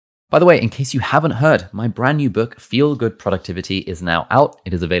By the way, in case you haven't heard, my brand new book, Feel Good Productivity, is now out.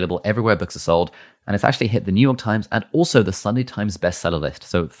 It is available everywhere books are sold, and it's actually hit the New York Times and also the Sunday Times bestseller list.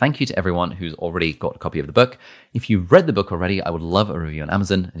 So thank you to everyone who's already got a copy of the book. If you've read the book already, I would love a review on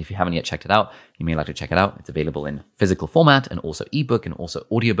Amazon. And if you haven't yet checked it out, you may like to check it out. It's available in physical format and also ebook and also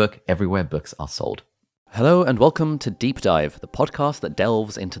audiobook everywhere books are sold. Hello and welcome to Deep Dive, the podcast that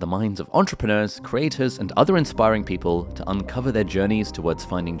delves into the minds of entrepreneurs, creators, and other inspiring people to uncover their journeys towards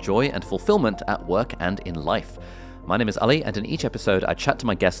finding joy and fulfillment at work and in life. My name is Ali, and in each episode I chat to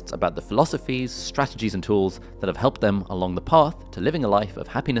my guests about the philosophies, strategies, and tools that have helped them along the path to living a life of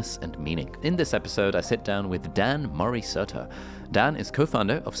happiness and meaning. In this episode, I sit down with Dan Murray-Serter. Dan is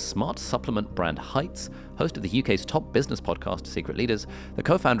co-founder of smart supplement brand Heights, host of the UK's top business podcast, Secret Leaders, the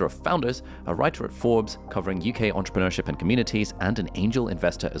co-founder of Founders, a writer at Forbes covering UK entrepreneurship and communities, and an angel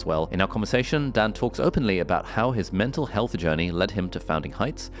investor as well. In our conversation, Dan talks openly about how his mental health journey led him to founding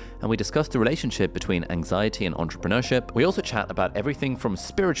Heights, and we discuss the relationship between anxiety and entrepreneurship. We also chat about everything from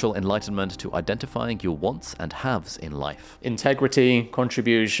spiritual enlightenment to identifying your wants and haves in life. Integrity,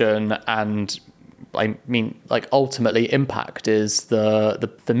 contribution, and ultimately impact is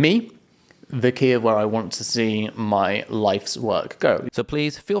for me, the key of where I want to see my life's work go. So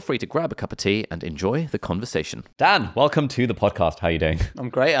please feel free to grab a cup of tea and enjoy the conversation. Dan, welcome to the podcast. How are you doing? I'm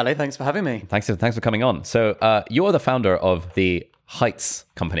great, Ali. Thanks for having me. Thanks for coming on. So you're the founder of the Heights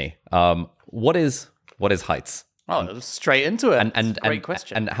company. What is Heights? Straight into it. And great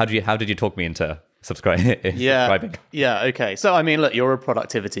question. And how did you talk me into subscribing? Yeah. Okay. So, look, you're a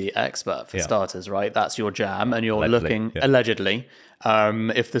productivity expert for starters, right? That's your jam, and you're allegedly,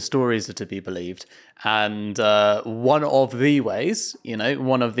 if the stories are to be believed. And one of the ways,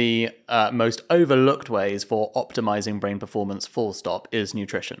 one of the most overlooked ways for optimizing brain performance, full stop, is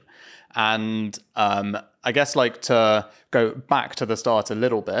nutrition. And I guess, to go back to the start a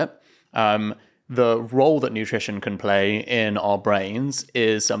little bit, the role that nutrition can play in our brains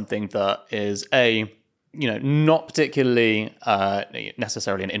is something that is not particularly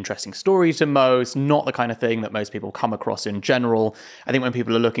necessarily an interesting story to most, not the kind of thing that most people come across in general. I think when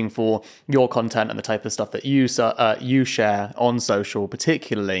people are looking for your content and the type of stuff that you share on social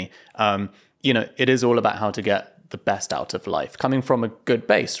particularly, it is all about how to get the best out of life, coming from a good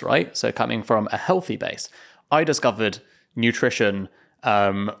base, right? So coming from a healthy base. I discovered nutrition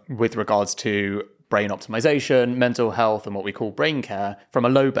with regards to brain optimization, mental health, and what we call brain care from a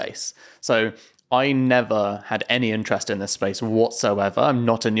low base. So I never had any interest in this space whatsoever. I'm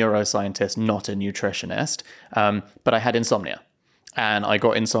not a neuroscientist, not a nutritionist, but I had insomnia. And I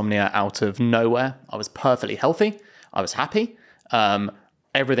got insomnia out of nowhere. I was perfectly healthy. I was happy.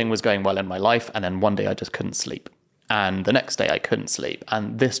 Everything was going well in my life. And then one day I just couldn't sleep. And the next day I couldn't sleep.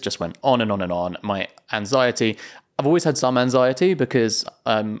 And this just went on and on and on. My anxiety... I've always had some anxiety because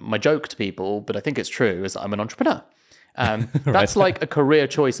my joke to people, but I think it's true, is that I'm an entrepreneur. That's like a career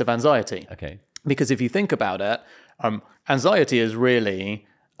choice of anxiety. Okay. Because if you think about it, anxiety is really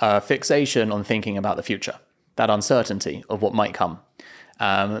a fixation on thinking about the future, that uncertainty of what might come.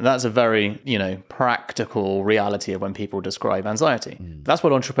 That's a very, practical reality of when people describe anxiety. That's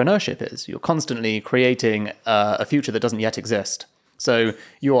what entrepreneurship is. You're constantly creating a future that doesn't yet exist. So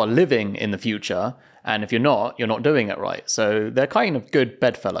you are living in the future, and if you're not doing it right. So they're kind of good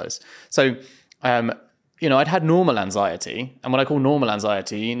bedfellows. So, I'd had normal anxiety, and when I call normal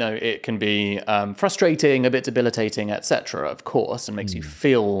anxiety, it can be frustrating, a bit debilitating, etc., of course, and makes you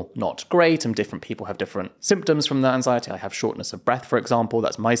feel not great, and different people have different symptoms from that anxiety. I have shortness of breath, for example.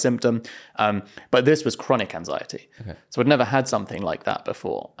 That's my symptom. But this was chronic anxiety. Okay. So I'd never had something like that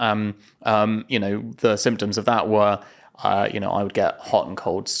before. The symptoms of that were... I would get hot and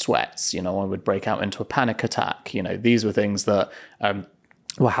cold sweats, I would break out into a panic attack. These were things that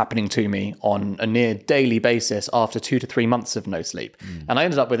were happening to me on a near daily basis after 2 to 3 months of no sleep. And I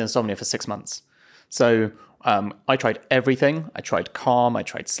ended up with insomnia for 6 months. So I tried everything. I tried Calm, I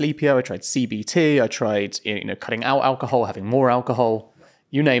tried Sleepio, I tried CBT, I tried, cutting out alcohol, having more alcohol,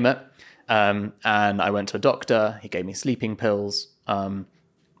 you name it. And I went to a doctor, he gave me sleeping pills.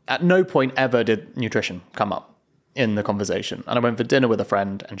 At no point ever did nutrition come up in the conversation. And I went for dinner with a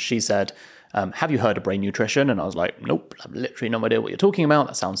friend and she said, have you heard of brain nutrition? And I was like, nope, I've literally no idea what you're talking about.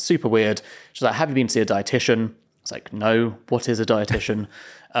 That sounds super weird. She's like, have you been to see a dietitian? I was like, no, what is a dietitian?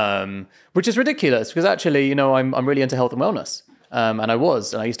 Which is ridiculous because actually, I'm really into health and wellness. And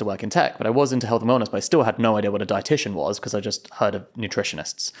I used to work in tech, but I was into health and wellness, but I still had no idea what a dietitian was because I just heard of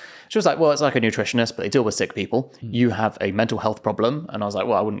nutritionists. She was like, well, it's like a nutritionist, but they deal with sick people. You have a mental health problem. And I was like,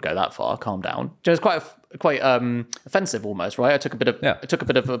 well, I wouldn't go that far. Calm down. It was quite offensive almost, right? I took a bit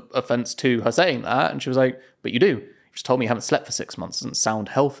of offense to her saying that. And she was like, but you do. She told me you haven't slept for 6 months. Doesn't sound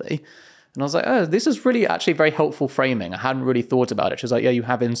healthy. And I was like, oh, this is really actually very helpful framing. I hadn't really thought about it. She was like, yeah, you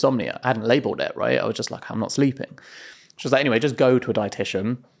have insomnia. I hadn't labeled it, right? I was just like, I'm not sleeping. She was like, anyway, just go to a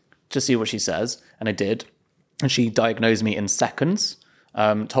dietitian, just see what she says. And I did. And she diagnosed me in seconds,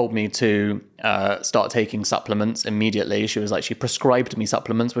 told me to start taking supplements immediately. She was like, she prescribed me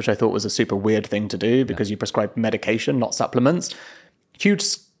supplements, which I thought was a super weird thing to do because you prescribe medication, not supplements. Huge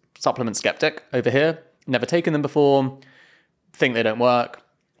supplement skeptic over here. Never taken them before. Think they don't work.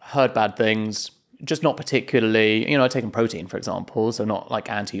 Heard bad things, just not particularly, I'd taken protein, for example, so not like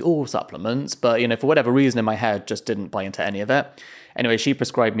anti-all supplements, but, for whatever reason in my head, just didn't buy into any of it. Anyway, she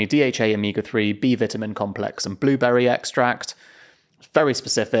prescribed me DHA, omega-3, B vitamin complex, and blueberry extract. Very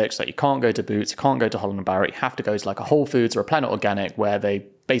specific, so you can't go to Boots, you can't go to Holland & Barrett, you have to go to like a Whole Foods or a Planet Organic where they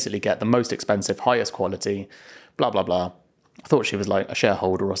basically get the most expensive, highest quality, blah, blah, blah. I thought she was like a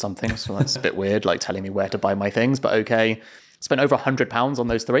shareholder or something, so that's a bit weird, like telling me where to buy my things, but okay. Spent over £100 on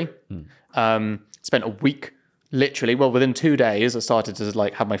those 3. Spent a week, literally. Well, within 2 days, I started to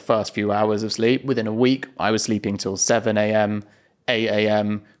like have my first few hours of sleep. Within a week, I was sleeping till 7 a.m., 8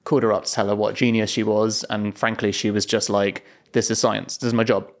 a.m. Called her up to tell her what genius she was, and frankly, she was just like, "This is science. This is my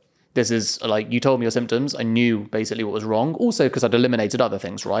job. This is like you told me your symptoms. I knew basically what was wrong. Also, because I'd eliminated other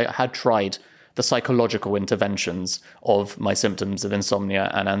things. Right? I had tried the psychological interventions of my symptoms of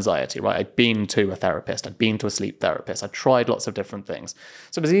insomnia and anxiety, right? I'd been to a therapist, I'd been to a sleep therapist, I'd tried lots of different things.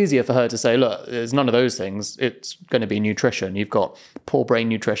 So it was easier for her to say, look, there's none of those things. It's going to be nutrition. You've got poor brain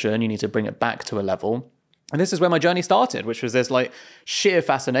nutrition. You need to bring it back to a level. And this is where my journey started, which was this like sheer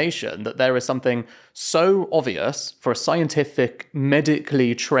fascination that there is something so obvious for a scientific,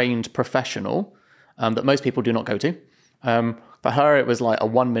 medically trained professional that most people do not go to. For her, it was like a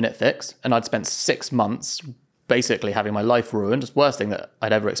 1-minute fix, and I'd spent 6 months basically having my life ruined. It's the worst thing that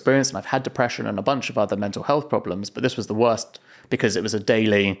I'd ever experienced, and I've had depression and a bunch of other mental health problems, but this was the worst because it was a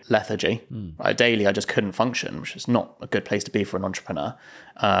daily lethargy. Right? Daily, I just couldn't function, which is not a good place to be for an entrepreneur.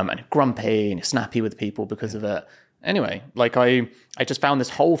 And you're grumpy and you're snappy with people because of it. Anyway, like I just found this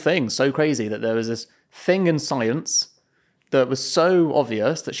whole thing so crazy that there was this thing in science that was so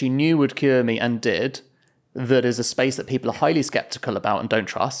obvious that she knew would cure me and did, that is a space that people are highly skeptical about and don't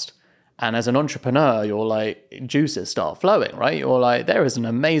trust. And as an entrepreneur, you're like, juices start flowing, right? You're like, there is an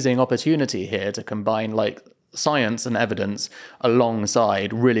amazing opportunity here to combine like science and evidence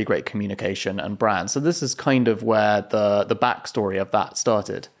alongside really great communication and brand. So this is kind of where the backstory of that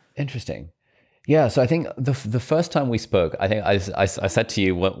started. Interesting. Yeah, so I think the first time we spoke, I think I said to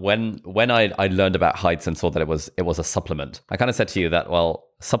you when I learned about Heights and saw that it was a supplement, I kind of said to you that, well,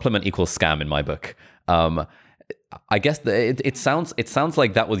 supplement equals scam in my book. I guess it sounds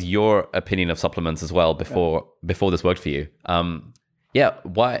like that was your opinion of supplements as well before this worked for you. Yeah,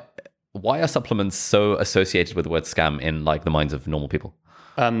 why are supplements so associated with the word scam in like the minds of normal people?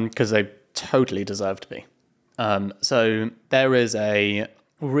 Because they totally deserve to be. So there is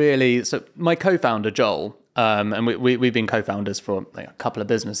so my co-founder Joel, and we've been co-founders for like a couple of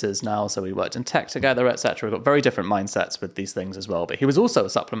businesses now, so we worked in tech together, etc. We've got very different mindsets with these things as well, but he was also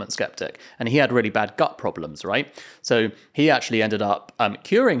a supplement skeptic, and he had really bad gut problems, right? So he actually ended up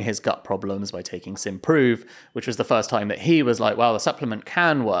curing his gut problems by taking Simprove, which was the first time that he was like, wow, the supplement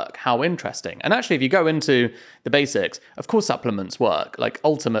can work, how interesting. And actually, if you go into the basics, of course supplements work. Like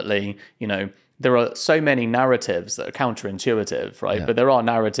ultimately, there are so many narratives that are counterintuitive, right? Yeah. But there are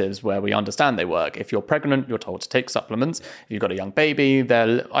narratives where we understand they work. If you're pregnant, you're told to take supplements. If you've got a young baby,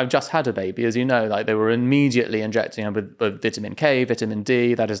 I've just had a baby, as you know, like they were immediately injecting her with vitamin K, vitamin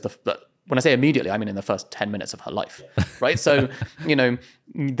D. That is when I say immediately, I mean in the first 10 minutes of her life, right? So,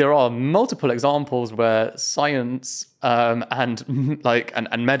 there are multiple examples where science and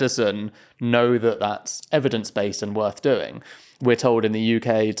medicine know that that's evidence-based and worth doing. We're told in the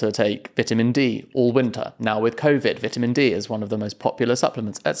UK to take vitamin D all winter. Now with COVID, vitamin D is one of the most popular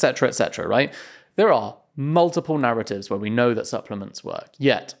supplements, et cetera, right? There are multiple narratives where we know that supplements work.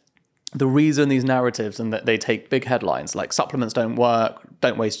 Yet, the reason these narratives and that they take big headlines like supplements don't work,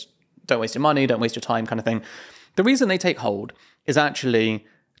 don't waste your money, don't waste your time kind of thing. The reason they take hold is actually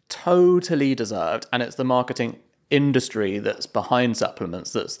totally deserved, and it's the marketing industry that's behind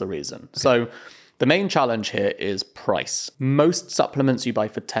supplements that's the reason. Okay. So the main challenge here is price. Most supplements you buy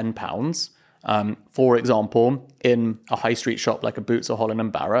for £10, for example, in a high street shop like a Boots or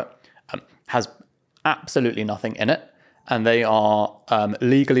Holland & Barrett, has absolutely nothing in it. And they are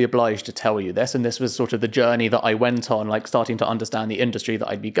legally obliged to tell you this. And this was sort of the journey that I went on, like starting to understand the industry that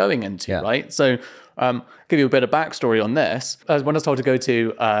I'd be going into, right? So give you a bit of backstory on this. When I was told to go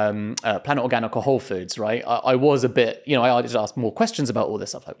to Planet Organic or Whole Foods, right? I was a bit, I just asked more questions about all this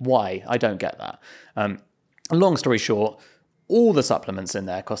stuff. Like, why? I don't get that. Long story short, all the supplements in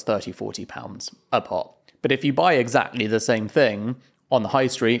there cost 30, 40 pounds a pot. But if you buy exactly the same thing on the high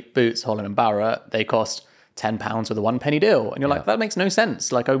street, Boots, Holland & Barrett, they cost £10 with a 1 penny deal. And you're like, that makes no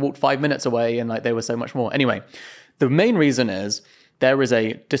sense. Like I walked 5 minutes away and like they were so much more. Anyway, the main reason is there is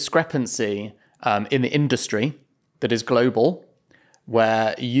a discrepancy in the industry that is global,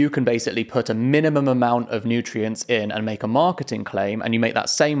 where you can basically put a minimum amount of nutrients in and make a marketing claim, and you make that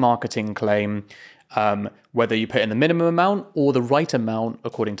same marketing claim whether you put in the minimum amount or the right amount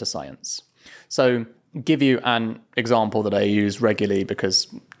according to science. So give you an example that I use regularly because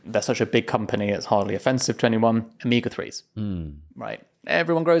they're such a big company, it's hardly offensive to anyone. Omega-3s, right?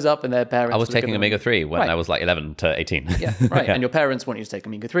 Everyone grows up and their parents... I was taking omega-3 when I was like 11 to 18. Yeah, right. And your parents want you to take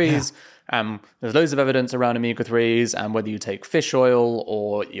omega-3s. There's loads of evidence around omega-3s and whether you take fish oil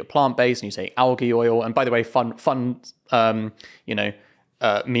or you're plant-based and you take algae oil. And by the way,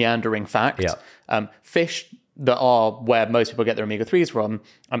 meandering fact, fish that are where most people get their omega-3s from,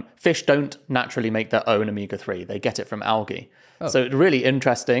 fish don't naturally make their own omega-3. They get it from algae. Oh. So it's really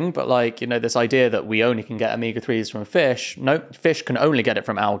interesting, but this idea that we only can get omega-3s from fish, no, fish can only get it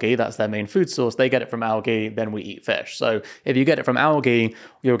from algae. That's their main food source. They get it from algae, then we eat fish. So if you get it from algae,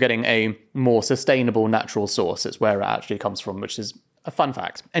 you're getting a more sustainable natural source. It's where it actually comes from, which is a fun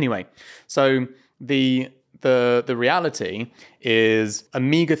fact. Anyway, so the reality is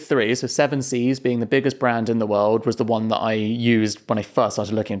omega-3, so 7Cs being the biggest brand in the world, was the one that I used when I first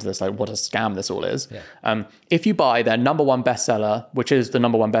started looking into this, like what a scam this all is. Yeah. If you buy their number one bestseller, which is the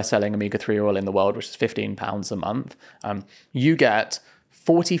number one best-selling omega-3 oil in the world, which is £15 a month, you get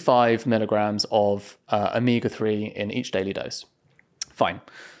 45 milligrams of omega-3 in each daily dose. Fine.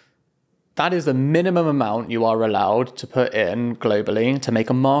 That is the minimum amount you are allowed to put in globally to make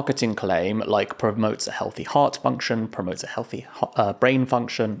a marketing claim like promotes a healthy heart function, promotes a healthy brain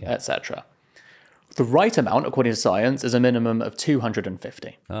function, etc. The right amount, according to science, is a minimum of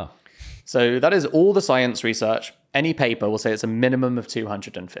 250. Oh. So that is all the science research. Any paper will say it's a minimum of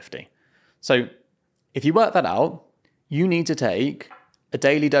 250. So if you work that out, you need to take a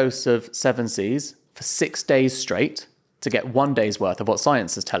daily dose of 7Cs for 6 days straight to get 1 day's worth of what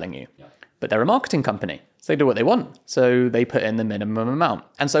science is telling you. Yeah. But they're a marketing company, so they do what they want. So they put in the minimum amount.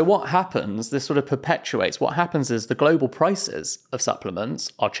 And so what happens, this sort of perpetuates, what happens is the global prices of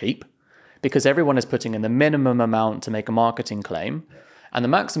supplements are cheap because everyone is putting in the minimum amount to make a marketing claim. And the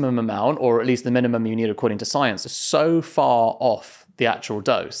maximum amount, or at least the minimum you need according to science, is so far off the actual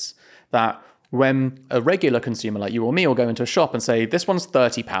dose that when a regular consumer like you or me will go into a shop and say, this one's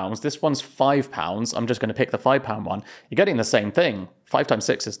 £30, this one's £5, I'm just going to pick the £5 one, you're getting the same thing. 5 times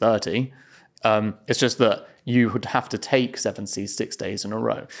 6 is 30. It's just that you would have to take 7Cs 6 days in a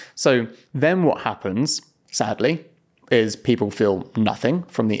row. So then what happens, sadly, is people feel nothing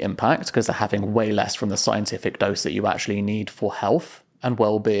from the impact because they're having way less from the scientific dose that you actually need for health and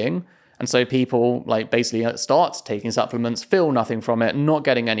well-being. And so people basically start taking supplements, feel nothing from it, not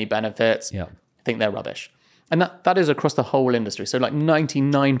getting any benefits, think they're rubbish. And that is across the whole industry. So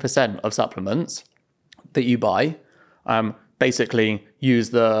 99% of supplements that you buy basically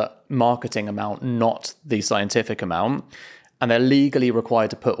use the marketing amount, not the scientific amount. And they're legally required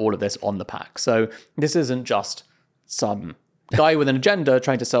to put all of this on the pack. So this isn't just some guy with an agenda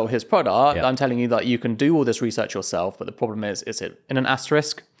trying to sell his product. Yeah. I'm telling you that you can do all this research yourself, but the problem is it in an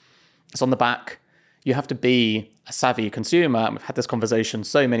asterisk. It's on the back. You have to be a savvy consumer. And we've had this conversation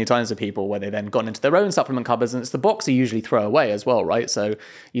so many times with people where they then gone into their own supplement cupboards, and it's the box you usually throw away as well, right? So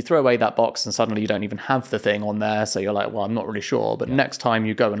you throw away that box and suddenly you don't even have the thing on there. So you're like, well, I'm not really sure. But next time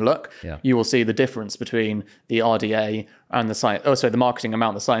you go and look, you will see the difference between the RDA and the marketing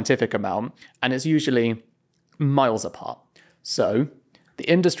amount, the scientific amount, and it's usually miles apart. So the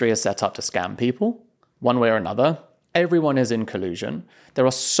industry is set up to scam people one way or another. Everyone is in collusion. There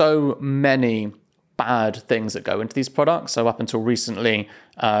are so many bad things that go into these products. So up until recently,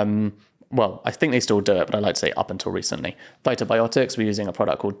 I think they still do it, but I like to say up until recently, phytobiotics were using a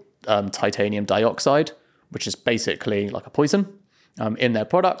product called titanium dioxide, which is basically like a poison in their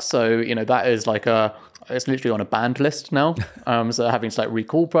products. So, that is it's literally on a banned list now. So having to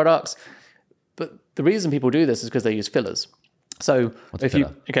recall products. But the reason people do this is because they use fillers. So if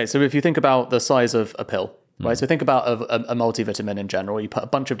you think about the size of a pill, right? So think about a multivitamin in general. You put a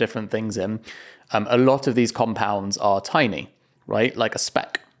bunch of different things in. A lot of these compounds are tiny, right? Like a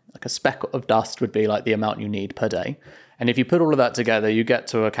speck of dust would be like the amount you need per day. And if you put all of that together, you get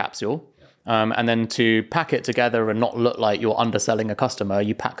to a capsule. And then to pack it together and not look like you're underselling a customer,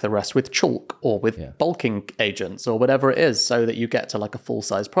 you pack the rest with chalk or with bulking agents or whatever it is so that you get to like a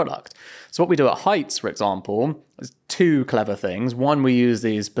full-size product. So what we do at Heights, for example, is two clever things. One, we use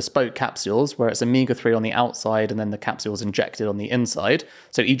these bespoke capsules where it's omega-3 on the outside and then the capsule is injected on the inside.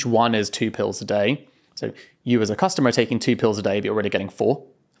 So each one is 2 pills a day. So you as a customer are taking 2 pills a day, but you're already getting 4,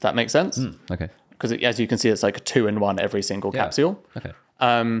 if that makes sense. Okay. Because as you can see, it's like a 2-in-1 every single capsule. Okay.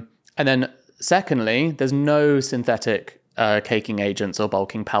 And then secondly, there's no synthetic caking agents or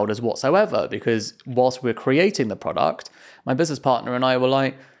bulking powders whatsoever, because whilst we're creating the product, my business partner and I were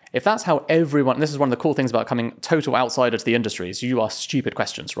like, if that's how everyone, this is one of the cool things about coming total outsider to the industry, is you ask stupid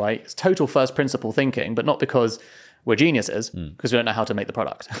questions, right? It's total first principle thinking, but not because we're geniuses, because we don't know how to make the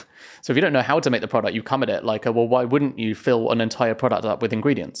product. So if you don't know how to make the product, you come at it like, well, why wouldn't you fill an entire product up with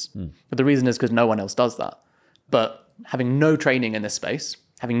ingredients? But the reason is because no one else does that. But having no training in this space,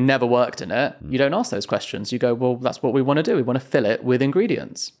 having never worked in it, you don't ask those questions. You go, well, that's what we want to do. We want to fill it with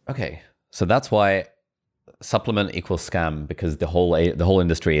ingredients. Okay. So that's why supplement equals scam, because the whole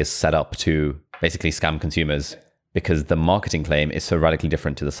industry is set up to basically scam consumers because the marketing claim is so radically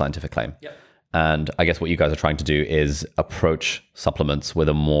different to the scientific claim. Yep. And I guess what you guys are trying to do is approach supplements with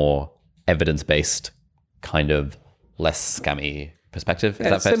a more evidence-based, kind of less scammy perspective. Is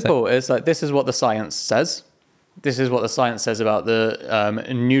that It's fair to say? simple. It's like, this is what the science says. This is what the science says about the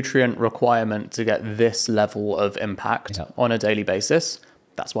nutrient requirement to get this level of impact on a daily basis.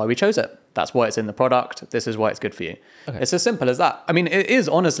 That's why we chose it. That's why it's in the product. This is why it's good for you. Okay. It's as simple as that. I mean, it is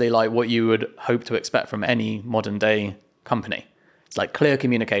honestly like what you would hope to expect from any modern day company. It's like clear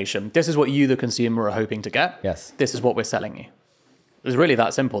communication. This is what you, the consumer, are hoping to get. Yes. This is what we're selling you. It's really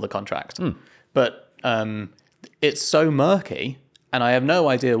that simple, the contract. But it's so murky, and I have no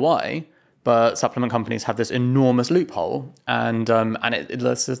idea why, but supplement companies have this enormous loophole. And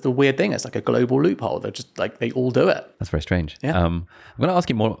it's just the weird thing. It's like a global loophole. They're just like, they all do it. That's very strange. Yeah. I'm going to ask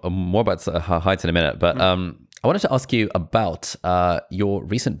you more about Heights in a minute, but I wanted to ask you about your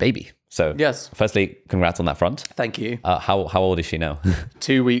recent baby. So, yes. Firstly, congrats on that front. Thank you. How old is she now?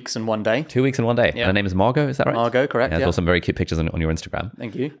 2 weeks and 1 day. 2 weeks and 1 day. Yeah. And her name is Margot, is that right? Margot, correct. Yeah, I saw some very cute pictures on your Instagram.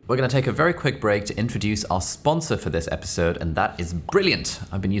 Thank you. We're going to take a very quick break to introduce our sponsor for this episode, and that is Brilliant.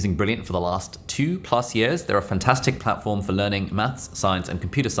 I've been using Brilliant for the last 2+ years. They're a fantastic platform for learning maths, science, and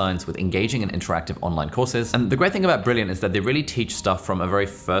computer science with engaging and interactive online courses. And the great thing about Brilliant is that they really teach stuff from a very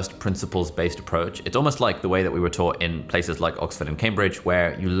first principles-based approach. It's almost like the way that we were taught in places like Oxford and Cambridge,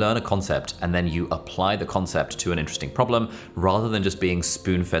 where you learn a concept and then you apply the concept to an interesting problem rather than just being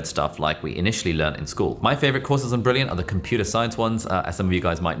spoon-fed stuff like we initially learned in school. My favorite courses on Brilliant are the computer science ones. As some of you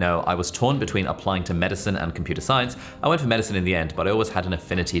guys might know, I was torn between applying to medicine and computer science. I went for medicine in the end, but I always had an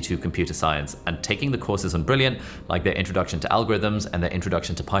affinity to computer science, and taking the courses on Brilliant, like their introduction to algorithms and their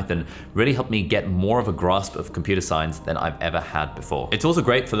introduction to Python, really helped me get more of a grasp of computer science than I've ever had before. It's also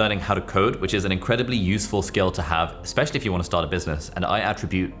great for learning how to code, which is an incredibly useful skill to have, especially if you want to start a business. And I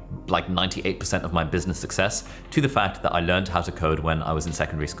attribute like 98% of my business success to the fact that I learned how to code when I was in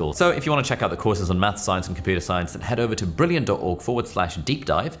secondary school. So if you want to check out the courses on math, science, and computer science, then head over to brilliant.org/deep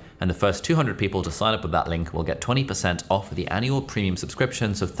dive, and the first 200 people to sign up with that link will get 20% off the annual premium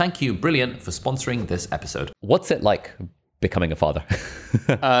subscription. So thank you, Brilliant, for sponsoring this episode. What's it like becoming a father?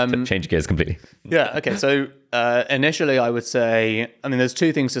 To change gears completely. Yeah, okay. So initially I would say, I mean, there's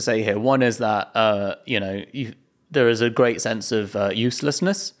two things to say here. One is that, there is a great sense of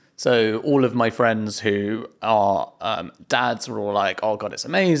uselessness. So all of my friends who are dads were all like, oh God, it's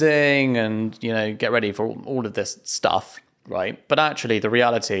amazing. And, get ready for all of this stuff, right? But actually the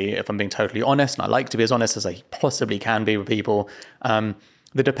reality, if I'm being totally honest, and I like to be as honest as I possibly can be with people, the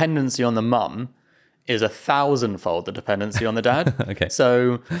dependency on the mum is 1,000-fold the dependency on the dad. Okay.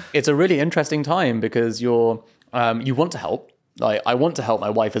 So it's a really interesting time because you want to help. Like, I want to help my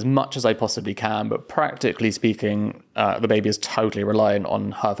wife as much as I possibly can, but practically speaking, the baby is totally reliant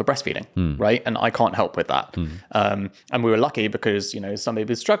on her for breastfeeding, right? And I can't help with that. And we were lucky because, some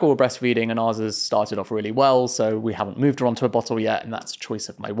babies struggle with breastfeeding and ours has started off really well. So we haven't moved her onto a bottle yet, and that's a choice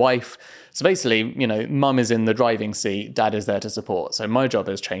of my wife. So basically, mum is in the driving seat, dad is there to support. So my job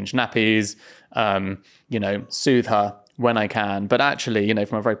is change nappies, soothe her when I can. But actually,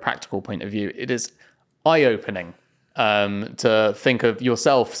 from a very practical point of view, it is eye-opening to think of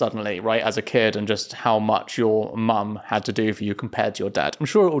yourself suddenly, right, as a kid, and just how much your mum had to do for you compared to your dad. I'm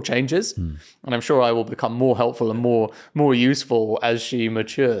sure it all changes, and I'm sure I will become more helpful and more useful as she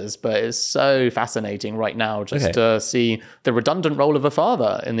matures. But it's so fascinating right now just to see the redundant role of a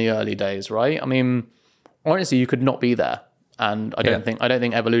father in the early days, right? I mean, honestly, you could not be there. and I don't think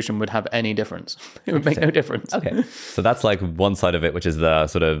evolution would have any difference. It would make no difference. Okay, so that's like one side of it, which is the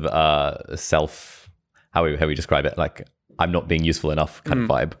sort of self, how we describe it, like I'm not being useful enough kind of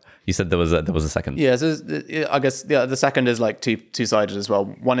vibe. You said there was a second. Yeah, so I guess the second is like two-sided as well.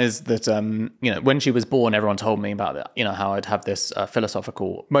 One is that when she was born, everyone told me about that, how I'd have this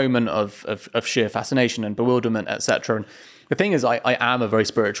philosophical moment of sheer fascination and bewilderment, etc. And the thing is, I am a very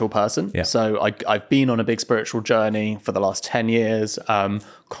spiritual person. Yeah. So I've been on a big spiritual journey for the last 10 years,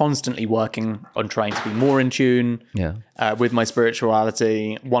 constantly working on trying to be more in tune with my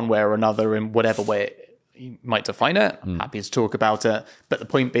spirituality, one way or another, in whatever way you might define it. I'm happy to talk about it. But the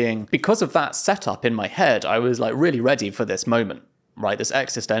point being, because of that setup in my head, I was like really ready for this moment, right? This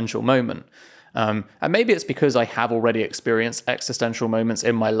existential moment. And maybe it's because I have already experienced existential moments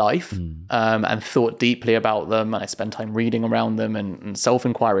in my life and thought deeply about them. And I spend time reading around them and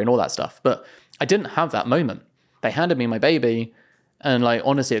self-inquiry and all that stuff. But I didn't have that moment. They handed me my baby. And like,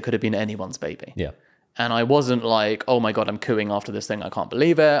 honestly, it could have been anyone's baby. Yeah. And I wasn't like, oh my God, I'm cooing after this thing. I can't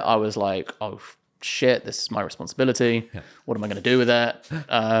believe it. I was like, oh, shit, this is my responsibility. Yeah. What am I going to do with it?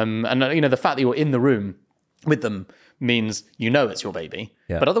 And the fact that you're in the room with them means it's your baby.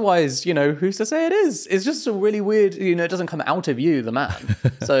 Yeah. But otherwise, who's to say it is? It's just a really weird, it doesn't come out of you, the man.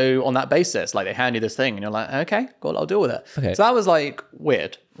 So on that basis, like they hand you this thing and you're like, okay, cool, I'll deal with it. Okay. So that was like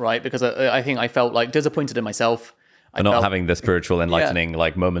weird, right? Because I think I felt like disappointed in myself. For not having the spiritual enlightening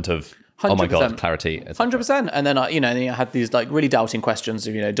like moment of 100%. Oh my God, clarity. 100%. And then, I had these like really doubting questions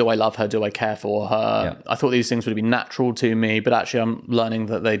of, do I love her? Do I care for her? Yeah. I thought these things would be natural to me, but actually I'm learning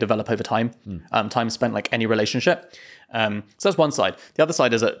that they develop over time. Time spent like any relationship. So that's one side. The other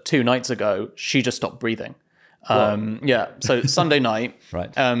side is that 2 nights ago, she just stopped breathing. So Sunday night,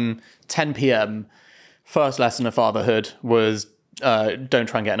 right. 10 p.m., first lesson of fatherhood was don't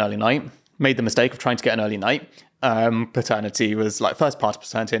try and get an early night. Made the mistake of trying to get an early night. Paternity was like first part of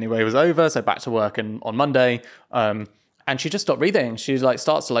paternity anyway was over, so back to work on Monday, and she just stopped breathing. She like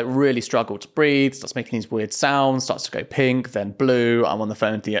starts to like really struggle to breathe, starts making these weird sounds, starts to go pink, then blue. I'm on the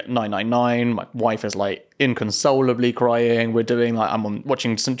phone to the 999. My wife is like inconsolably crying. We're doing like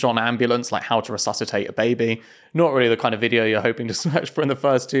watching St. John Ambulance, like how to resuscitate a baby. Not really the kind of video you're hoping to search for in the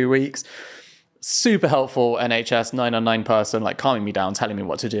first 2 weeks. Super helpful NHS 999 person, like calming me down, telling me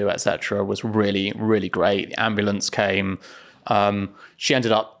what to do, etc. was really, really great. The ambulance came. She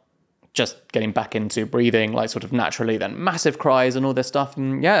ended up just getting back into breathing, like sort of naturally, then massive cries and all this stuff.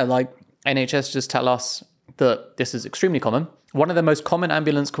 And yeah, like NHS just tell us that this is extremely common. One of the most common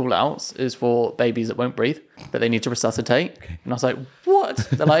ambulance call outs is for babies that won't breathe, that they need to resuscitate. Okay. And I was like, what?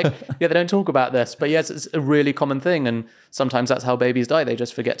 They're like, yeah, they don't talk about this. But yes, it's a really common thing. And sometimes that's how babies die. They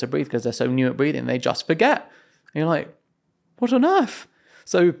just forget to breathe because they're so new at breathing. They just forget. And you're like, what on earth?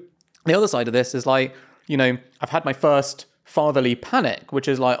 So the other side of this is like, I've had my first fatherly panic, which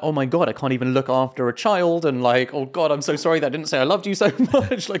is like, oh my God, I can't even look after a child. And like, oh God, I'm so sorry that I didn't say I loved you so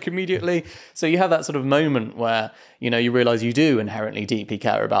much, like immediately. So you have that sort of moment where, you realize you do inherently deeply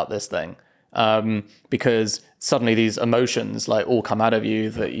care about this thing. Because suddenly these emotions like all come out of you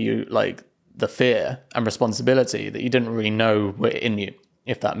that you like the fear and responsibility that you didn't really know were in you,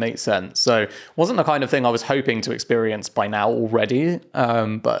 if that makes sense. So it wasn't the kind of thing I was hoping to experience by now already,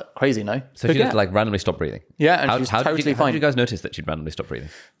 but crazy, no? So she just like randomly stopped breathing? Yeah, and she's totally fine. How did you guys notice that she'd randomly stopped breathing?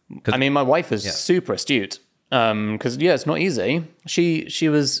 I mean, my wife is super astute. Because it's not easy. She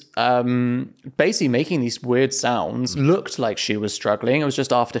was basically making these weird sounds. Looked like she was struggling. It was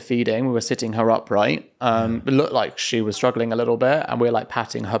just after feeding. We were sitting her upright. It looked like she was struggling a little bit, and we were like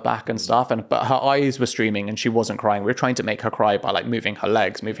patting her back and stuff. But her eyes were streaming, and she wasn't crying. We were trying to make her cry by like moving her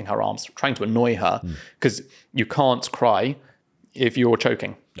legs, moving her arms, trying to annoy her, because you can't cry if you're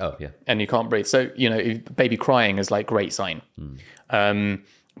choking. Oh yeah, and you can't breathe. So baby crying is like great sign.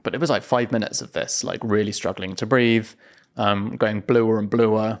 But it was like 5 minutes of this, like really struggling to breathe, going bluer and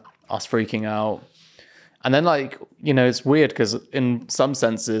bluer, us freaking out. And then like, it's weird because in some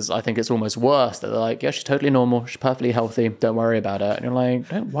senses, I think it's almost worse that they're like, yeah, she's totally normal. She's perfectly healthy. Don't worry about it. And you're like,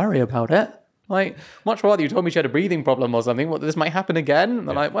 don't worry about it. Like, much rather you told me she had a breathing problem or something. What, this might happen again? And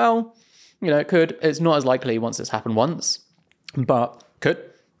they're like, well, it could. It's not as likely once it's happened once, but could.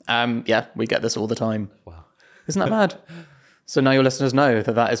 Yeah, we get this all the time. Wow. Isn't that bad? So now your listeners know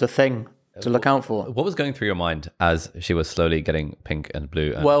that is a thing to look out for. What was going through your mind as she was slowly getting pink and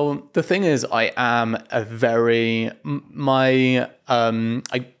blue? Well, the thing is, I am a very...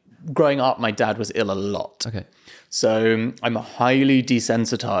 growing up, my dad was ill a lot. Okay. So I'm highly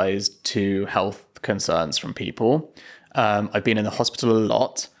desensitized to health concerns from people. I've been in the hospital a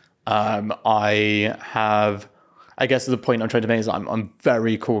lot. I have I guess the point I'm trying to make is I'm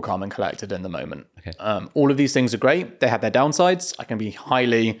very cool, calm, and collected in the moment. Okay. All of these things are great. They have their downsides. I can be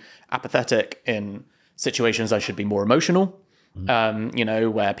highly apathetic in situations I should be more emotional.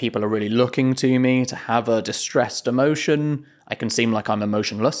 Where people are really looking to me to have a distressed emotion. I can seem like I'm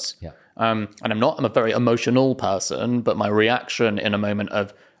emotionless. Yeah. And I'm not. I'm a very emotional person, but my reaction in a moment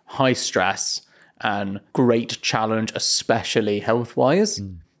of high stress and great challenge, especially health-wise,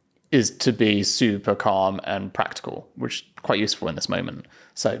 is to be super calm and practical, which is quite useful in this moment.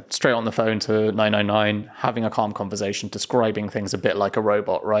 So straight on the phone to 999, having a calm conversation, describing things a bit like a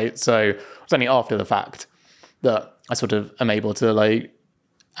robot, right? So it's only after the fact that I sort of am able to like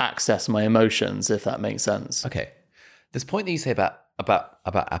access my emotions, if that makes sense. Okay. This point that you say about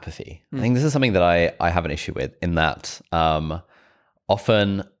apathy, I think this is something that I have an issue with, in that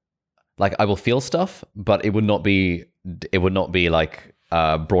often, like, I will feel stuff, but it would not be like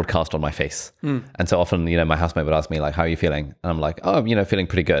broadcast on my face. And so often, my housemate would ask me, like, how are you feeling? And I'm like, oh, feeling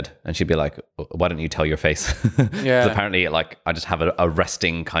pretty good. And she'd be like, why don't you tell your face? Because apparently, like, I just have a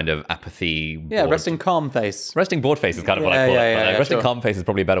resting kind of apathy. Yeah, resting calm face. Resting bored face is kind of what I call it. But like, resting sure. calm face is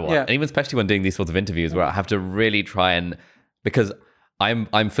probably a better one. Yeah. And even especially when doing these sorts of interviews where I have to really try and, because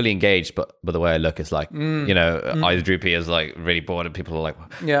I'm fully engaged, but the way I look is like, eyes droopy, is like really bored, and people are like,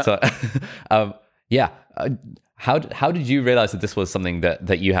 yeah. So, How did you realize that this was something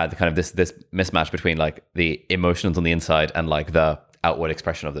that you had, kind of this mismatch between like the emotions on the inside and like the outward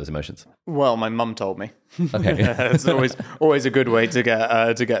expression of those emotions? Well, my mum told me. Okay. It's always a good way to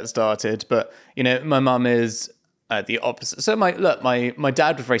get started. But my mum is the opposite. So my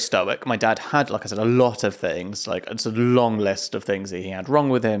dad was very stoic. My dad had, like I said, a lot of things. Like, it's a long list of things that he had wrong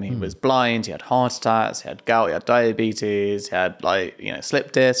with him. He was blind. He had heart attacks. He had gout. He had diabetes. He had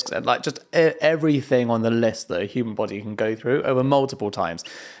slip discs, and like just everything on the list that a human body can go through over multiple times.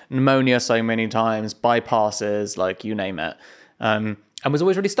 Pneumonia so many times, bypasses, like you name it. And was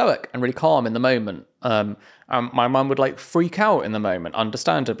always really stoic and really calm in the moment. My mum would like freak out in the moment,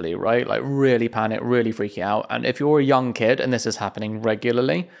 understandably, right? Like really panic, really freak out. And if you're a young kid and this is happening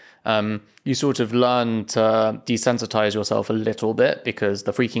regularly, you sort of learn to desensitize yourself a little bit, because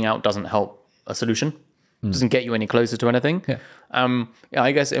the freaking out doesn't help a solution. Doesn't get you any closer to anything. Yeah.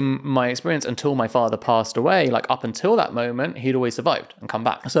 I guess in my experience, until my father passed away, like up until that moment, he'd always survived and come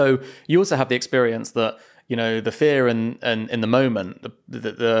back. So you also have the experience that, the fear in the moment,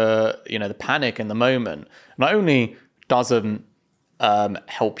 the panic in the moment, not only doesn't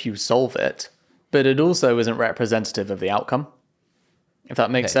help you solve it, but it also isn't representative of the outcome, if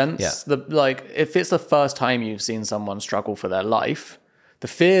that makes sense. Yeah. If it's the first time you've seen someone struggle for their life, the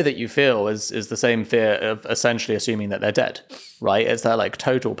fear that you feel is the same fear of essentially assuming that they're dead, right? It's that like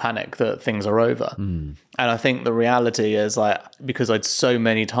total panic that things are over. And I think the reality is, like, because I'd so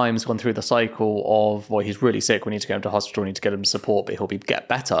many times gone through the cycle of, well, he's really sick, we need to get him to hospital, we need to get him support, but he'll get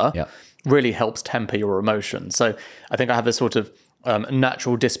better, really helps temper your emotions. So I think I have this sort of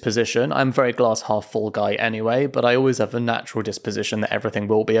natural disposition. I'm a very glass half full guy anyway, but I always have a natural disposition that everything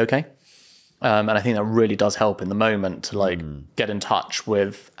will be okay. And I think that really does help in the moment to like get in touch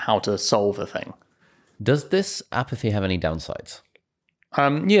with how to solve a thing. Does this apathy have any downsides?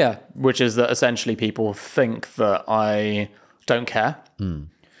 Yeah, which is that essentially people think that I don't care. And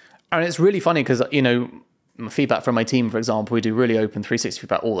it's really funny because, feedback from my team, for example, we do really open 360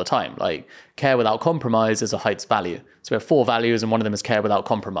 feedback all the time. Like, care without compromise is a Heights value. So we have 4 values, and one of them is care without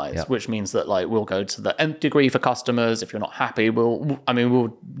compromise, which means that like we'll go to the nth degree for customers. If you're not happy,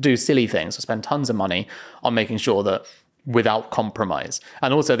 we'll do silly things. We'll spend tons of money on making sure that without compromise.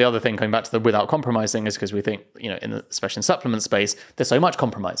 And also the other thing, coming back to the without compromise thing, is because we think, especially in supplement space, there's so much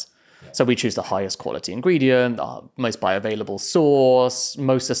compromise. So we choose the highest quality ingredient, most bioavailable source,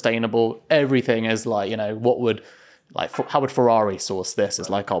 most sustainable. Everything is like, how would Ferrari source this? Is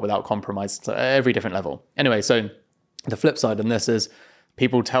like, without compromise. So every different level. Anyway, so the flip side in this is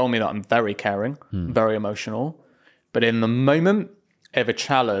people tell me that I'm very caring, very emotional. But in the moment of a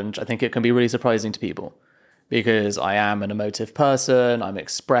challenge, I think it can be really surprising to people, because I am an emotive person. I'm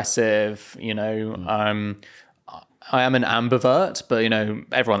expressive, I am an ambivert, but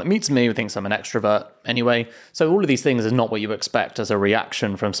everyone that meets me thinks I'm an extrovert anyway. So all of these things is not what you expect as a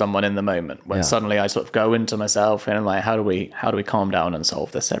reaction from someone in the moment, when suddenly I sort of go into myself and I'm like, how do we calm down and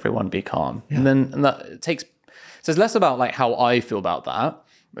solve this? Everyone be calm. Yeah. And that it takes, so it's less about like how I feel about that,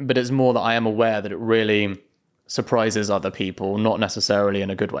 but it's more that I am aware that it really surprises other people, not necessarily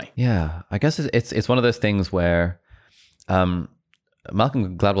in a good way. Yeah, I guess it's one of those things where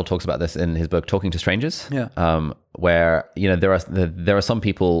Malcolm Gladwell talks about this in his book Talking to Strangers. Where there are some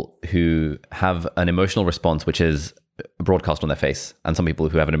people who have an emotional response which is broadcast on their face, and some people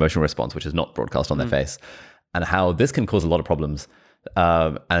who have an emotional response which is not broadcast on their face. and how this can cause a lot of problems.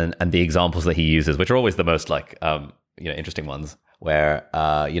 And the examples that he uses, which are always the most interesting ones, where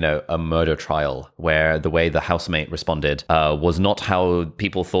a murder trial where the way the housemate responded was not how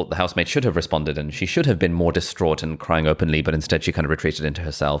people thought the housemate should have responded, and she should have been more distraught and crying openly, but instead she kind of retreated into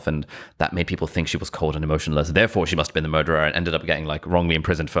herself, and that made people think she was cold and emotionless. Therefore, she must have been the murderer, and ended up getting wrongly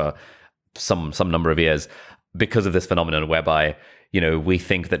imprisoned for some number of years because of this phenomenon whereby we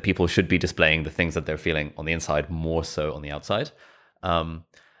think that people should be displaying the things that they're feeling on the inside more so on the outside. And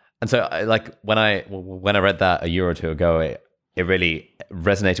so when I read that a year or two ago, it really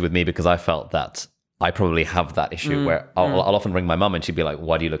resonated with me because I felt that I probably have that issue where I'll often ring my mum and she'd be like,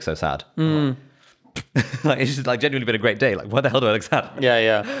 "Why do you look so sad?" It's just genuinely been a great day. Why the hell do I look sad?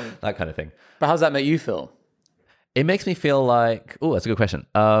 Yeah. That kind of thing. But how does that make you feel? It makes me feel that's a good question.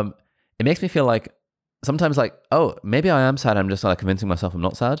 It makes me feel sometimes oh, maybe I am sad. I'm just convincing myself I'm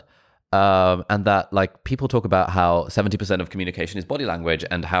not sad. And that people talk about how 70% of communication is body language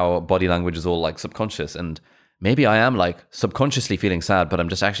and how body language is all subconscious, and maybe I am subconsciously feeling sad, but I'm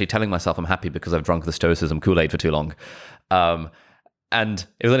just actually telling myself I'm happy because I've drunk the Stoicism Kool-Aid for too long. And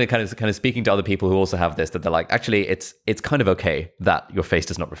it was only kind of speaking to other people who also have this, that they're actually it's kind of okay that your face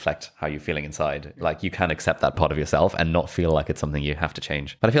does not reflect how you're feeling inside. You can accept that part of yourself and not feel like it's something you have to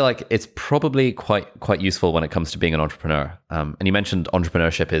change. But I feel it's probably quite useful when it comes to being an entrepreneur. And you mentioned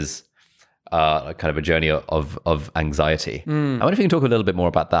entrepreneurship is kind of a journey of anxiety. I wonder if you can talk a little bit more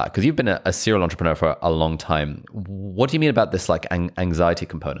about that, because you've been a serial entrepreneur for a long time. What do you mean about this anxiety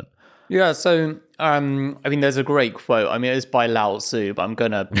component? Yeah, so there's a great quote. It's by Lao Tzu, but I'm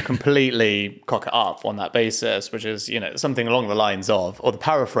going to completely cock it up on that basis, which is something along the lines of, or the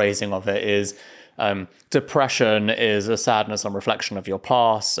paraphrasing of it is, depression is a sadness and reflection of your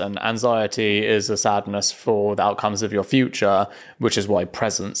past, and anxiety is a sadness for the outcomes of your future, which is why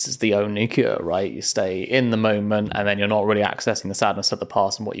presence is the only cure, right? You stay in the moment, and then you're not really accessing the sadness of the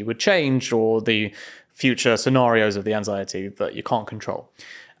past and what you would change, or the future scenarios of the anxiety that you can't control.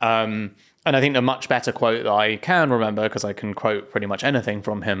 And I think a much better quote that I can remember, because I can quote pretty much anything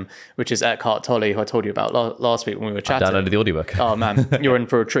from him, which is Eckhart Tolle, who I told you about last week when we were chatting. I downloaded the audiobook. Oh man, you're in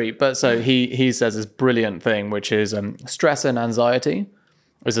for a treat. But so he says this brilliant thing, which is stress and anxiety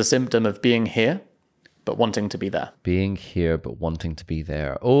is a symptom of being here, but wanting to be there. Being here, but wanting to be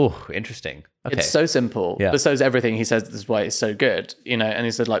there. Oh, interesting. Okay. It's so simple, but so is everything. He says this is why it's so good, and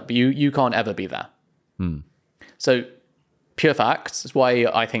he said but you can't ever be there. So pure facts is why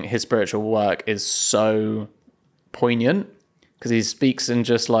I think his spiritual work is so poignant, because he speaks and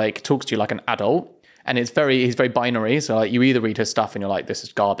just talks to you like an adult, and he's very binary. So you either read his stuff and you're like, this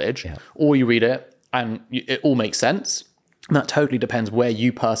is garbage, or you read it and it all makes sense. And that totally depends where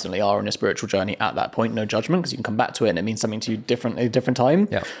you personally are in a spiritual journey at that point. No judgment, because you can come back to it and it means something to you different at a different time.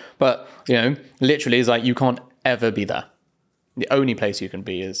 Yeah. But literally is you can't ever be there. The only place you can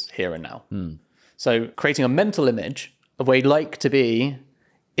be is here and now. So creating a mental image of where you'd like to be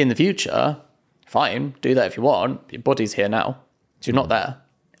in the future, fine, do that if you want. Your body's here now, so you're not there.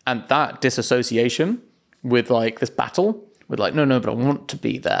 And that disassociation with this battle with no, but I want to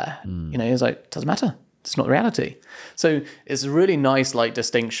be there. It's doesn't matter. It's not reality. So it's a really nice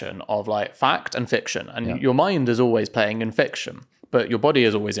distinction of fact and fiction. And your mind is always playing in fiction, but your body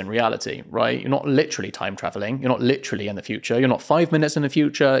is always in reality, right? You're not literally time traveling. You're not literally in the future. You're not 5 minutes in the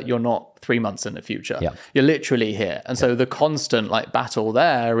future. You're not 3 months in the future. You're literally here. And so the constant battle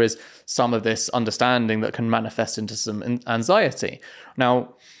there is some of this understanding that can manifest into some anxiety.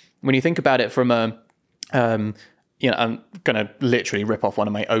 Now, when you think about it from I'm going to literally rip off one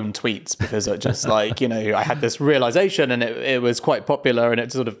of my own tweets, because it just I had this realization, and it was quite popular, and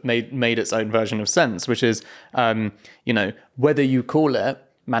it sort of made its own version of sense, which is, whether you call it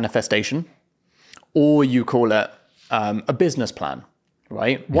manifestation or you call it a business plan,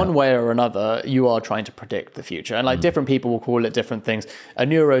 right? One way or another, you are trying to predict the future. And different people will call it different things. A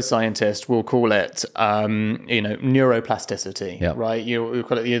neuroscientist will call it, neuroplasticity, right? You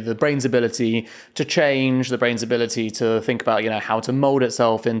call it the brain's ability to change, the brain's ability to think about, how to mold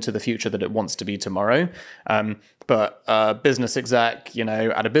itself into the future that it wants to be tomorrow. But a business exec,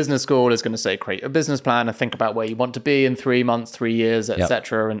 at a business school is going to say, create a business plan and think about where you want to be in 3 months, 3 years,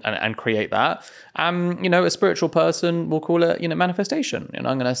 etc., and create that. A spiritual person will call it, manifestation. I'm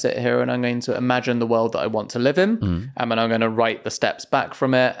going to sit here and I'm going to imagine the world that I want to live in, and I'm going to write the steps back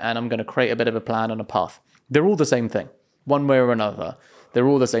from it, and I'm going to create a bit of a plan and a path. They're all the same thing, one way or another. They're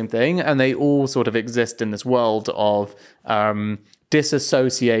all the same thing, and they all sort of exist in this world of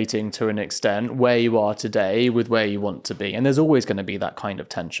disassociating to an extent where you are today with where you want to be. And there's always going to be that kind of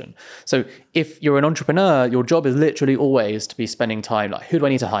tension. So if you're an entrepreneur, your job is literally always to be spending time who do I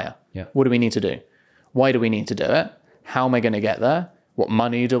need to hire? What do we need to do? Why do we need to do it? How am I going to get there? What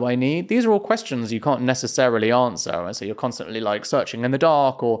money do I need? These are all questions you can't necessarily answer. And so you're constantly like searching in the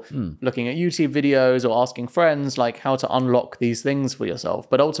dark or looking at YouTube videos or asking friends like how to unlock these things for yourself.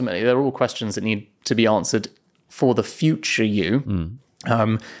 But ultimately, they're all questions that need to be answered for the future you.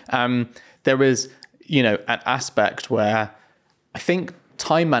 There is, an aspect where I think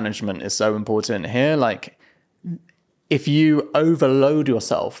time management is so important here. Like, if you overload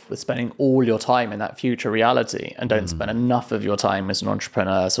yourself with spending all your time in that future reality and don't spend enough of your time as an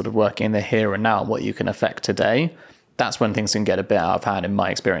entrepreneur sort of working in the here and now, what you can affect today, that's when things can get a bit out of hand in my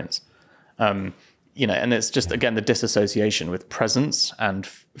experience. And it's just, again, the disassociation with presence and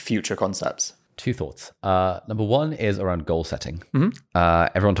future concepts. Two thoughts. Number one is around goal setting.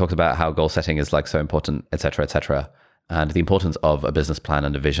 Everyone talks about how goal setting is like so important, et cetera, and the importance of a business plan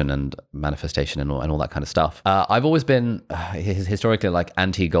and a vision and manifestation and all that kind of stuff. I've always been historically like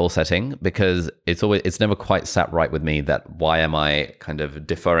anti-goal setting because it's never quite sat right with me that why am I kind of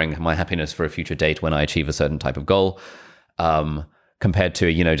deferring my happiness for a future date when I achieve a certain type of goal, compared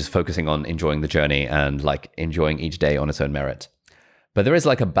to, just focusing on enjoying the journey and like enjoying each day on its own merit. But there is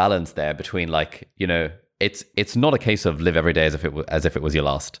like a balance there between like, it's not a case of live every day as if it was your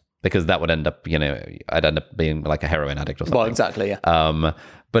last. Because that would end up, I'd end up being like a heroin addict or something. Well, exactly, yeah.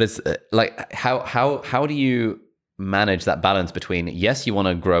 But it's like, how do you manage that balance between, yes, you want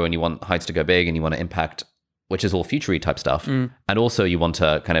to grow and you want heights to go big and you want to impact, which is all future-y type stuff, and also you want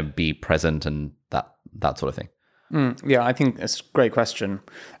to kind of be present and that sort of thing? Yeah, I think it's a great question.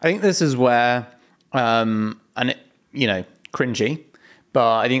 I think this is where, cringy,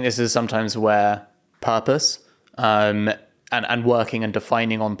 but I think this is sometimes where purpose, and working and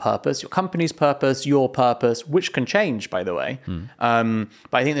defining on purpose, your company's purpose, your purpose, which can change, by the way. But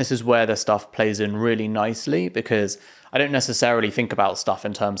I think this is where the stuff plays in really nicely because I don't necessarily think about stuff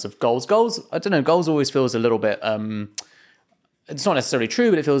in terms of goals. Goals always feels a little bit, it's not necessarily true,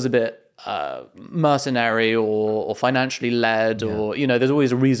 but it feels a bit mercenary or financially led, or there's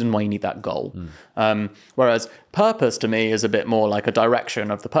always a reason why you need that goal. Whereas purpose to me is a bit more like a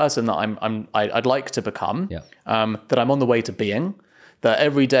direction of the person that I'd like to become, that I'm on the way to being. That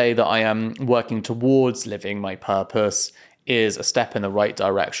every day that I am working towards living my purpose is a step in the right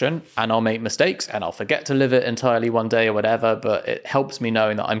direction, and I'll make mistakes and I'll forget to live it entirely one day or whatever, but it helps me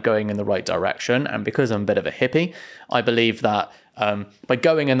knowing that I'm going in the right direction. And because I'm a bit of a hippie, I believe that by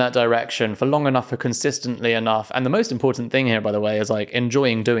going in that direction for long enough, for consistently enough, and the most important thing here, by the way, is like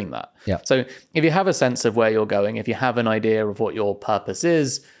enjoying doing that. So if you have a sense of where you're going, if you have an idea of what your purpose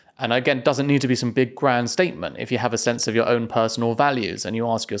is, and again, it doesn't need to be some big grand statement. If you have a sense of your own personal values and you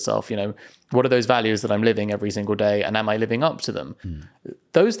ask yourself, what are those values that I'm living every single day, and am I living up to them?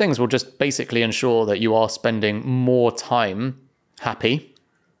 Those things will just basically ensure that you are spending more time happy,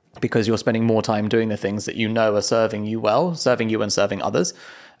 because you're spending more time doing the things that are serving you well, serving you and serving others.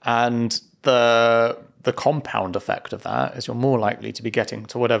 And the compound effect of that is you're more likely to be getting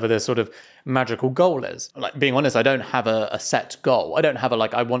to whatever this sort of magical goal is. Like, being honest, I don't have a set goal. I don't have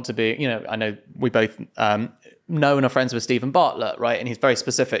I want to be, I know we both know and are friends with Stephen Bartlett, right? And he's very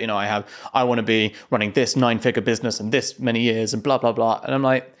specific. I want to be running this 9-figure business in this many years and blah, blah, blah. And I'm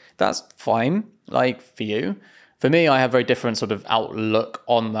like, that's fine, like, for you. For me, I have a very different sort of outlook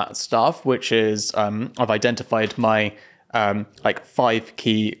on that stuff, which is I've identified my 5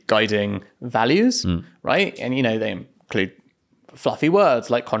 key guiding values, right? And, they include fluffy words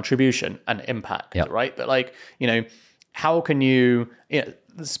like contribution and impact, right? But how can you,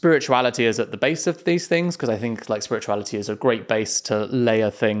 spirituality is at the base of these things, because I think spirituality is a great base to layer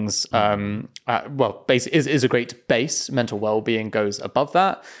things. Base is a great base. Mental well-being goes above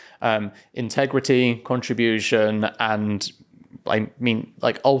that. Integrity, contribution, and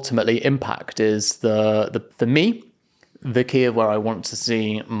ultimately impact is for me, the key of where I want to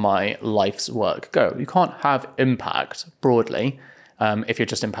see my life's work go. You can't have impact broadly if you're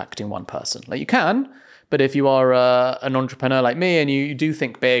just impacting one person. You can, but if you are an entrepreneur like me and you do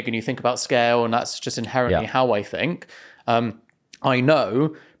think big and you think about scale, and that's just inherently how I think, I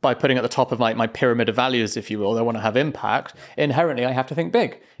know by putting at the top of my pyramid of values, if you will, I want to have impact. Inherently, I have to think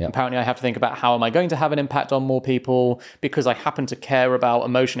big. Apparently, I have to think about how am I going to have an impact on more people, because I happen to care about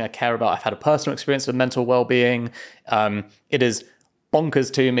emotionally. I've had a personal experience of mental well-being. It is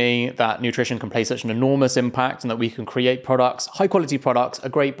bonkers to me that nutrition can play such an enormous impact, and that we can create products, high quality products, a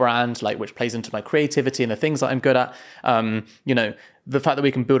great brand, which plays into my creativity and the things that I'm good at. The fact that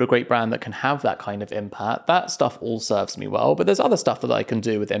we can build a great brand that can have that kind of impact, that stuff all serves me well. But there's other stuff that I can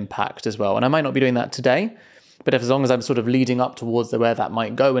do with impact as well. And I might not be doing that today, but as long as I'm sort of leading up towards where that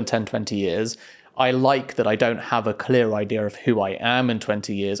might go in 10, 20 years, I like that I don't have a clear idea of who I am in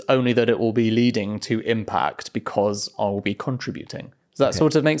 20 years, only that it will be leading to impact because I will be contributing. Does that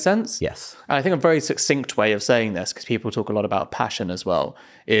sort of make sense? Yes. And I think a very succinct way of saying this, because people talk a lot about passion as well,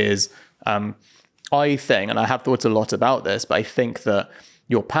 is I think, and I have thought a lot about this, but I think that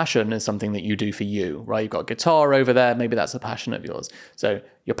your passion is something that you do for you, right? You've got a guitar over there. Maybe that's a passion of yours. So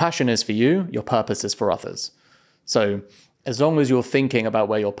your passion is for you. Your purpose is for others. So as long as you're thinking about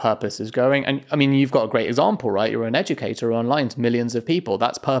where your purpose is going, and I mean, you've got a great example, right? You're an educator online to millions of people.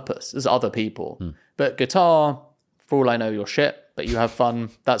 That's purpose. There's other people. But guitar, for all I know, you're shit, but you have fun.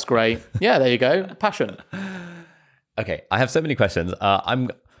 That's great. Yeah, there you go. Passion. Okay, I have so many questions.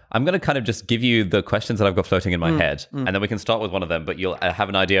 I'm going to kind of just give you the questions that I've got floating in my head, and then we can start with one of them, but you'll have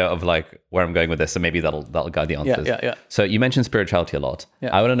an idea of like where I'm going with this, so maybe that'll guide the answers. Yeah. So you mentioned spirituality a lot. Yeah.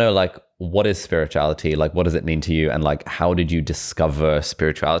 I want to know, like, what is spirituality? Like, what does it mean to you? And like, how did you discover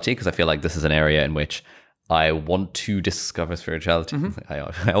spirituality? Because I feel like this is an area in which I want to discover spirituality. I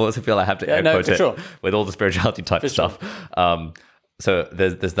also feel I have to air quote it with all the spirituality type stuff. So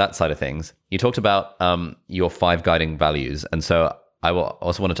there's that side of things. You talked about your 5 guiding values, and so I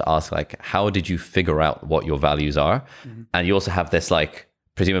also wanted to ask, like, how did you figure out what your values are? And you also have this, like,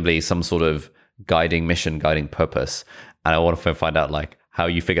 presumably some sort of guiding mission, guiding purpose. And I want to find out, like, how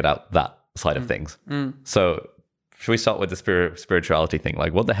you figured out that side of things. So should we start with the spirituality thing?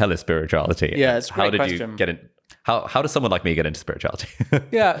 Like, what the hell is spirituality? Yeah, it's a great question. You get in? How does someone like me get into spirituality?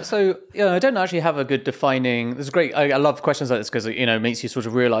 Yeah, so I don't actually have a good defining. This is great. I love questions like this because it makes you sort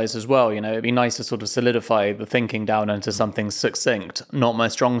of realize as well. It'd be nice to sort of solidify the thinking down into something succinct. Not my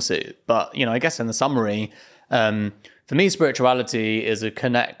strong suit, but I guess in the summary, for me, spirituality is a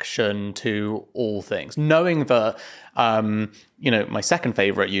connection to all things. Knowing that, my second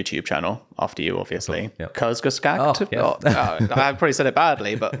favorite YouTube channel after you, obviously, Kurzgesagt. I probably said it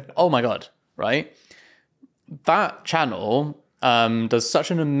badly, but oh my god, right? That channel does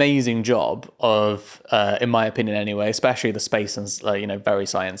such an amazing job of, in my opinion anyway, especially the space and very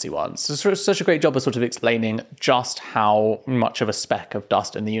sciencey ones. So such a great job of sort of explaining just how much of a speck of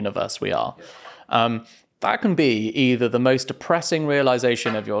dust in the universe we are. That can be either the most depressing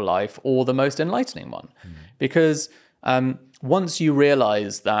realization of your life or the most enlightening one. Because once you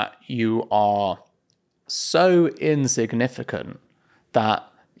realize that you are so insignificant that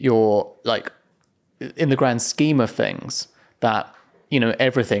you're like, in the grand scheme of things, that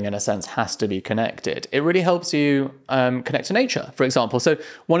everything in a sense has to be connected. It really helps you connect to nature, for example. So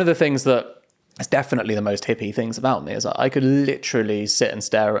one of the things that is definitely the most hippie things about me is that I could literally sit and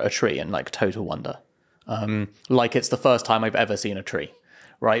stare at a tree in like total wonder, like it's the first time I've ever seen a tree,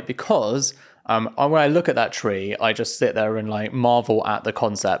 right? Because when I look at that tree, I just sit there and like marvel at the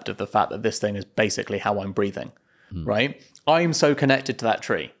concept of the fact that this thing is basically how I'm breathing, right? I'm so connected to that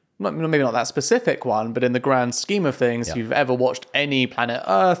tree. Maybe not that specific one, but in the grand scheme of things, if you've ever watched any Planet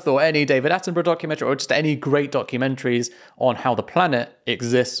Earth or any David Attenborough documentary or just any great documentaries on how the planet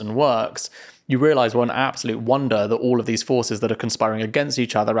exists and works, you realize what an absolute wonder that all of these forces that are conspiring against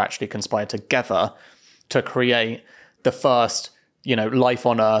each other actually conspire together to create the first, life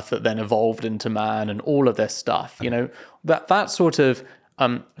on Earth that then evolved into man and all of this stuff. That sort of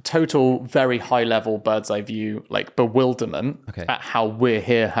total, very high level bird's eye view, like bewilderment at how we're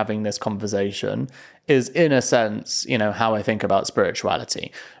here having this conversation is, in a sense, how I think about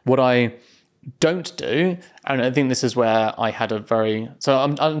spirituality. What I don't do, and I think this is where I had until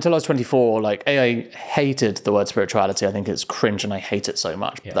I was 24, I hated the word spirituality. I think it's cringe and I hate it so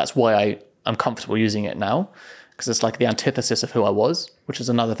much. But that's why I'm comfortable using it now, because it's like the antithesis of who I was, which is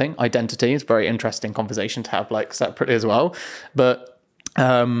another thing. Identity is a very interesting conversation to have separately as well. But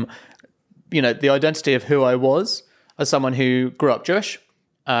the identity of who I was as someone who grew up Jewish.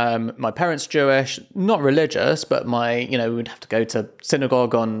 My parents Jewish, not religious, but we'd have to go to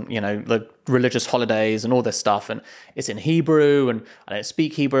synagogue on, the religious holidays and all this stuff. And it's in Hebrew and I don't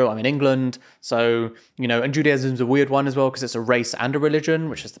speak Hebrew. I'm in England. So, and Judaism's a weird one as well because it's a race and a religion,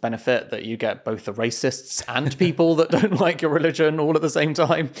 which is the benefit that you get both the racists and people that don't like your religion all at the same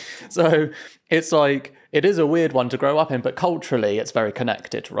time. So it's it is a weird one to grow up in, but culturally it's very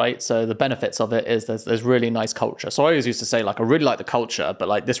connected, right? So the benefits of it is there's really nice culture. So I always used to say I really like the culture,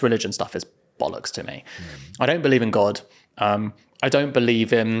 but this religion stuff is bollocks to me. I don't believe in God. I don't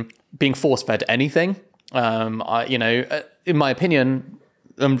believe in being force-fed anything. In my opinion,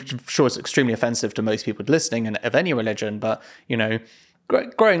 I'm sure it's extremely offensive to most people listening and of any religion, but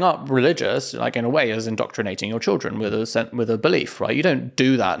growing up religious, in a way, is indoctrinating your children with a belief, right? You don't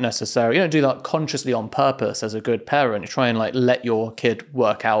do that necessarily. You don't do that consciously on purpose as a good parent. You try and let your kid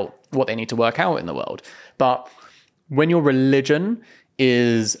work out what they need to work out in the world. But when your religion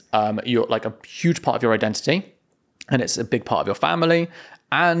is you're like a huge part of your identity, and it's a big part of your family,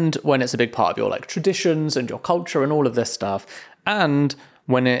 and when it's a big part of your like traditions and your culture and all of this stuff, and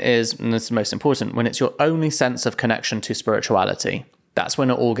when it is, and this is most important, when it's your only sense of connection to spirituality, that's when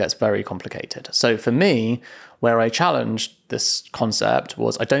it all gets very complicated. So for me, where I challenged this concept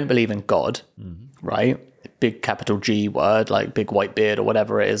was I don't believe in God, right? Big capital G word, like big white beard or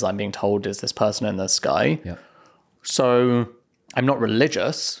whatever it is I'm being told is this person in the sky. Yeah. So I'm not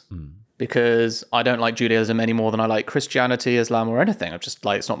religious because I don't like Judaism any more than I like Christianity, Islam, or anything. I'm just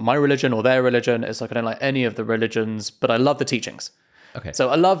like, it's not my religion or their religion. It's like I don't like any of the religions, but I love the teachings. Okay. So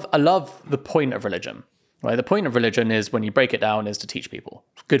I love the point of religion, right? The point of religion is, when you break it down, is to teach people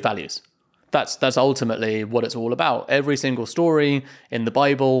good values. That's ultimately what it's all about. Every single story in the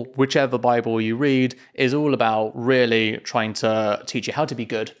Bible, whichever Bible you read, is all about really trying to teach you how to be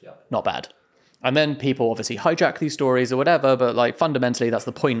good, not bad. And then people obviously hijack these stories or whatever, but like fundamentally, that's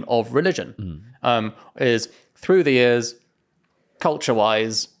the point of religion. Is through the years,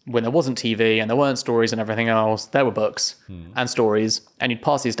 culture-wise, when there wasn't TV and there weren't stories and everything else, there were books and stories, and you'd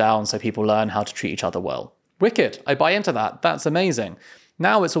pass these down so people learn how to treat each other well. Wicked. I buy into that. That's amazing.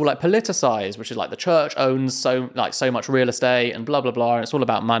 Now it's all like politicized, which is like the church owns so much real estate and blah, blah, blah. And it's all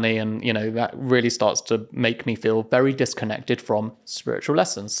about money. And, you know, that really starts to make me feel very disconnected from spiritual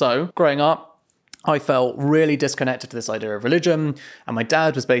lessons. So growing up, I felt really disconnected to this idea of religion. And my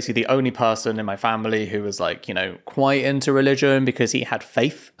dad was basically the only person in my family who was like, you know, quite into religion because he had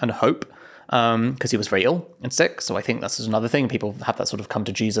faith and hope. Because he was very ill and sick. So I think that's another thing. People have that sort of come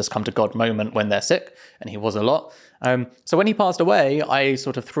to Jesus, come to God moment when they're sick, and he was a lot. So when he passed away, I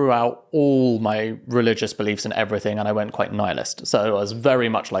sort of threw out all my religious beliefs and everything, and I went quite nihilist. So I was very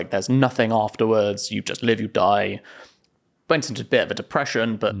much like, there's nothing afterwards. You just live, you die. Went into a bit of a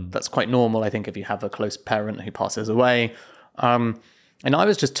depression, but that's quite normal, I think, if you have a close parent who passes away. And I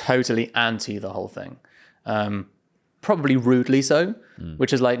was just totally anti the whole thing. Probably rudely so,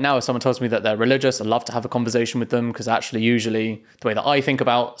 which is like, now if someone tells me that they're religious, I'd love to have a conversation with them, because actually usually the way that I think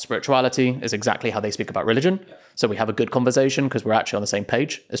about spirituality is exactly how they speak about religion. So we have a good conversation because we're actually on the same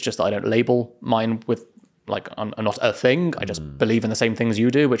page. It's just that I don't label mine with like, I'm not a thing. I just believe in the same things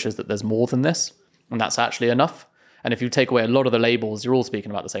you do, which is that there's more than this. And that's actually enough. And if you take away a lot of the labels, you're all speaking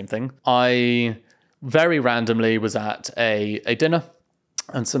about the same thing. I very randomly was at a dinner,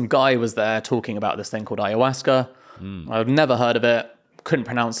 and some guy was there talking about this thing called ayahuasca. I'd never heard of it, couldn't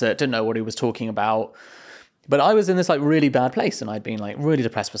pronounce it, didn't know what he was talking about. But I was in this like really bad place, and I'd been like really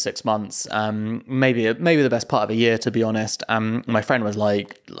depressed for 6 months, maybe the best part of a year, to be honest. My friend was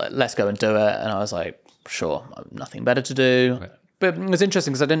like, let's go and do it. And I was like, sure, I've nothing better to do. Okay. But it was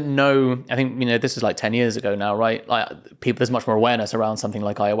interesting because I didn't know, I think, you know, this is like 10 years ago now, right? Like people, there's much more awareness around something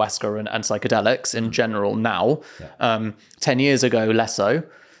like ayahuasca and psychedelics in general now. 10 years ago, less so.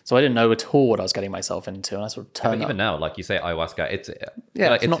 So I didn't know at all what I was getting myself into, and I sort of turned even now, like you say, ayahuasca, it's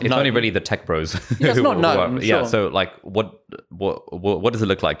not only really the tech bros. It's not known. Yeah. Sure. So like, what does it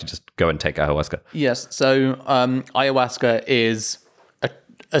look like to just go and take ayahuasca? Yes. So ayahuasca is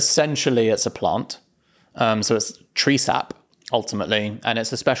essentially, it's a plant. So it's tree sap ultimately, and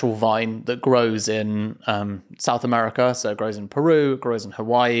it's a special vine that grows in South America. So it grows in Peru, it grows in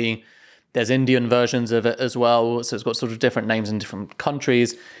Hawaii. There's Indian versions of it as well. So it's got sort of different names in different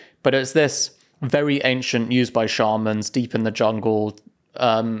countries. But it's this very ancient, used by shamans deep in the jungle.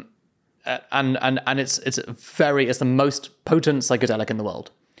 And it's the most potent psychedelic in the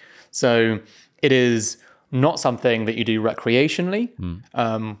world. So it is not something that you do recreationally.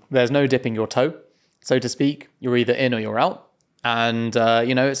 There's no dipping your toe, so to speak. You're either in or you're out. And,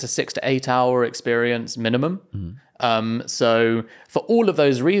 it's a 6 to 8 hour experience minimum. So for all of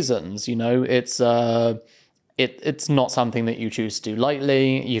those reasons, it's not something that you choose to do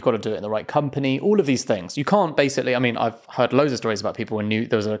lightly. You've got to do it in the right company, all of these things. You can't basically, I've heard loads of stories about people there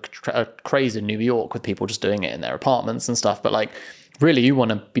was a craze in New York with people just doing it in their apartments and stuff. But like, really, you want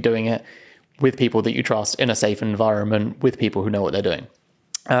to be doing it with people that you trust in a safe environment, with people who know what they're doing.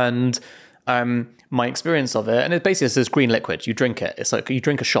 And, my experience of it, and it basically is this green liquid. You drink it. It's like you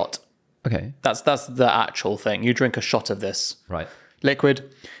drink a shot. Okay. That's the actual thing. You drink a shot of this liquid.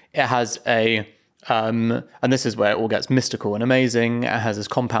 It has and this is where it all gets mystical and amazing. It has this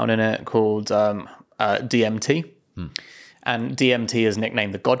compound in it called DMT. And DMT is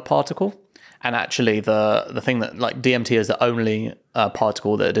nicknamed the God particle. And actually the thing that, like, DMT is the only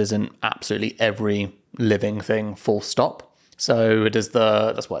particle that is in absolutely every living thing, full stop. So it is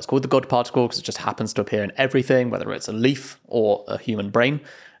that's why it's called the God particle, because it just happens to appear in everything, whether it's a leaf or a human brain.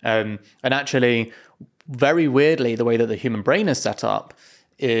 And actually, very weirdly, the way that the human brain is set up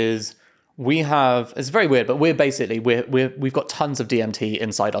is it's very weird, but we've got tons of DMT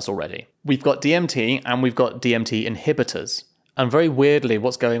inside us already. We've got DMT and we've got DMT inhibitors. And very weirdly,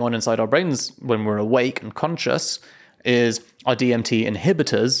 what's going on inside our brains when we're awake and conscious is our DMT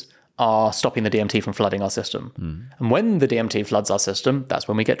inhibitors are stopping the DMT from flooding our system. And when the DMT floods our system, that's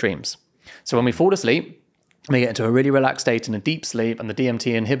when we get dreams. So when we fall asleep, we get into a really relaxed state in a deep sleep, and the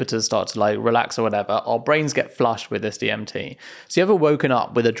DMT inhibitors start to like relax or whatever. Our brains get flushed with this DMT. So you ever woken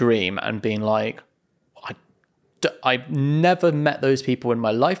up with a dream and been like, I've never met those people in my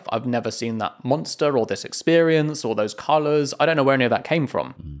life. I've never seen that monster or this experience or those colors. I don't know where any of that came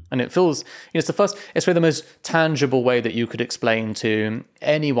from. And it feels, it's really the most tangible way that you could explain to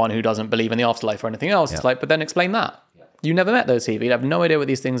anyone who doesn't believe in the afterlife or anything else. It's like, but then explain that. You never met those people. You'd have no idea what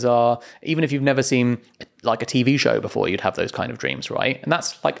these things are. Even if you've never seen like a TV show before, you'd have those kind of dreams, right? And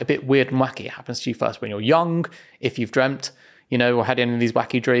that's like a bit weird and wacky. It happens to you first when you're young. If you've dreamt, or had any of these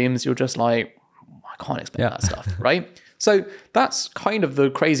wacky dreams, you're just like, I can't explain that stuff, right? So that's kind of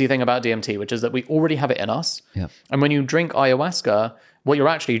the crazy thing about DMT, which is that we already have it in us. Yeah. And when you drink ayahuasca, what you're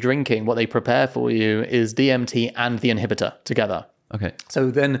actually drinking, what they prepare for you is DMT and the inhibitor together. Okay. So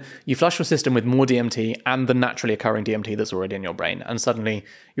then you flush your system with more DMT and the naturally occurring DMT that's already in your brain. And suddenly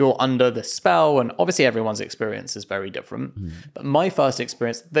you're under this spell. And obviously everyone's experience is very different. But my first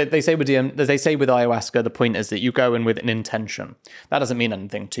experience, they say with ayahuasca, the point is that you go in with an intention. That doesn't mean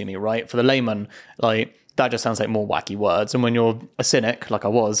anything to me, right? For the layman, like that just sounds like more wacky words. And when you're a cynic, like I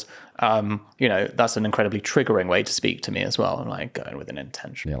was, that's an incredibly triggering way to speak to me as well. I'm like going with an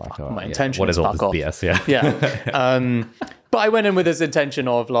intention. Yeah, like, my intention what is all fuck this off. BS? Yeah. But I went in with this intention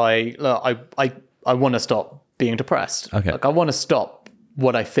of like, look, I want to stop being depressed. Okay. Like I want to stop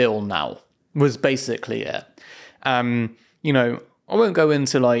what I feel now was basically it. I won't go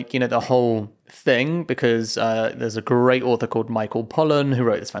into like, the whole thing because there's a great author called Michael Pollan who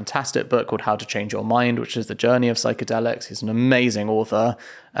wrote this fantastic book called How to Change Your Mind, which is the journey of psychedelics. He's an amazing author.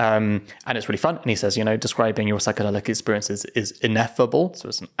 And it's really fun. And he says, describing your psychedelic experiences is ineffable. So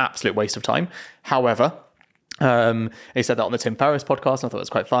it's an absolute waste of time. However, he said that on the Tim Ferriss podcast, and I thought it was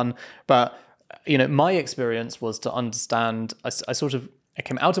quite fun. But, my experience was to understand, I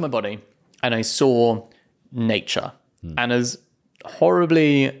came out of my body and I saw nature. And as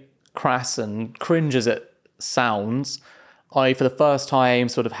horribly crass and cringe as it sounds, I, for the first time,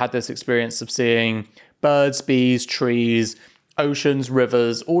 sort of had this experience of seeing birds, bees, trees, oceans,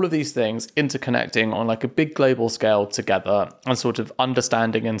 rivers, all of these things interconnecting on like a big global scale together, and sort of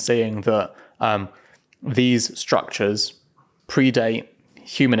understanding and seeing that these structures predate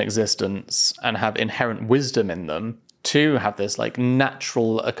human existence and have inherent wisdom in them to have this like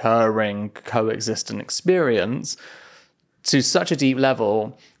natural occurring coexistent experience to such a deep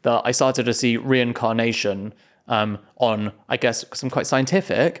level that I started to see reincarnation on, I guess, because I'm quite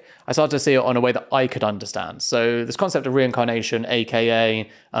scientific, I started to see it on a way that I could understand. So this concept of reincarnation, aka,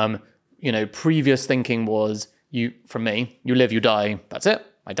 previous thinking was, you live, you die, that's it.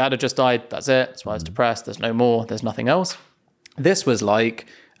 My dad had just died, that's it. That's why I was depressed, there's no more, there's nothing else. This was like,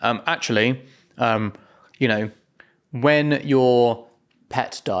 when your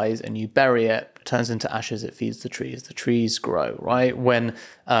pet dies and you bury it, it turns into ashes, it feeds the trees grow, right? When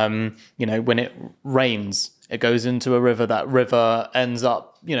it rains, it goes into a river, that river ends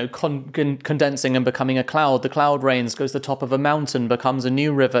up, condensing and becoming a cloud. The cloud rains, goes to the top of a mountain, becomes a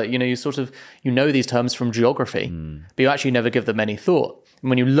new river. You know these terms from geography, but you actually never give them any thought. And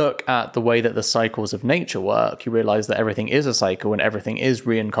when you look at the way that the cycles of nature work, you realize that everything is a cycle and everything is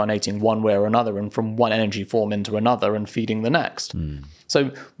reincarnating one way or another and from one energy form into another and feeding the next.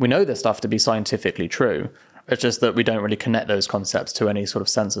 So we know this stuff to be scientifically true. It's just that we don't really connect those concepts to any sort of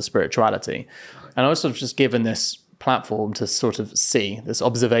sense of spirituality. And I was sort of just given this platform to sort of see, this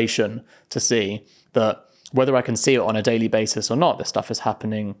observation to see that whether I can see it on a daily basis or not, this stuff is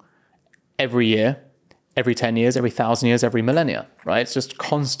happening every year, every 10 years, every 1,000 years, every millennia, right? It's just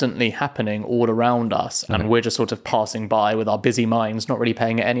constantly happening all around us. And we're just sort of passing by with our busy minds, not really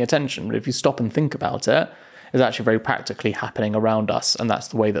paying it any attention. But if you stop and think about it, it's actually very practically happening around us. And that's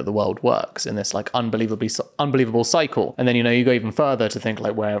the way that the world works in this like unbelievable cycle. And then, you go even further to think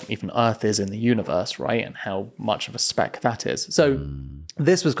like where even Earth is in the universe, right? And how much of a speck that is. So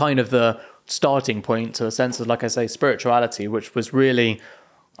this was kind of the starting point to a sense of, like I say, spirituality, which was really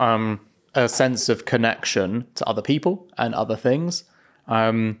a sense of connection to other people and other things.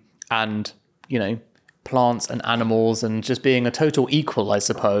 And, plants and animals and just being a total equal, I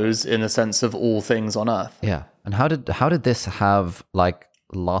suppose, in the sense of all things on Earth. Yeah. And how did this have like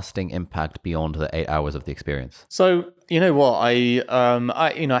lasting impact beyond the 8 hours of the experience? So, you know what, I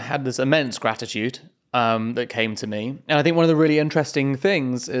had this immense gratitude that came to me. And I think one of the really interesting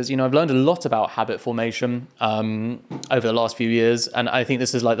things is, I've learned a lot about habit formation over the last few years. And I think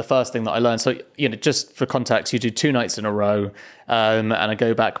this is like the first thing that I learned. So, just for context, you do 2 nights in a row. And I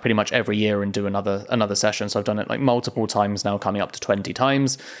go back pretty much every year and do another session. So I've done it like multiple times now, coming up to 20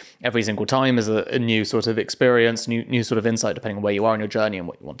 times. Every single time is a new sort of experience, new sort of insight, depending on where you are in your journey and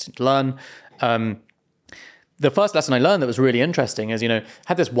what you want to learn. The first lesson I learned that was really interesting is,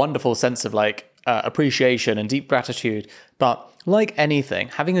 had this wonderful sense of like appreciation and deep gratitude. But like anything,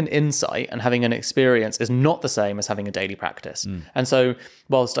 having an insight and having an experience is not the same as having a daily practice. And so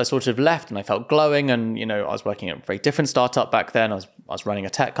whilst I sort of left and I felt glowing and, I was working at a very different startup back then, I was running a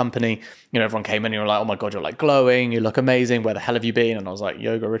tech company, everyone came in and you were like, oh my God, you're like glowing, you look amazing. Where the hell have you been? And I was like,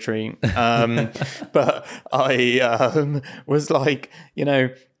 yoga retreat. But I was like,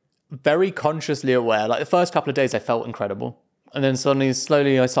 very consciously aware. Like the first couple of days I felt incredible. And then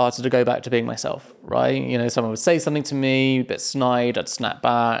slowly I started to go back to being myself, right? Someone would say something to me, a bit snide, I'd snap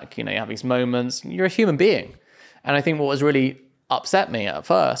back, you have these moments. You're a human being. And I think what was really upset me at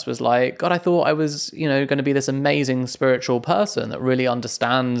first was like, God, I thought I was, going to be this amazing spiritual person that really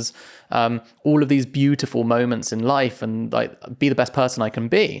understands all of these beautiful moments in life and like be the best person I can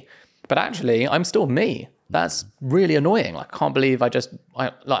be. But actually, I'm still me. That's really annoying. Like, I can't believe I can't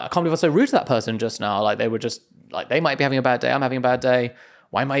believe I was so rude to that person just now. Like, they were just like, they might be having a bad day. I'm having a bad day.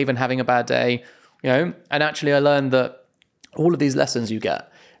 Why am I even having a bad day? And actually I learned that all of these lessons you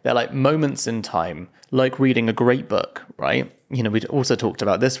get, they're like moments in time, like reading a great book, right? We also talked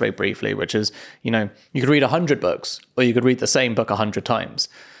about this very briefly, which is, you could read 100 books or you could read the same book 100 times.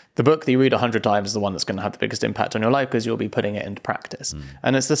 The book that you read 100 times is the one that's going to have the biggest impact on your life because you'll be putting it into practice.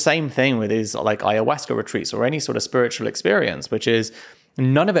 And it's the same thing with these like ayahuasca retreats or any sort of spiritual experience, which is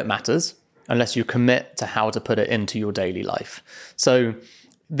none of it matters unless you commit to how to put it into your daily life. So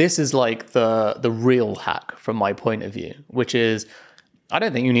this is like the real hack from my point of view, which is I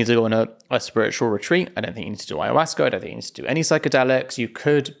don't think you need to go on a spiritual retreat. I don't think you need to do ayahuasca. I don't think you need to do any psychedelics. You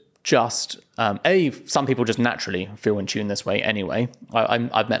could just, some people just naturally feel in tune this way anyway.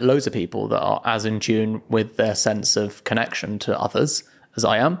 I've met loads of people that are as in tune with their sense of connection to others as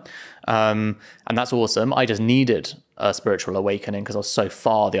I am. And that's awesome. I just needed a spiritual awakening because I was so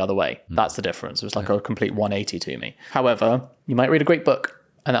far the other way. That's the difference. It was like a complete 180 to me. However, you might read a great book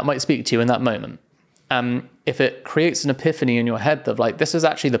and that might speak to you in that moment. If it creates an epiphany in your head of like, this is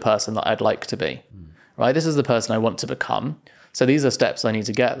actually the person that I'd like to be, right? This is the person I want to become. So these are steps I need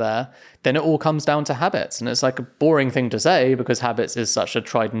to get there. Then it all comes down to habits. And it's like a boring thing to say because habits is such a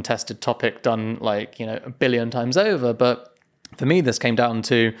tried and tested topic done like, a billion times over. But for me, this came down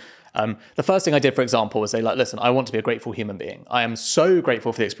to the first thing I did, for example, was say like, listen, I want to be a grateful human being. I am so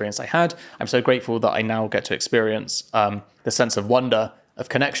grateful for the experience I had. I'm so grateful that I now get to experience the sense of wonder of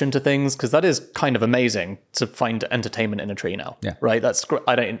connection to things, because that is kind of amazing to find entertainment in a tree now, right? That's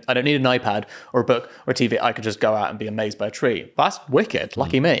I don't need an iPad or a book or a TV. I could just go out and be amazed by a tree. That's wicked.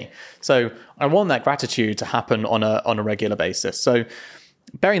 Lucky me. So I want that gratitude to happen on a regular basis. So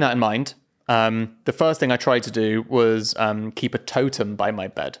bearing that in mind, the first thing I tried to do was keep a totem by my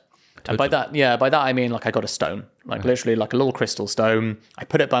bed. And by that I mean like I got a stone, like literally like a little crystal stone. I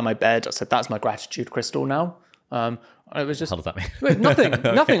put it by my bed. I said, that's my gratitude crystal now. It was just, how does that mean?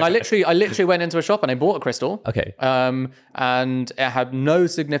 Nothing. I literally went into a shop and I bought a crystal. Okay. And it had no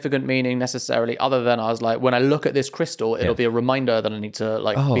significant meaning necessarily, other than I was like, when I look at this crystal, it'll be a reminder that I need to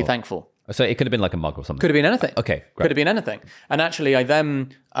be thankful. So it could have been like a mug or something. Could have been anything. Okay, great. Could have been anything. And actually, I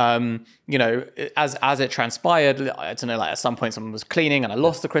then, as it transpired, I don't know, like at some point someone was cleaning and I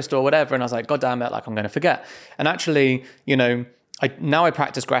lost the crystal or whatever, and I was like, God damn it, like I'm going to forget. And actually, I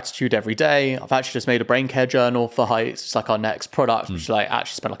practice gratitude every day. I've actually just made a brain care journal for Heights. It's like our next product, which I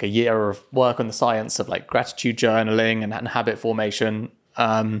actually spent like a year of work on the science of like gratitude journaling and habit formation,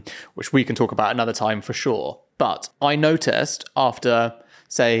 which we can talk about another time for sure. But I noticed after,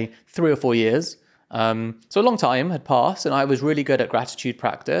 say, 3 or 4 years, so a long time had passed and I was really good at gratitude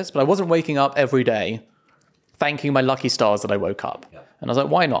practice, but I wasn't waking up every day thanking my lucky stars that I woke up. Yeah. And I was like,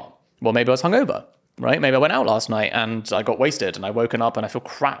 why not? Well, maybe I was hungover. Right? Maybe I went out last night and I got wasted and I woken up and I feel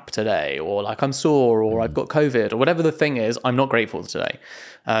crap today, or like I'm sore, or I've got COVID, or whatever the thing is, I'm not grateful today.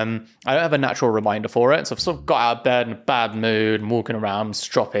 I don't have a natural reminder for it. So I've sort of got out of bed in a bad mood and walking around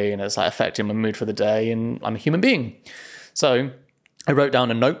stroppy, and it's like affecting my mood for the day, and I'm a human being. So I wrote down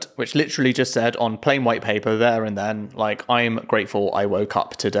a note, which literally just said on plain white paper there and then, like, I'm grateful I woke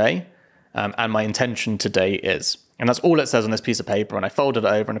up today. And my intention today is, And that's all it says on this piece of paper. And I folded it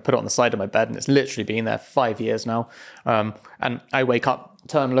over and I put it on the side of my bed, and it's literally been there for 5 years now. And I wake up,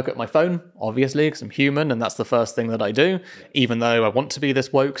 turn and look at my phone, obviously, because I'm human, and that's the first thing that I do, even though I want to be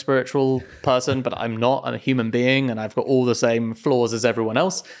this woke spiritual person, but I'm not. I'm a human being, and I've got all the same flaws as everyone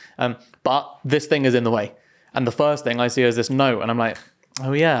else. But this thing is in the way. And the first thing I see is this note, and I'm like,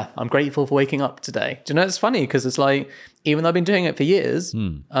 oh yeah, I'm grateful for waking up today. Do you know, it's funny because it's like, even though I've been doing it for years,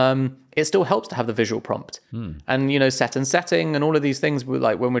 it still helps to have the visual prompt. And, you know, set and setting and all of these things,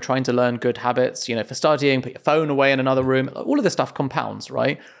 like when we're trying to learn good habits, you know, for studying, put your phone away in another room, all of this stuff compounds,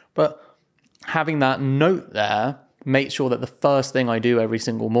 right? But having that note there makes sure that the first thing I do every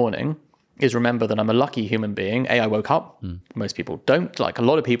single morning is remember that I'm a lucky human being. I woke up. Most people don't. Like a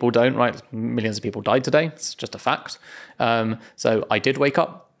lot of people don't, right? Millions of people died today. It's just a fact. So I did wake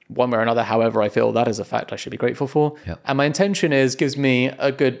up one way or another. However, I feel that is a fact I should be grateful for. Yep. And my intention gives me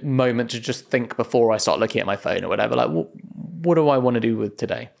a good moment to just think before I start looking at my phone or whatever. Like, what do I want to do with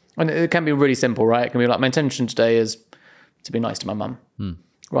today? And it can be really simple, right? It can be like, my intention today is to be nice to my mum,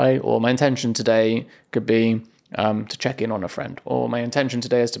 right? Or my intention today could be to check in on a friend, or my intention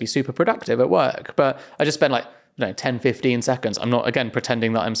today is to be super productive at work. But I just spend like, 10, 15 seconds. I'm not, again,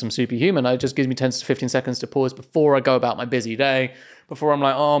 pretending that I'm some superhuman. It just gives me 10 to 15 seconds to pause before I go about my busy day, before I'm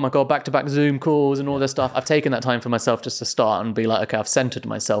like, oh my God, back-to-back Zoom calls and all this stuff. I've taken that time for myself just to start and be like, okay, I've centered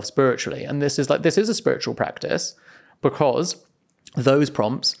myself spiritually. And this is a spiritual practice because those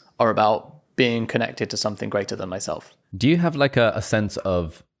prompts are about being connected to something greater than myself. Do you have like a sense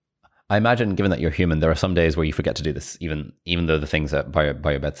of, I imagine, given that you're human, there are some days where you forget to do this, even though the things are by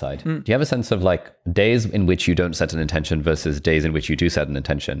your bedside. Do you have a sense of like days in which you don't set an intention versus days in which you do set an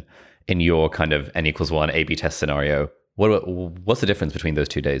intention in your kind of n=1 A/B test scenario? What's the difference between those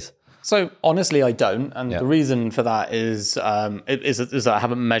 2 days? So honestly, I don't, and the reason for that is that I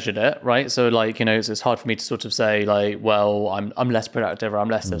haven't measured it, right? So like, it's hard for me to sort of say like, well, I'm less productive, or I'm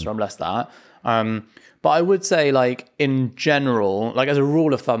less this, or I'm less that. But I would say, like, in general, like as a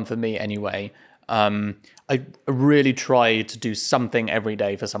rule of thumb for me anyway, I really try to do something every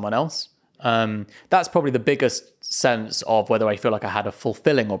day for someone else. That's probably the biggest sense of whether I feel like I had a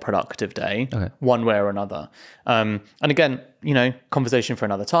fulfilling or productive day, one way or another. And again, conversation for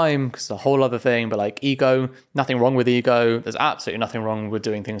another time, because it's a whole other thing, but like ego, nothing wrong with ego. There's absolutely nothing wrong with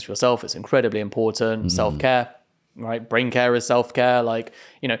doing things for yourself. It's incredibly important. Self-care. Right? Brain care is self-care. Like,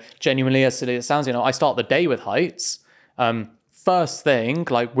 genuinely, as silly as it sounds, I start the day with heights. First thing,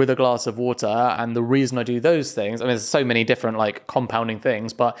 like with a glass of water. And the reason I do those things, I mean, there's so many different like compounding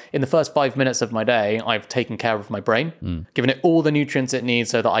things, but in the first 5 minutes of my day, I've taken care of my brain, given it all the nutrients it needs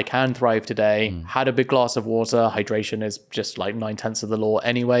so that I can thrive today. Had a big glass of water. Hydration is just like 9/10 of the law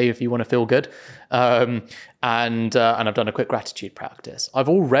anyway, if you want to feel good. And I've done a quick gratitude practice. I've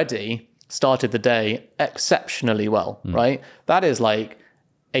already started the day exceptionally well, right? That is like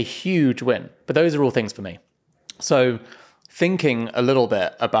a huge win. But those are all things for me. So thinking a little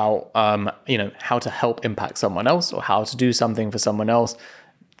bit about, how to help impact someone else or how to do something for someone else,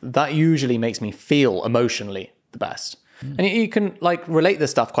 that usually makes me feel emotionally the best. And you can like relate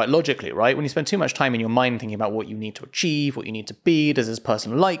this stuff quite logically, right? When you spend too much time in your mind thinking about what you need to achieve, what you need to be, does this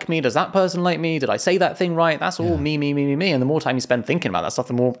person like me? Does that person like me? Did I say that thing right? That's all me. And the more time you spend thinking about that stuff,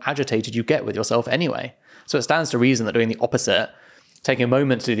 the more agitated you get with yourself anyway. So it stands to reason that doing the opposite, taking a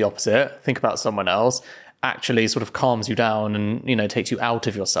moment to do the opposite, think about someone else, actually sort of calms you down and, takes you out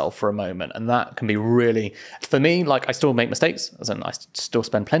of yourself for a moment. And that can be really, for me, like I still make mistakes, as in I still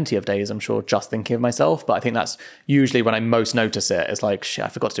spend plenty of days, I'm sure, just thinking of myself. But I think that's usually when I most notice it. It's like, shit, I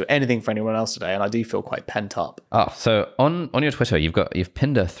forgot to do anything for anyone else today. And I do feel quite pent up. So on your Twitter, you've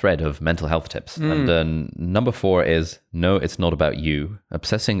pinned a thread of mental health tips. And number 4 is, no, it's not about you.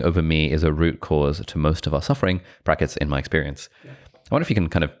 Obsessing over me is a root cause to most of our suffering, brackets, in my experience. I wonder if you can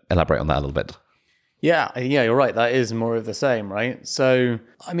kind of elaborate on that a little bit. Yeah, you're right. That is more of the same, right? So,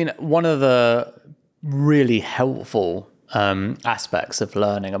 I mean, one of the really helpful aspects of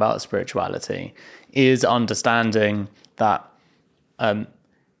learning about spirituality is understanding that,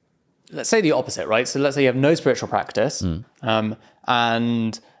 let's say the opposite, right? So let's say you have no spiritual practice,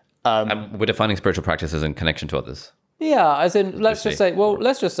 and we're defining spiritual practice as in connection to others. Yeah, as in, let's just say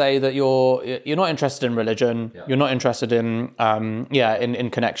that you're not interested in religion. Yeah. You're not interested in in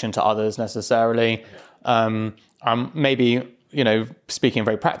connection to others necessarily. Maybe, speaking in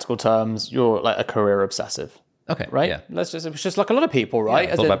very practical terms, you're like a career obsessive. Okay. Right. Yeah. It's just like a lot of people, right?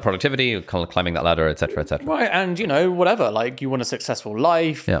 Yeah, it's all about productivity, climbing that ladder, etc., etc. Right. And whatever, like you want a successful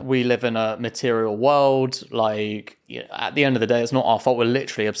life. Yeah. We live in a material world. Like at the end of the day, it's not our fault. We're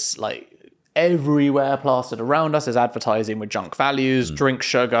literally everywhere plastered around us is advertising with junk values, drink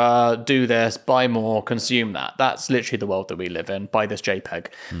sugar, do this, buy more, consume that. That's literally the world that we live in, buy this JPEG.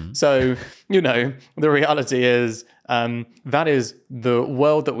 So, the reality is that is the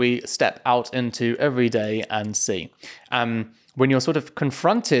world that we step out into every day and see. When you're sort of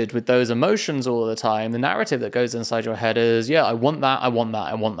confronted with those emotions all the time, the narrative that goes inside your head is, yeah, I want that, I want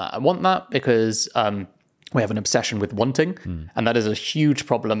that, I want that, I want that, because we have an obsession with wanting, and that is a huge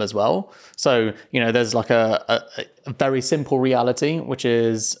problem as well. So, there's like a very simple reality, which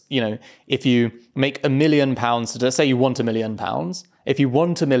is, if you make £1 million, let's say you want £1 million. If you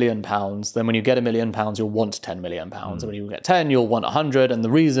want £1 million, then when you get £1 million, you'll want £10 million. And when you get 10, you'll want 100. And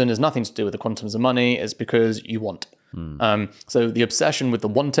the reason is nothing to do with the quantums of money, is because you want. So the obsession with the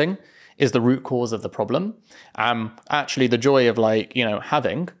wanting is the root cause of the problem. Actually, the joy of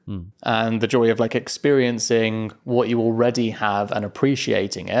having and the joy of experiencing what you already have and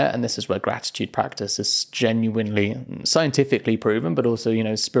appreciating it. And this is where gratitude practice is genuinely scientifically proven, but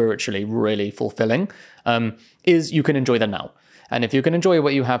also, spiritually really fulfilling, is you can enjoy the now. And if you can enjoy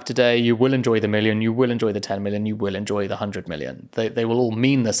what you have today, you will enjoy the million, you will enjoy the 10 million, you will enjoy the 100 million. They will all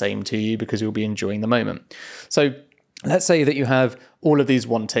mean the same to you because you'll be enjoying the moment. So let's say that you have all of these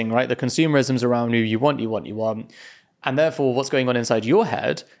wanting, right? The consumerisms around you, you want. And therefore, what's going on inside your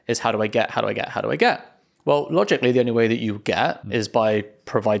head is how do I get? Well, logically, the only way that you get is by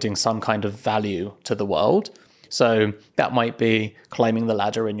providing some kind of value to the world. So that might be climbing the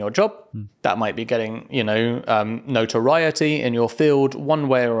ladder in your job. That might be getting, notoriety in your field one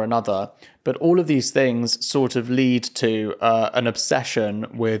way or another. But all of these things sort of lead to an obsession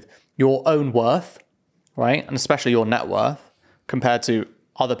with your own worth, right? And especially your net worth compared to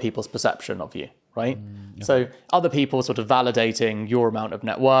other people's perception of you, right? So other people sort of validating your amount of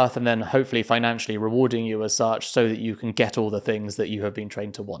net worth and then hopefully financially rewarding you as such so that you can get all the things that you have been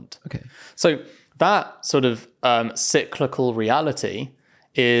trained to want. Okay. So that sort of cyclical reality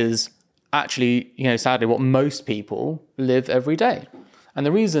is actually, sadly, what most people live every day. And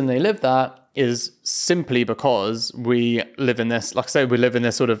the reason they live that is simply because we live in this, like I say, we live in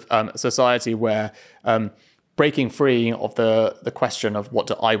this sort of society where breaking free of the question of what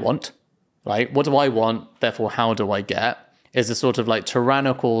do I want, right? What do I want? Therefore, how do I get? Is a sort of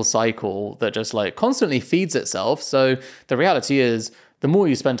tyrannical cycle that just constantly feeds itself. So the reality is, the more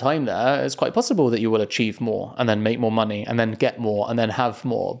you spend time there, it's quite possible that you will achieve more and then make more money and then get more and then have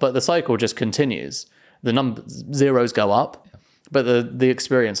more. But the cycle just continues. The zeros go up, but the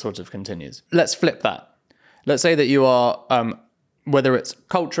experience sort of continues. Let's flip that. Let's say that you are, whether it's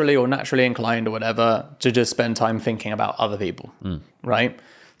culturally or naturally inclined or whatever, to just spend time thinking about other people, right?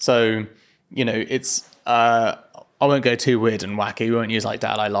 So, it's... I won't go too weird and wacky. We won't use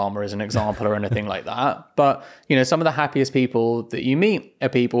Dalai Lama as an example or anything like that. But, some of the happiest people that you meet are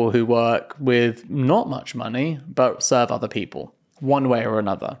people who work with not much money, but serve other people one way or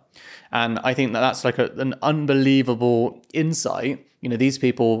another. And I think that that's an unbelievable insight. These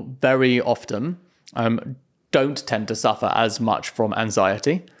people very often don't tend to suffer as much from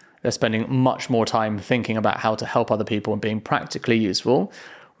anxiety. They're spending much more time thinking about how to help other people and being practically useful.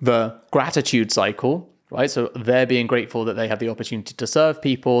 The gratitude cycle, right? So they're being grateful that they have the opportunity to serve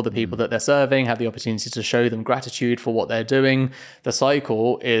people. The people that they're serving have the opportunity to show them gratitude for what they're doing. The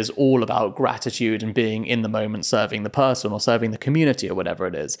cycle is all about gratitude and being in the moment, serving the person or serving the community or whatever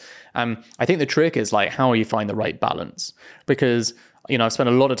it is. I think the trick is how you find the right balance, because, I've spent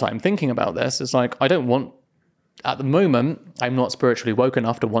a lot of time thinking about this. It's I don't want, at the moment, I'm not spiritually woke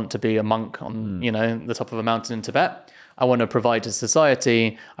enough to want to be a monk on, the top of a mountain in Tibet. I want to provide to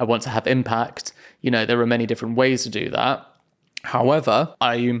society. I want to have impact. There are many different ways to do that. However,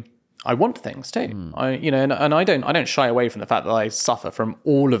 I want things too. And I don't shy away from the fact that I suffer from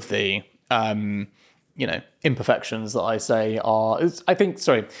all of the imperfections that I say are. I think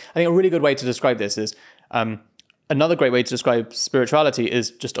a really good way to describe this is another great way to describe spirituality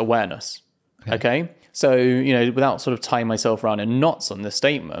is just awareness. Okay? So, without sort of tying myself around in knots on this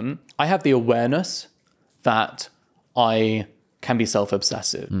statement, I have the awareness that I can be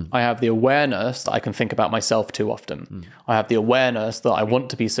self-obsessive. I have the awareness that I can think about myself too often. I have the awareness that I want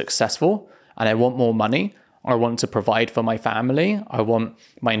to be successful and I want more money. I want to provide for my family. I want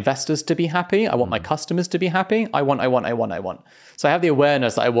my investors to be happy. I want my customers to be happy. I want. So I have the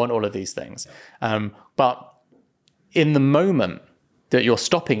awareness that I want all of these things. But in the moment that you're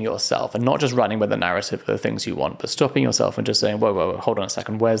stopping yourself and not just running with the narrative of the things you want, but stopping yourself and just saying, whoa, hold on a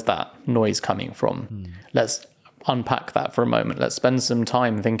second. Where's that noise coming from? Let's unpack that for a moment. Let's spend some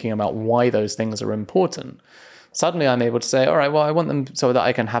time thinking about why those things are important. suddenly I'm able to say, all right, well, I want them so that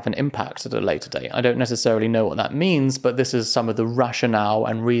I can have an impact at a later date. I don't necessarily know what that means, but this is some of the rationale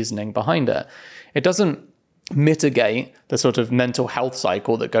and reasoning behind it. It doesn't mitigate the sort of mental health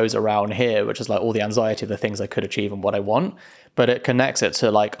cycle that goes around here, which is like all the anxiety of the things I could achieve and what I want, but it connects it to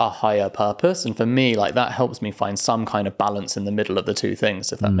like a higher purpose. And for me, like that helps me find some kind of balance in the middle of the two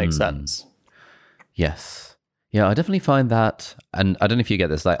things, if that makes sense. Yes. Yeah, I definitely find that, and I don't know if you get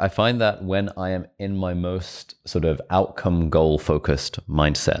this, like I find that when I am in my most sort of outcome goal focused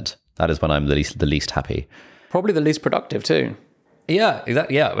mindset, that is when I'm the least happy. Probably the least productive too. Yeah,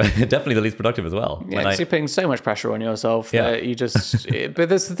 exactly. Yeah, definitely the least productive as well. Yeah, because you're putting so much pressure on yourself that you just... but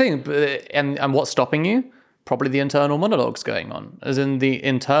that's the thing. And what's stopping you? Probably the internal monologues going on. As in the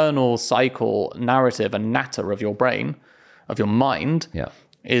internal cycle, narrative and natter of your brain, of your mind,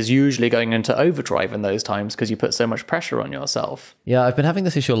 is usually going into overdrive in those times because you put so much pressure on yourself. Yeah, I've been having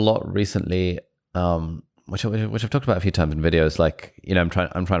this issue a lot recently, which I've talked about a few times in videos. Like, you know, I'm trying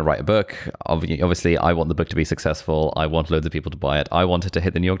to write a book. Obviously, I want the book to be successful. I want loads of people to buy it. I want it to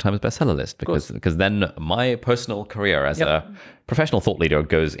hit the New York Times bestseller list because then my personal career as a professional thought leader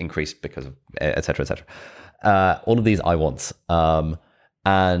goes increased because of et cetera, et cetera. All of these I wants.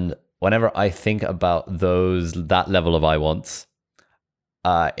 And whenever I think about that level of I wants,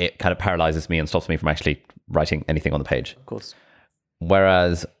 it kind of paralyzes me and stops me from actually writing anything on the page. Of course.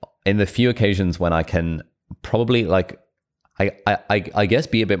 Whereas in the few occasions when I can probably like, I guess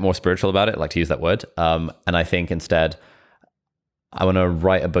be a bit more spiritual about it, like to use that word. And I think instead I want to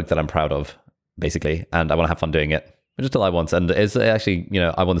write a book that I'm proud of, basically, and I want to have fun doing it, which is all I want. And it's actually, you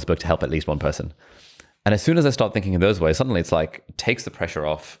know, I want this book to help at least one person. And as soon as I start thinking in those ways, suddenly it's like, it takes the pressure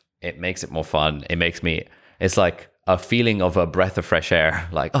off. It makes it more fun. It's like a feeling of a breath of fresh air.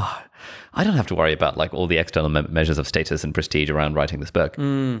 Like, oh, I don't have to worry about like all the external measures of status and prestige around writing this book.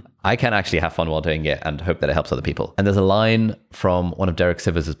 I can actually have fun while doing it and hope that it helps other people. And there's a line from one of Derek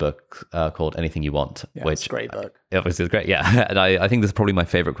Sivers' books called Anything You Want, which it's a great book. Obviously is great. Yeah. And I think this is probably my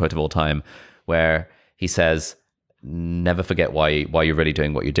favorite quote of all time, where he says, never forget why you're really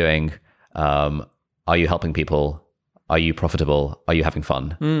doing what you're doing. Are you helping people? Are you profitable? Are you having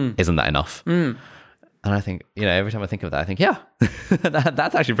fun? Isn't that enough? And I think, you know, every time I think of that, I think, yeah,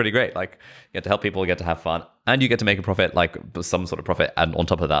 that's actually pretty great. Like, you get to help people, you get to have fun, and you get to make a profit, like some sort of profit. And on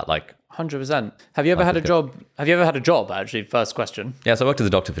top of that, like 100%. Have you ever had a job? Have you ever had a job? Actually, first question. Yeah, so I worked as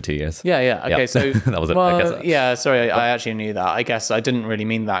a doctor for 2 years. Yeah. Okay, so that was it. Well, I guess yeah, sorry, I actually knew that. I guess I didn't really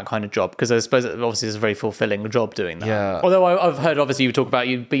mean that kind of job because I suppose obviously it's a very fulfilling job doing that. Yeah. Although I've heard obviously you talk about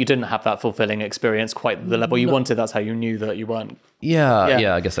but you didn't have that fulfilling experience quite the level you wanted. That's how you knew that you weren't.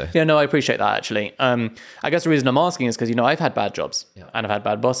 Yeah, I guess so. Yeah, no, I appreciate that actually. I guess the reason I'm asking is because, you know, I've had bad jobs and I've had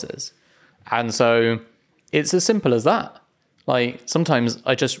bad bosses. And so it's as simple as that. Like sometimes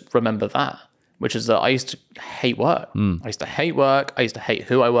I just remember that, which is that I used to hate work. I used to hate work. I used to hate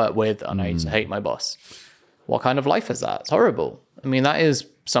who I work with, and I used to hate my boss. What kind of life is that? It's horrible. I mean, that is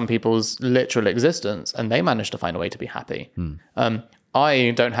some people's literal existence, and they manage to find a way to be happy.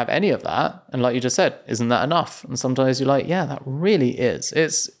 I don't have any of that. And like you just said, isn't that enough? And sometimes you're like, yeah, that really is.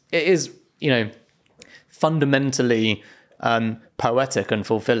 It is, you know, fundamentally poetic and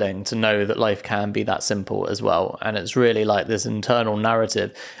fulfilling to know that life can be that simple as well. And it's really like this internal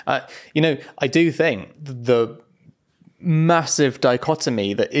narrative. You know, I do think the massive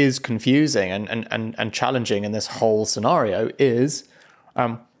dichotomy that is confusing and challenging in this whole scenario is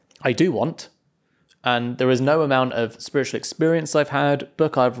I do want, and there is no amount of spiritual experience I've had,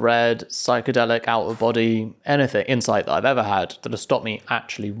 book I've read, psychedelic, out of body, anything, insight that I've ever had that has stopped me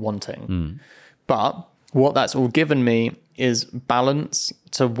actually wanting. But what that's all given me is balance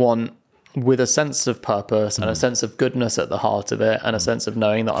to want with a sense of purpose and a sense of goodness at the heart of it, and a sense of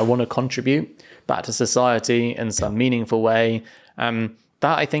knowing that I want to contribute back to society in some meaningful way. That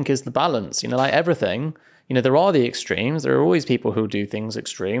I think is the balance, you know, like everything. You know, there are the extremes. There are always people who do things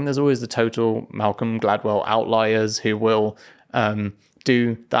extreme. There's always the total Malcolm Gladwell outliers who will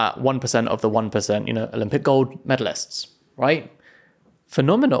do that 1% of the 1%, you know, Olympic gold medalists, right?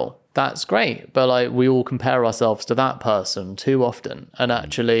 Phenomenal. That's great. But like we all compare ourselves to that person too often. And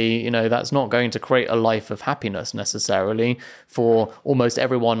actually, you know, that's not going to create a life of happiness necessarily for almost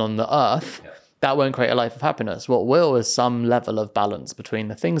everyone on the earth. That won't create a life of happiness. What will is some level of balance between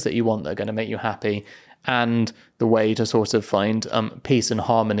the things that you want that are going to make you happy and the way to sort of find peace and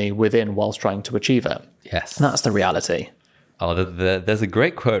harmony within whilst trying to achieve it. Yes. And that's the reality. Oh, there's a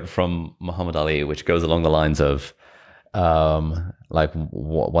great quote from Muhammad Ali, which goes along the lines of, like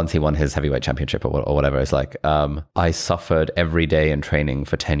once he won his heavyweight championship or whatever, it's like, I suffered every day in training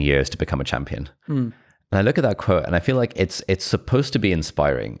for 10 years to become a champion. And I look at that quote and I feel like it's supposed to be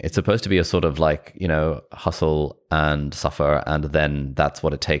inspiring. It's supposed to be a sort of like, hustle and suffer, and then that's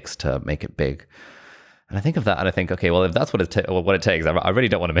what it takes to make it big. And I think of that and I think, okay, well, if that's what it takes, I really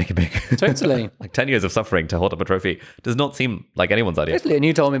don't want to make it big. Totally. Like 10 years of suffering to hold up a trophy does not seem like anyone's idea. Totally. And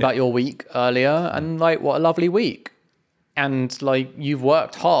you told me about your week earlier, and like, what a lovely week. And like, you've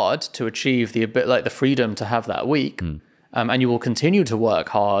worked hard to achieve the freedom to have that week. And you will continue to work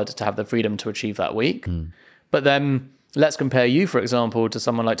hard to have the freedom to achieve that week. But then let's compare you, for example, to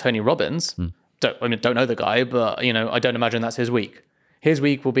someone like Tony Robbins. Don't know the guy, but I don't imagine that's his week. His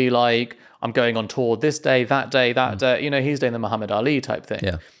week will be like, I'm going on tour this day, that day. He's doing the Muhammad Ali type thing.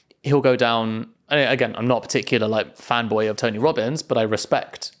 Yeah. He'll go down, again, I'm not a particular like fanboy of Tony Robbins, but I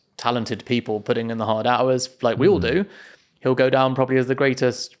respect talented people putting in the hard hours like we all do. He'll go down probably as the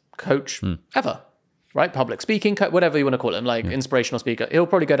greatest coach ever, right? Public speaking, whatever you want to call him, like inspirational speaker. He'll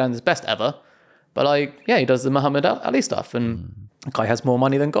probably go down as best ever. But like, yeah, he does the Muhammad Ali stuff, and the guy has more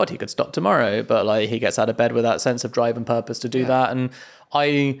money than God. He could stop tomorrow, but like he gets out of bed with that sense of drive and purpose to do that. And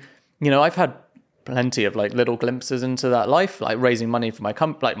I've had plenty of like little glimpses into that life, like raising money for my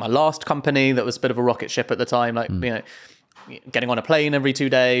my last company that was a bit of a rocket ship at the time, like getting on a plane every 2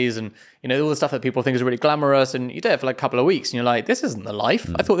 days, and all the stuff that people think is really glamorous, and you do it for like a couple of weeks, and you're like, this isn't the life.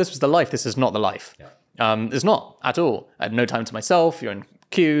 I thought this was the life. This is not the life. It's not at all. I had no time to myself. You're in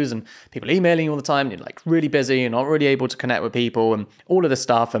queues and people emailing you all the time, and you're like really busy, you're not really able to connect with people and all of this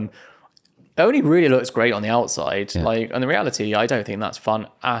stuff, and it only really looks great on the outside. Like, and the reality, I don't think that's fun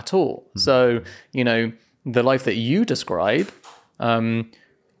at all. So the life that you describe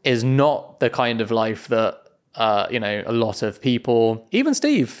is not the kind of life that a lot of people, even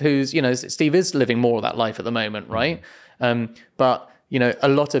Steve, Steve is living more of that life at the moment, right? But a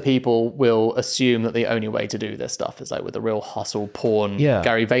lot of people will assume that the only way to do this stuff is like with a real hustle, porn,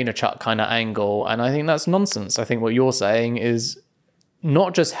 Gary Vaynerchuk kind of angle. And I think that's nonsense. I think what you're saying is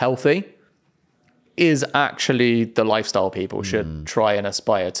not just healthy, is actually the lifestyle people should try and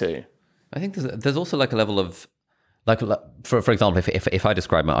aspire to. I think there's also like a level of, like for example, if I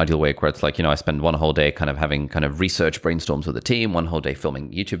describe my ideal week, where it's like, I spend one whole day kind of having kind of research brainstorms with the team, one whole day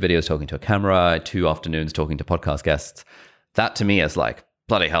filming YouTube videos, talking to a camera, 2 afternoons talking to podcast guests. That to me is like,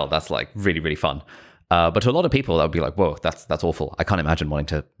 bloody hell, that's like really, really fun. But to a lot of people, that would be like, whoa, that's awful. I can't imagine wanting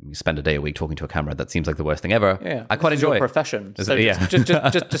to spend a day a week talking to a camera. That seems like the worst thing ever. Yeah, I quite enjoy your profession. So yeah.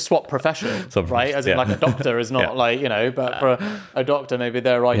 just swap profession, right? As in like a doctor is not like, but for a doctor, maybe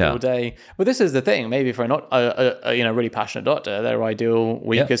their ideal day. Well, this is the thing. Maybe for a really passionate doctor, their ideal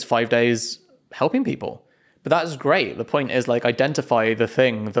week is 5 days helping people. But that's great. The point is like identify the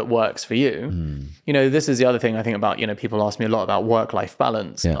thing that works for you. This is the other thing I think about, people ask me a lot about work-life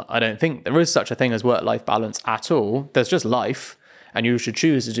balance. I don't think there is such a thing as work-life balance at all. There's just life, and you should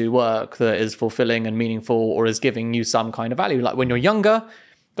choose to do work that is fulfilling and meaningful or is giving you some kind of value. Like when you're younger,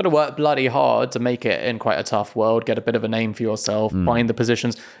 got to work bloody hard to make it in quite a tough world, get a bit of a name for yourself, find the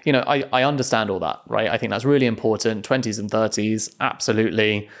positions. I understand all that, right? I think that's really important. 20s and 30s,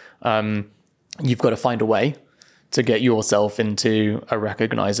 absolutely. You've got to find a way to get yourself into a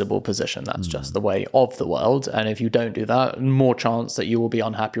recognizable position. That's just the way of the world. And if you don't do that, more chance that you will be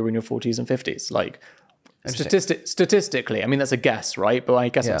unhappier in your 40s and 50s. Like statistically, I mean, that's a guess, right? But I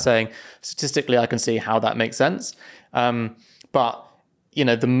guess I'm saying statistically, I can see how that makes sense. But,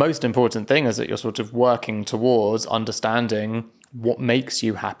 the most important thing is that you're sort of working towards understanding what makes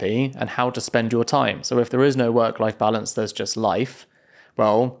you happy and how to spend your time. So if there is no work-life balance, there's just life.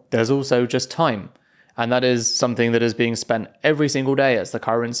 Well, there's also just time. And that is something that is being spent every single day. It's the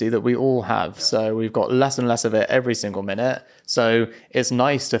currency that we all have. So we've got less and less of it every single minute. So it's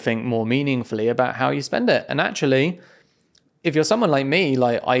nice to think more meaningfully about how you spend it. And actually, if you're someone like me,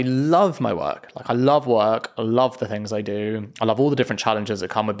 like I love my work. Like I love work. I love the things I do. I love all the different challenges that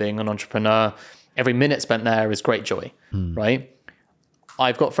come with being an entrepreneur. Every minute spent there is great joy, right?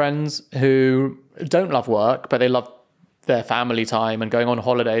 I've got friends who don't love work, but they love their family time and going on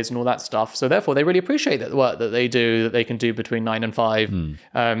holidays and all that stuff. So therefore they really appreciate that the work that they do, that they can do between 9 and 5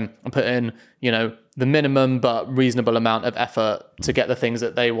 and put in, the minimum but reasonable amount of effort to get the things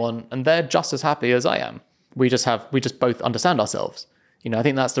that they want. And they're just as happy as I am. We just both understand ourselves. I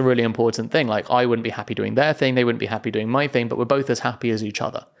think that's the really important thing. Like I wouldn't be happy doing their thing. They wouldn't be happy doing my thing, but we're both as happy as each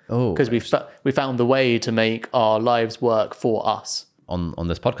other. Because we found the way to make our lives work for us. On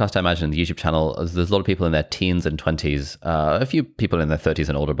this podcast, I imagine, the YouTube channel, there's a lot of people in their teens and 20s, a few people in their 30s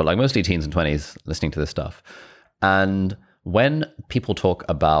and older, but like mostly teens and 20s listening to this stuff. And when people talk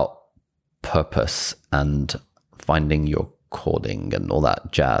about purpose and finding your calling and all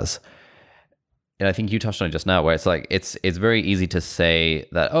that jazz, and I think you touched on it just now, where it's like it's very easy to say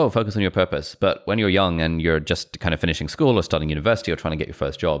that, oh, focus on your purpose. But when you're young and you're just kind of finishing school or starting university or trying to get your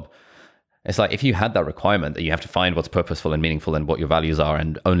first job, it's like if you had that requirement that you have to find what's purposeful and meaningful and what your values are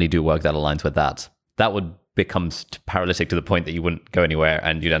and only do work that aligns with that, that would become paralytic to the point that you wouldn't go anywhere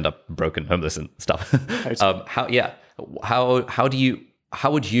and you'd end up broken, homeless and stuff. How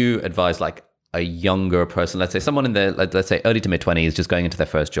would you advise like a younger person, let's say someone in their, let's say early to mid 20s, just going into their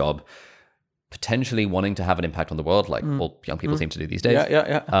first job, potentially wanting to have an impact on the world, like all young people seem to do these days.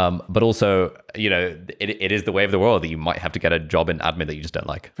 But also, you know, it is the way of the world that you might have to get a job in admin that you just don't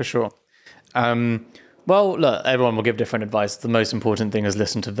like. For sure. Well, look, everyone will give different advice. The most important thing is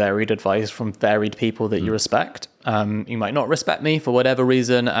listen to varied advice from varied people that you respect. You might not respect me for whatever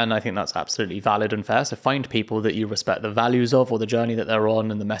reason, and I think that's absolutely valid and fair. So find people that you respect the values of or the journey that they're on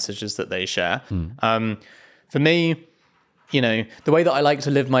and the messages that they share. For me, you know, the way that I like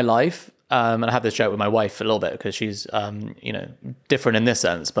to live my life, and I have this joke with my wife a little bit because she's, you know, different in this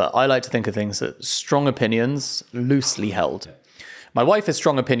sense, but I like to think of things that strong opinions, loosely held. My wife is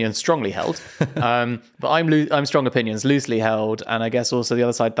strong opinions, strongly held, but I'm strong opinions, loosely held. And I guess also the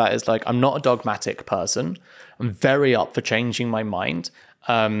other side of that is like, I'm not a dogmatic person. I'm very up for changing my mind.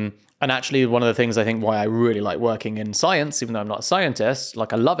 And actually one of the things I think why I really like working in science, even though I'm not a scientist,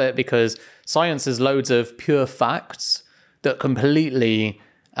 like I love it because science is loads of pure facts that completely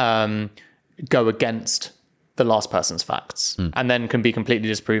go against the last person's facts and then can be completely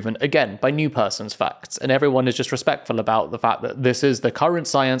disproven again by new person's facts. And everyone is just respectful about the fact that this is the current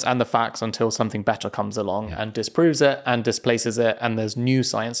science and the facts until something better comes along and disproves it and displaces it. And there's new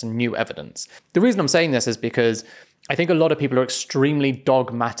science and new evidence. The reason I'm saying this is because I think a lot of people are extremely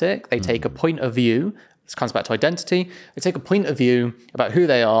dogmatic. They take a point of view. This comes back to identity. They take a point of view about who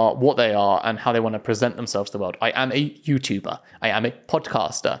they are, what they are, and how they want to present themselves to the world. I am a YouTuber. I am a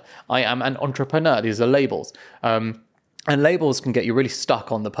podcaster. I am an entrepreneur. These are labels. And labels can get you really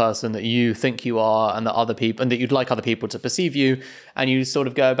stuck on the person that you think you are and that other people, and that you'd like other people to perceive you. And you sort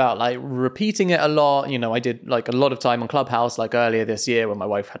of go about like repeating it a lot. You know, I did like a lot of time on Clubhouse, like earlier this year when my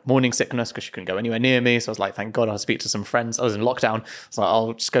wife had morning sickness because she couldn't go anywhere near me. So I was like, thank God I'll speak to some friends. I was in lockdown. So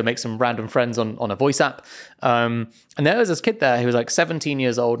I'll just go make some random friends on a voice app. And there was this kid there who was like 17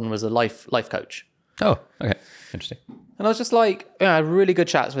 years old and was a life coach. Oh, okay. Interesting. And I was just like, yeah, I had really good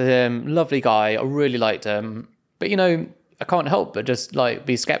chats with him. Lovely guy. I really liked him. But, you know, I can't help but just like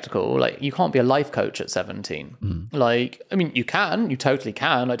be skeptical. Like, you can't be a life coach at 17. Like, I mean, you totally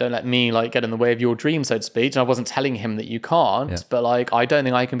can. Like, don't let me like get in the way of your dream, so to speak. And I wasn't telling him that you can't, but like, I don't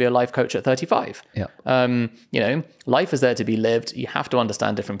think I can be a life coach at 35. You know, life is there to be lived. You have to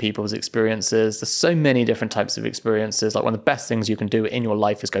understand different people's experiences. There's so many different types of experiences. Like, one of the best things you can do in your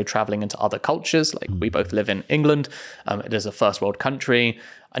life is go traveling into other cultures. Like, we both live in England. It is a first world country.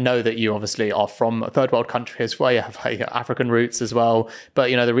 I know that you obviously are from a third world country as well. You have like African roots as well.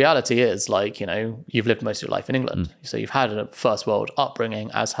 But, you know, the reality is like, you know, you've lived most of your life in England. So you've had a first world upbringing,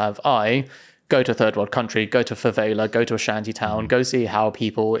 as have I. Go to a third world country, go to a favela, go to a shanty town, go see how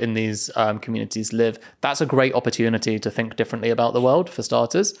people in these communities live. That's a great opportunity to think differently about the world, for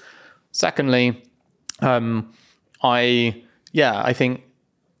starters. Secondly, I think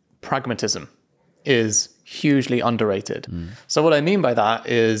pragmatism is hugely underrated. So what I mean by that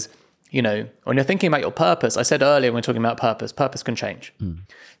is, you know, when you're thinking about your purpose, I said earlier when we're talking about purpose can change.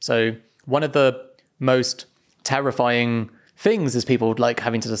 So one of the most terrifying things is people like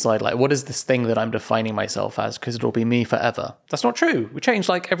having to decide like, what is this thing that I'm defining myself as? Because it'll be me forever. That's not true. We change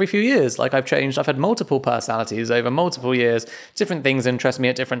like every few years. Like I've had multiple personalities over multiple years. Different things interest me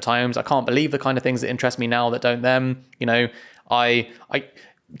at different times. I can't believe the kind of things that interest me now that don't them. You know, I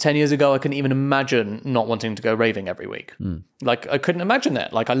 10 years ago, I couldn't even imagine not wanting to go raving every week. Like, I couldn't imagine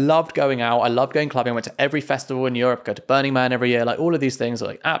it. Like, I loved going out. I loved going clubbing. I went to every festival in Europe, go to Burning Man every year. Like, all of these things, I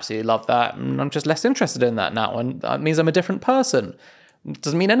like, absolutely love that. And I'm just less interested in that now. And that means I'm a different person. It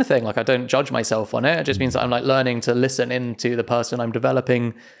doesn't mean anything. Like, I don't judge myself on it. It just means that I'm, like, learning to listen into the person I'm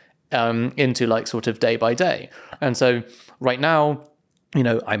developing into, like, sort of day by day. And so, right now, you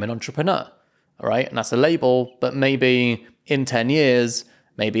know, I'm an entrepreneur, all right? And that's a label. But maybe in 10 years...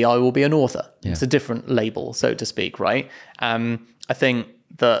 maybe I will be an author. It's a different label, so to speak, right? I think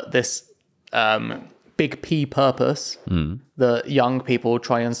that this big P purpose that young people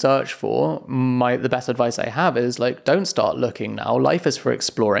try and search for, the best advice I have is like, don't start looking now. Life is for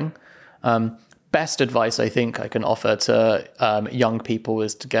exploring. Best advice I think I can offer to young people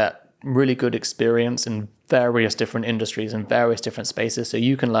is to get really good experience in various different industries and various different spaces so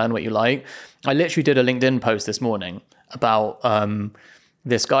you can learn what you like. I literally did a LinkedIn post this morning about...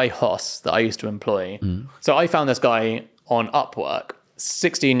 this guy Hoss that I used to employ. So I found this guy on Upwork,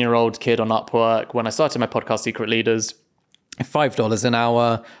 16-year-old kid on Upwork. When I started my podcast, Secret Leaders, $5 an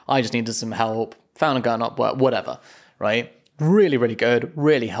hour. I just needed some help. Found a guy on Upwork, whatever, right? Really, really good,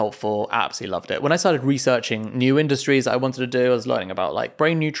 really helpful. Absolutely loved it. When I started researching new industries I wanted to do, I was learning about like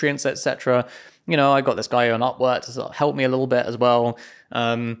brain nutrients, etc. I got this guy on Upwork to sort of help me a little bit as well.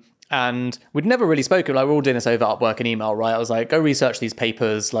 And we'd never really spoken. Like, we're all doing this over Upwork and email, right? I was like, go research these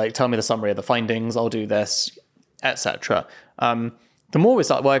papers, like tell me the summary of the findings, I'll do this, etc. The more we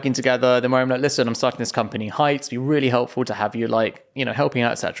start working together, the more I'm like, listen, I'm starting this company, Heights, it'd be really helpful to have you like, helping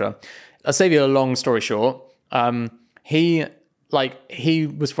out, etc. I'll save you a long story short. He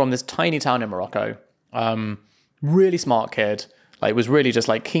was from this tiny town in Morocco, really smart kid, like was really just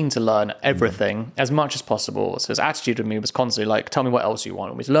like keen to learn everything as much as possible. So his attitude with me was constantly like, tell me what else you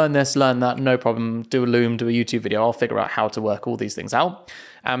want. We learn this, learn that, no problem. Do a Loom, do a YouTube video. I'll figure out how to work all these things out.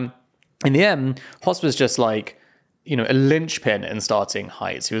 In the end, Hoss was just like, a linchpin in starting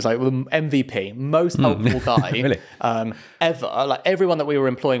Heights. He was like the MVP, most helpful guy really? Ever. Like everyone that we were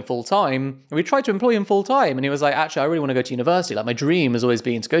employing full time, we tried to employ him full time, and he was like, actually, I really want to go to university. Like my dream has always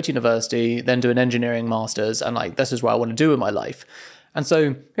been to go to university, then do an engineering master's, and like this is what I want to do in my life. And so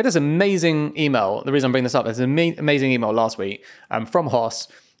we had this amazing email. The reason I'm bringing this up is an amazing email last week from Hoss,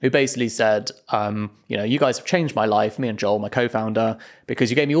 who basically said, you guys have changed my life, me and Joel, my co-founder,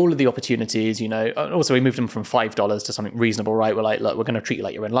 because you gave me all of the opportunities, Also, we moved them from $5 to something reasonable, right? We're like, look, we're going to treat you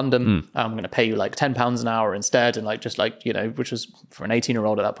like you're in London. I'm going to pay you like £10 an hour instead. And which was for an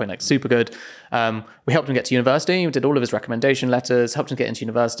 18-year-old at that point, like super good. We helped him get to university. We did all of his recommendation letters, helped him get into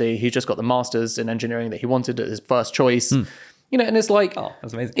university. He just got the master's in engineering that he wanted as his first choice. And it's like, oh,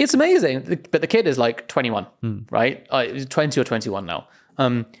 that's amazing. It's amazing. But the kid is like 21, right? He's 20 or 21 now.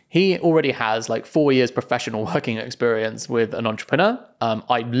 He already has like 4 years professional working experience with an entrepreneur.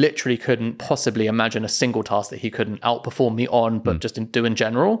 I literally couldn't possibly imagine a single task that he couldn't outperform me on, but just in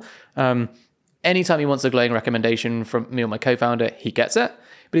general. Anytime he wants a glowing recommendation from me or my co-founder, he gets it.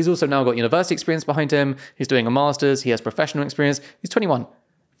 But he's also now got university experience behind him. He's doing a master's. He has professional experience. He's 21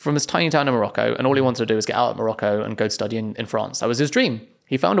 from this tiny town in Morocco. And all he wanted to do was get out of Morocco and go study in France. That was his dream.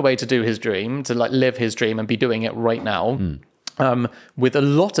 He found a way to do his dream, to like live his dream and be doing it right now. With a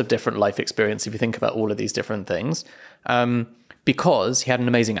lot of different life experience, if you think about all of these different things, because he had an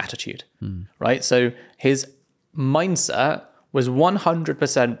amazing attitude, right? So his mindset was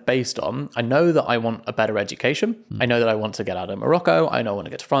 100% based on, I know that I want a better education. I know that I want to get out of Morocco. I know I want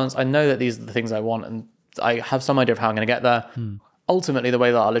to get to France. I know that these are the things I want, and I have some idea of how I'm going to get there. Ultimately, the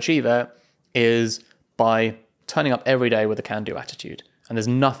way that I'll achieve it is by turning up every day with a can-do attitude. And there's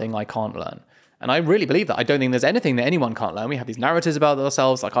nothing I can't learn. And I really believe that. I don't think there's anything that anyone can't learn. We have these narratives about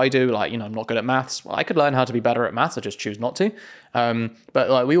ourselves, like I do, like, I'm not good at maths. Well, I could learn how to be better at maths. I just choose not to. But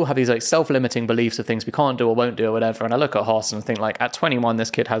like we all have these like self-limiting beliefs of things we can't do or won't do or whatever. And I look at Hoss and think like at 21,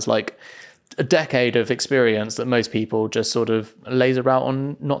 this kid has like a decade of experience that most people just sort of laser out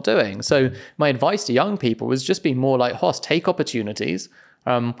on not doing. So my advice to young people was just be more like Hoss, take opportunities.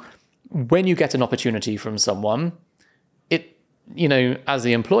 When you get an opportunity from someone, as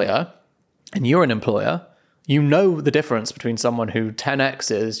the employer, and you're an employer, you know the difference between someone who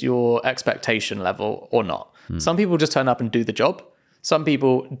 10x's your expectation level or not. Some people just turn up and do the job. Some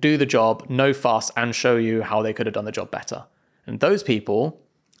people do the job, no fuss, and show you how they could have done the job better. And those people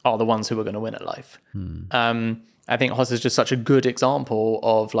are the ones who are going to win at life. I think Hoss is just such a good example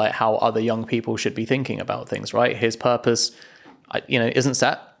of like how other young people should be thinking about things, right? His purpose, isn't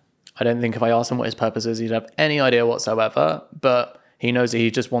set. I don't think if I asked him what his purpose is, he'd have any idea whatsoever, but he knows that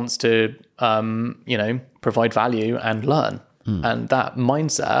he just wants to, provide value and learn. And that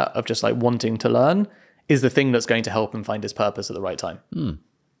mindset of just like wanting to learn is the thing that's going to help him find his purpose at the right time.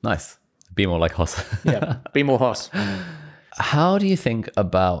 Nice. Be more like Hoss. Yeah, be more Hoss. How do you think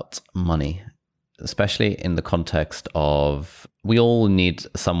about money, especially in the context of we all need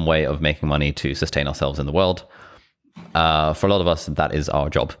some way of making money to sustain ourselves in the world? For a lot of us, that is our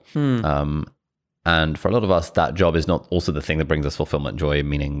job. And for a lot of us, that job is not also the thing that brings us fulfillment, joy,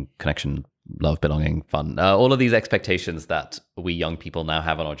 meaning, connection, love, belonging, fun. All of these expectations that we young people now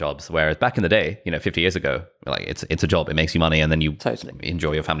have on our jobs, whereas back in the day, 50 years ago, like it's a job, it makes you money, and then you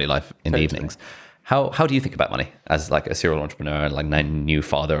enjoy your family life in the evenings. How do you think about money as like a serial entrepreneur, like new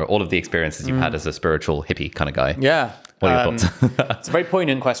father, all of the experiences you've had as a spiritual hippie kind of guy? Yeah. What are your thoughts? It's a very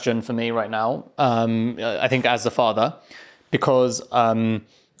poignant question for me right now. I think as a father, because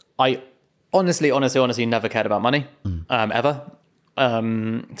I honestly never cared about money, ever.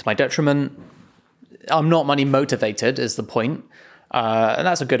 To my detriment. I'm not money motivated is the point. And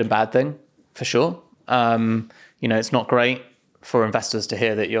that's a good and bad thing for sure. It's not great for investors to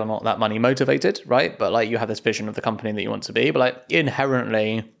hear that you're not that money motivated, right? But like you have this vision of the company that you want to be. But like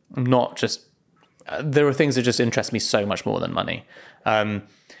inherently, I'm not just, there are things that just interest me so much more than money. And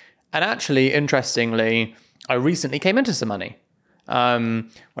actually, interestingly, I recently came into some money.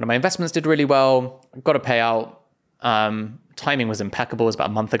 One of my investments did really well. Got a payout. Timing was impeccable. It was about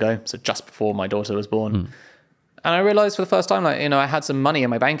a month ago, so just before my daughter was born. And I realized for the first time, like, I had some money in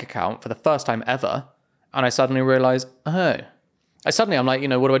my bank account for the first time ever. And I suddenly realized, I'm like,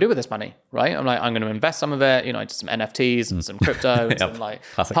 what do I do with this money? Right? I'm like, I'm going to invest some of it. I did some NFTs and some crypto and some like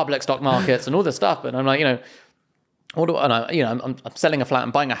Classic. public stock markets and all this stuff. But I'm like, what do I'm selling a flat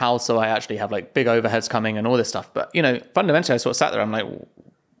and buying a house. So I actually have like big overheads coming and all this stuff. But, fundamentally I sort of sat there. I'm like,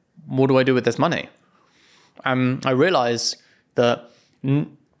 what do I do with this money? I realized that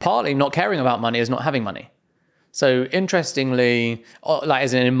partly not caring about money is not having money. So interestingly, like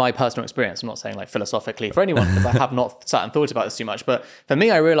as in my personal experience, I'm not saying like philosophically for anyone because I have not sat and thought about this too much. But for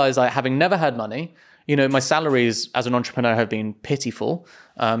me, I realized like having never had money, my salaries as an entrepreneur have been pitiful.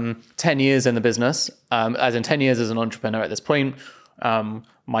 10 years in the business, as in 10 years as an entrepreneur at this point,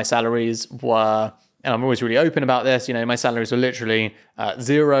 my salaries were, and I'm always really open about this, my salaries were literally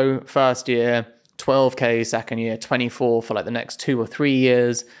 0 first year, 12K second year, 24 for like the next 2 or 3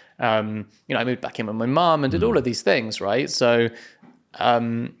 years. I moved back in with my mom and did all of these things, right? So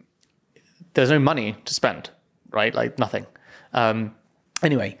there's no money to spend, right? Like nothing.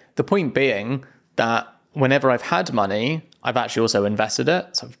 Anyway, the point being that whenever I've had money, I've actually also invested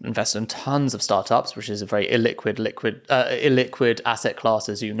it. So I've invested in tons of startups, which is a very illiquid asset class,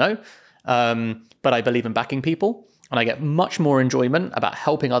 as you know. But I believe in backing people, and I get much more enjoyment about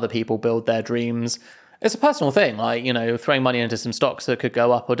helping other people build their dreams. It's a personal thing, like, throwing money into some stocks that could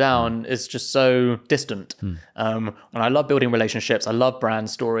go up or down is just so distant. And I love building relationships. I love brand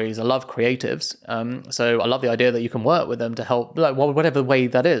stories. I love creatives. So I love the idea that you can work with them to help, like, whatever way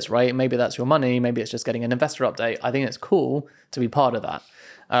that is, right? Maybe that's your money. Maybe it's just getting an investor update. I think it's cool to be part of that.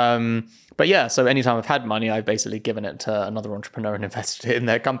 But yeah, so anytime I've had money, I've basically given it to another entrepreneur and invested it in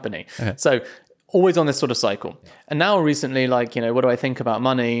their company. Okay. So always on this sort of cycle. And now recently, like, what do I think about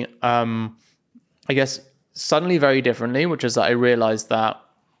money? I guess suddenly very differently, which is that I realized that,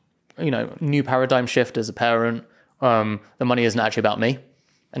 new paradigm shift as a parent, the money isn't actually about me.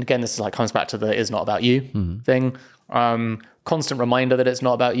 And again, this is like comes back to the is not about you thing. Constant reminder that it's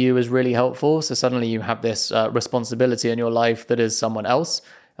not about you is really helpful. So suddenly you have this responsibility in your life that is someone else.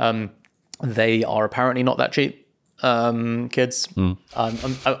 They are apparently not that cheap. Kids.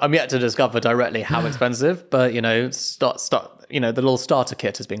 I'm yet to discover directly how expensive, but the little starter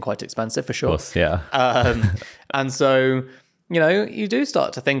kit has been quite expensive for sure. Of course, yeah. And so, you do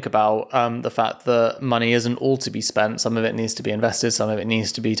start to think about the fact that money isn't all to be spent. Some of it needs to be invested. Some of it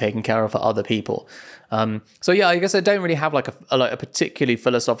needs to be taken care of for other people. So yeah, I guess I don't really have like a particularly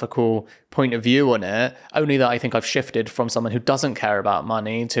philosophical point of view on it. Only that I think I've shifted from someone who doesn't care about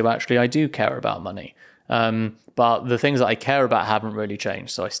money to actually I do care about money. But the things that I care about haven't really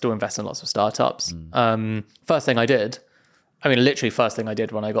changed. So I still invest in lots of startups. First thing I did when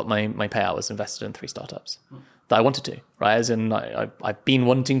I got my payout was invested in 3 startups that I wanted to, right? As in I've been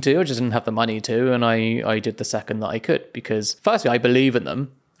wanting to, I just didn't have the money to. And I did the second that I could, because firstly, I believe in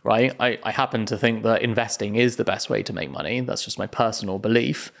them, right? I happen to think that investing is the best way to make money. That's just my personal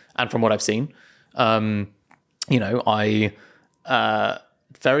belief. And from what I've seen, very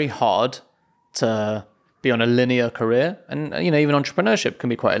hard to be on a linear career, and even entrepreneurship can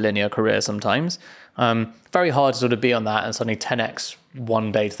be quite a linear career sometimes. Very hard to sort of be on that and suddenly 10x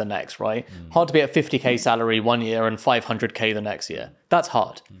one day to the next, right? Hard to be at 50k salary one year and 500k the next year. That's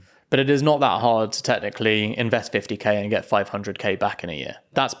hard, but it is not that hard to technically invest 50k and get 500k back in a year.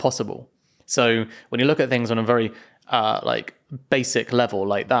 That's possible. So when you look at things on a very basic level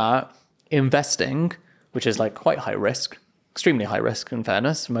like that, investing, which is like quite high risk, extremely high risk in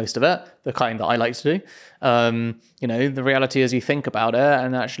fairness, most of it, the kind that I like to do. The reality is you think about it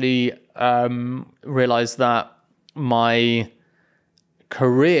and actually realize that my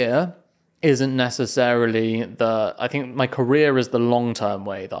career isn't necessarily I think my career is the long-term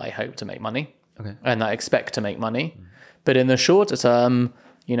way that I hope to make money. Okay. And I expect to make money. But in the shorter term,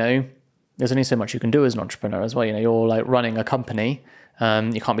 there's only so much you can do as an entrepreneur as well. You're like running a company.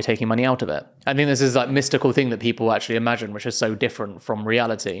 You can't be taking money out of it. I think this is like mystical thing that people actually imagine, which is so different from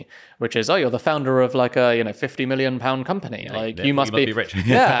reality, which is, you're the founder of like a, £50 million company. Yeah, like you must be rich.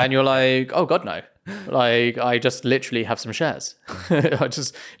 Yeah. And you're like, oh God, no. Like I just literally have some shares.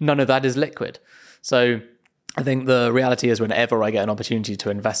 None of that is liquid. So I think the reality is whenever I get an opportunity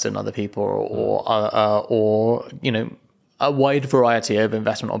to invest in other people or a wide variety of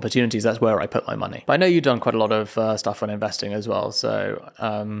investment opportunities. That's where I put my money. But I know you've done quite a lot of stuff on investing as well. So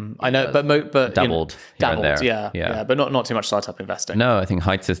I know, but dabbled, dabbled, here and there. yeah, but not too much startup investing. No, I think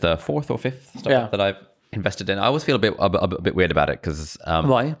Heights is the 4th or 5th startup that I've invested in. I always feel a bit weird about it because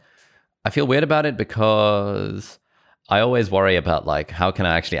Why? I feel weird about it because I always worry about like how can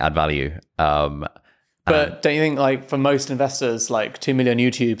I actually add value. But don't you think, like, for most investors, like 2 million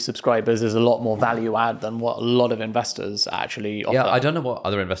YouTube subscribers is a lot more value add than what a lot of investors actually offer? Yeah, I don't know what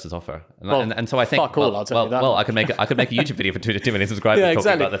other investors offer, and so I think fuck all, I'll tell you that. I could make a YouTube video for 2 million subscribers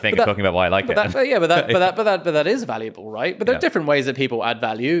talking about the thing and talking about why I like it. But that is valuable, right? But there are different ways that people add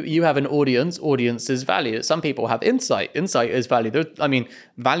value. You have an audience. Audience is value. Some people have insight. Insight is value.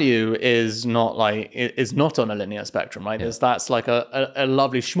 Value is not on a linear spectrum, right? That's like a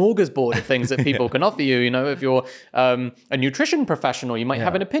lovely smorgasbord of things that people can offer you. You know, if you're a nutrition professional, you might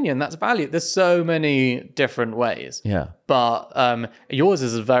have an opinion. That's value. There's so many different ways. Yeah. But yours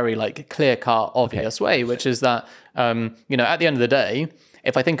is a very like clear-cut, obvious way, which is that at the end of the day,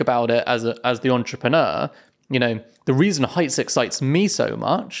 if I think about it as the entrepreneur, the reason Heights excites me so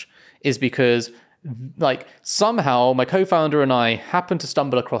much is because like somehow my co-founder and I happen to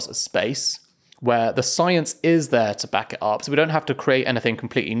stumble across a space where the science is there to back it up. So we don't have to create anything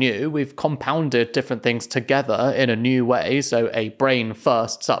completely new. We've compounded different things together in a new way. So a brain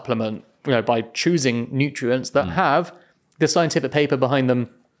first supplement, by choosing nutrients that have the scientific paper behind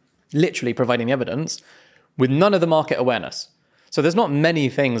them, literally providing evidence with none of the market awareness. So there's not many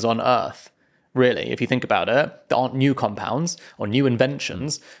things on earth, really, if you think about it, that aren't new compounds or new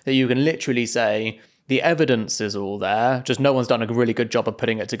inventions that you can literally say, the evidence is all there, just no one's done a really good job of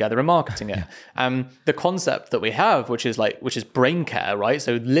putting it together and marketing it. The concept that we have, which is brain care, right?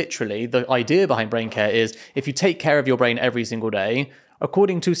 So literally the idea behind brain care is if you take care of your brain every single day,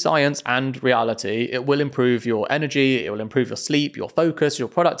 according to science and reality, it will improve your energy, it will improve your sleep, your focus, your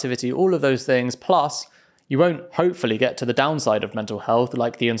productivity, all of those things. Plus, you won't hopefully get to the downside of mental health,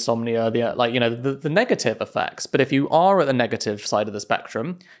 like the insomnia, the negative effects. But if you are at the negative side of the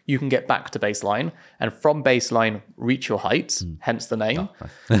spectrum, you can get back to baseline, and from baseline, reach your heights, hence the name.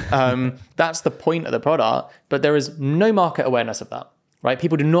 That's the point of the product, but there is no market awareness of that, right?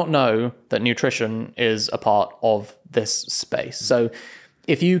 People do not know that nutrition is a part of this space. So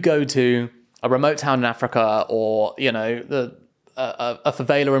if you go to a remote town in Africa or, a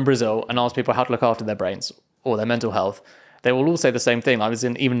favela in Brazil and ask people how to look after their brains or their mental health, they will all say the same thing. I was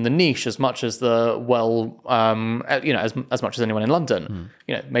in even the niche as much as as much as anyone in London.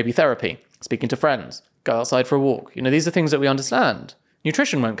 Maybe therapy, speaking to friends, go outside for a walk. These are things that we understand.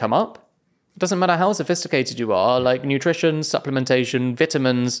 Nutrition won't come up. It doesn't matter how sophisticated you are. Like nutrition, supplementation,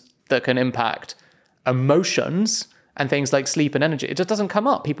 vitamins that can impact emotions and things like sleep and energy. It just doesn't come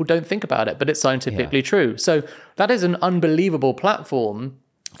up. People don't think about it, but it's scientifically true. So that is an unbelievable platform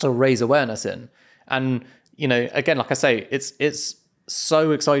to raise awareness in. And, again, like I say, it's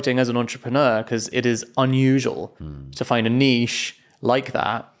so exciting as an entrepreneur because it is unusual to find a niche like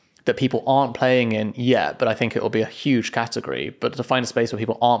that people aren't playing in yet. But I think it will be a huge category. But to find a space where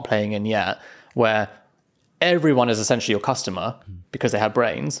people aren't playing in yet, where everyone is essentially your customer because they have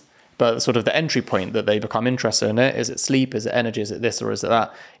brains, but sort of the entry point that they become interested in it, is it sleep, is it energy, is it this or is it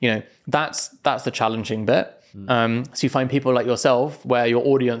that? That's the challenging bit. So you find people like yourself where your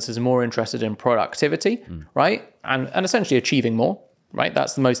audience is more interested in productivity, right? And essentially achieving more, right?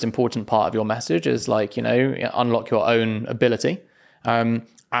 That's the most important part of your message is unlock your own ability.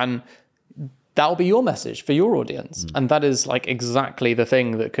 And that'll be your message for your audience. And that is exactly the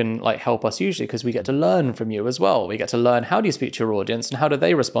thing that can help us usually, because we get to learn from you as well. We get to learn, how do you speak to your audience and how do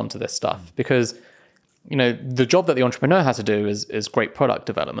they respond to this stuff? Because, the job that the entrepreneur has to do is great product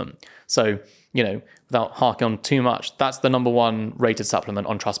development. So, without harking on too much, that's the number one rated supplement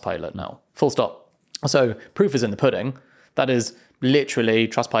on Trustpilot now, full stop. So proof is in the pudding. That is literally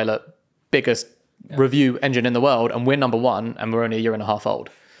Trustpilot biggest review engine in the world. And we're number one and we're only a year and a half old.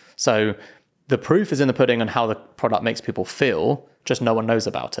 So the proof is in the pudding on how the product makes people feel, just no one knows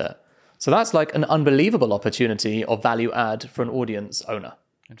about it. So that's an unbelievable opportunity of value add for an audience owner.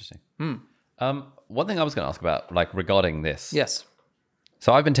 Interesting. One thing I was going to ask about, regarding this. Yes.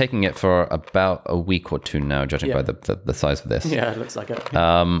 So I've been taking it for about a week or two now, judging by the size of this. Yeah, it looks like it.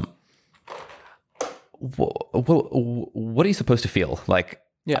 What are you supposed to feel?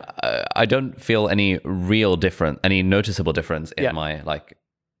 I don't feel any noticeable difference in my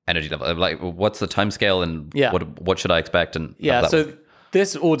energy level. What's the time scale and what should I expect? And so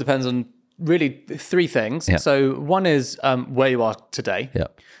this all depends on really three things. Yeah. So one is where you are today. Yeah.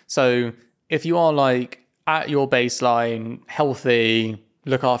 So if you are at your baseline, healthy,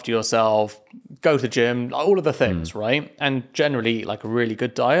 look after yourself, go to the gym, all of the things, right? And generally eat like a really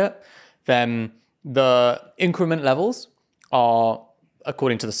good diet, then the increment levels are,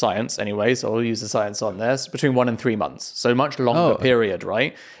 according to the science anyway, so I'll use the science on this, between 1 and 3 months. So much longer period,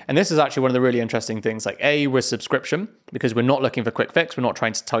 right? And this is actually one of the really interesting things, like with subscription, because we're not looking for quick fix. We're not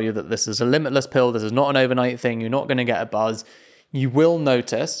trying to tell you that this is a limitless pill. This is not an overnight thing. You're not going to get a buzz. You will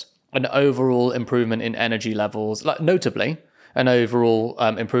notice an overall improvement in energy levels, like notably an overall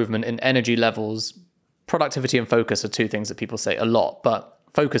improvement in energy levels. Productivity and focus are two things that people say a lot, but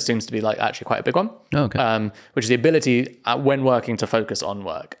focus seems to be like actually quite a big one. Which is the ability when working to focus on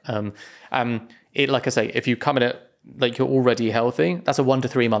work. It, like I say, if you come at it like you're already healthy, that's a 1 to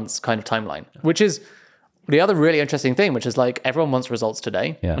 3 months kind of timeline, which is the other really interesting thing, which is like everyone wants results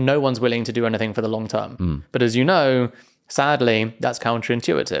today and no one's willing to do anything for the long term. But as you know, sadly, that's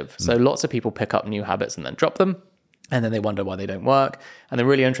counterintuitive. So lots of people pick up new habits and then drop them. And then they wonder why they don't work. And the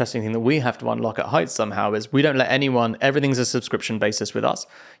really interesting thing that we have to unlock at Heights somehow is we don't let anyone, everything's a subscription basis with us.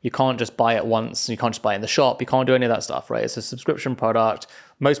 You can't just buy it once. You can't just buy it in the shop. You can't do any of that stuff, right? It's a subscription product.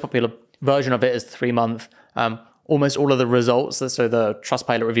 Most popular version of it is 3 month. Almost all of the results, so the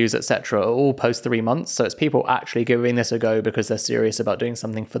Trustpilot reviews, etc., are all post 3 months. So it's people actually giving this a go because they're serious about doing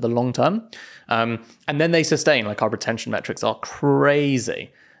something for the long term. And then they sustain, like our retention metrics are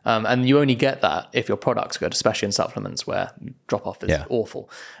crazy. And you only get that if your product's good, especially in supplements where drop off is awful.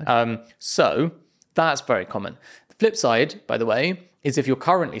 So that's very common. The flip side, by the way, is if you're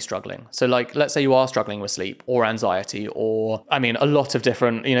currently struggling. So like, let's say you are struggling with sleep or anxiety, or I mean, a lot of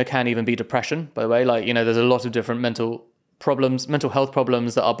different, can even be depression, by the way, like, there's a lot of different mental health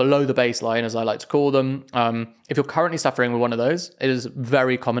problems that are below the baseline, as I like to call them. If you're currently suffering with one of those, it is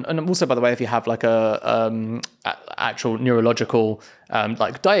very common. And also, by the way, if you have like a actual neurological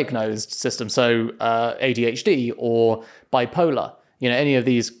like diagnosed system, so ADHD or bipolar, any of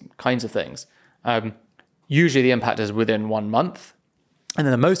these kinds of things, usually the impact is within 1 month. And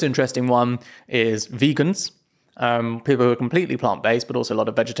then the most interesting one is vegans. People who are completely plant-based, but also a lot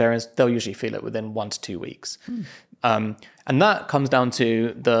of vegetarians, they'll usually feel it within 1 to 2 weeks. And that comes down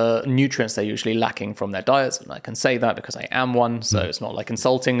to the nutrients they're usually lacking from their diets. And I can say that because I am one, so it's not like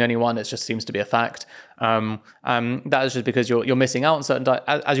insulting anyone. It just seems to be a fact. That is just because you're missing out on certain diet,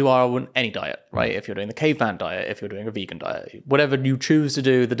 as you are on any diet, right? If you're doing the caveman diet, if you're doing a vegan diet, whatever you choose to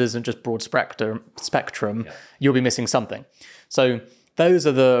do that isn't just broad spectrum, you'll be missing something. So those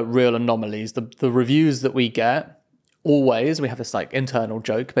are the real anomalies. The reviews that we get, always, we have this like internal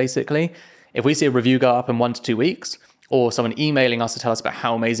joke, basically. If we see a review go up in 1 to 2 weeks, or someone emailing us to tell us about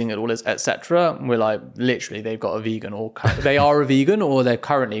how amazing it all is, etc., we're like, literally, they've got a vegan, or they are a vegan, or they've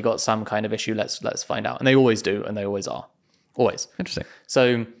currently got some kind of issue. Let's find out. And they always do, and they always are. Always. Interesting.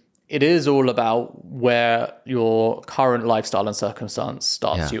 So it is all about where your current lifestyle and circumstance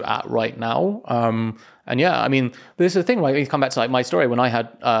starts you at right now. And I mean, this is the thing, right? You come back to like my story when I had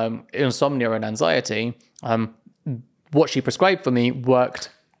insomnia and anxiety. What she prescribed for me worked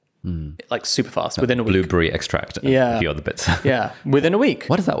like super fast within a week. Blueberry extract. And a few other bits. Within a week.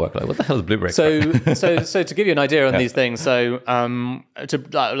 What does that work like? What the hell is blueberry extract? So to give you an idea on these things, so to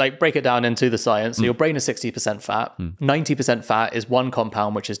like break it down into the science, so your brain is 60% fat. 90% fat is one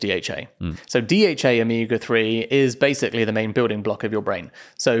compound, which is DHA. So DHA omega-3 is basically the main building block of your brain.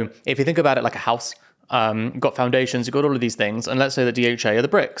 So if you think about it like a house, you've got foundations, you've got all of these things, and let's say that DHA are the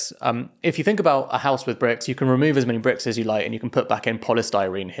bricks. If you think about a house with bricks, you can remove as many bricks as you like, and you can put back in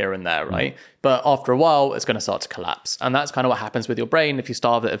polystyrene here and there, right? But after a while, it's going to start to collapse. And that's kind of what happens with your brain if you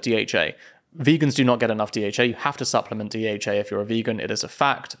starve it of DHA. Vegans do not get enough DHA. You have to supplement DHA if you're a vegan. It is a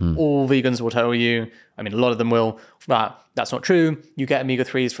fact. All vegans will tell you, I mean, a lot of them will, but that's not true. You get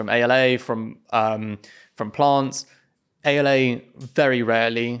omega-3s from ALA, from plants. ALA very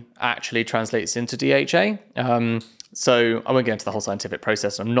rarely actually translates into DHA. So I won't get into the whole scientific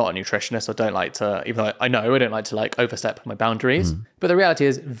process. I'm not a nutritionist. I don't like to, even though I know I don't like to like overstep my boundaries. But the reality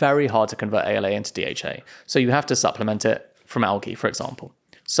is very hard to convert ALA into DHA. So you have to supplement it from algae, for example.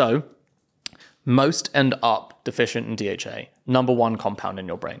 So most end up deficient in DHA, number one compound in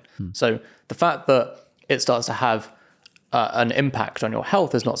your brain. So the fact that it starts to have an impact on your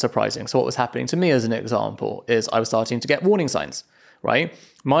health is not surprising. So what was happening to me as an example is I was starting to get warning signs, right?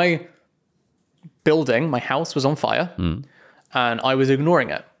 My building, my house was on fire and I was ignoring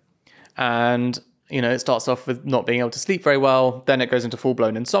it. And, it starts off with not being able to sleep very well. Then it goes into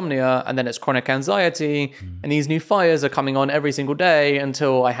full-blown insomnia, and then it's chronic anxiety. And these new fires are coming on every single day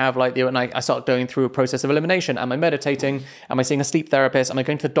until I have and I start going through a process of elimination. Am I meditating? Am I seeing a sleep therapist? Am I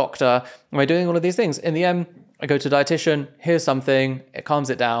going to the doctor? Am I doing all of these things? In the end, I go to a dietitian, here's something, it calms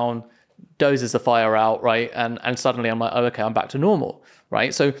it down, dozes the fire out, right? And suddenly I'm like, oh, okay, I'm back to normal,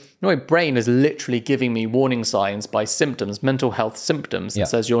 right? So my brain is literally giving me warning signs by symptoms, mental health symptoms, that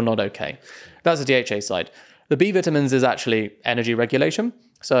says you're not okay. That's the DHA side. The B vitamins is actually energy regulation.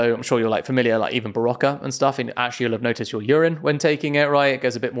 So I'm sure you're like familiar, like even Berocca and stuff. And actually, you'll have noticed your urine when taking it, right? It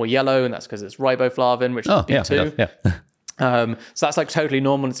goes a bit more yellow, and that's because it's riboflavin, which is B2. So that's like totally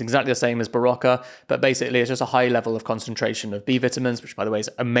normal. It's exactly the same as Berocca, but basically it's just a high level of concentration of B vitamins, which by the way is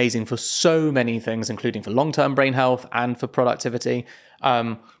amazing for so many things, including for long-term brain health and for productivity.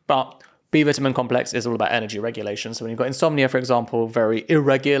 But B vitamin complex is all about energy regulation. So when you've got insomnia, for example, very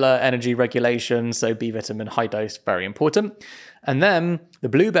irregular energy regulation. So B vitamin high dose, very important. And then the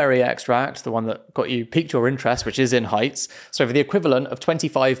blueberry extract, the one that piqued your interest, which is in Heights. So for the equivalent of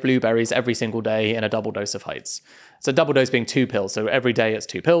 25 blueberries every single day in a double dose of Heights. So double dose being 2 pills. So every day it's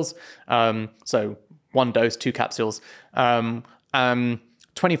 2 pills. So 1 dose, 2 capsules.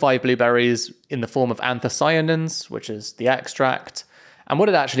 25 blueberries in the form of anthocyanins, which is the extract. And what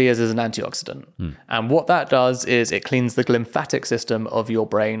it actually is an antioxidant. And what that does is it cleans the lymphatic system of your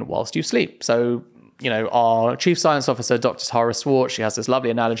brain whilst you sleep. So, our chief science officer, Dr. Tara Swartz, she has this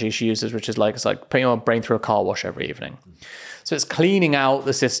lovely analogy she uses, which is it's like putting your brain through a car wash every evening. So it's cleaning out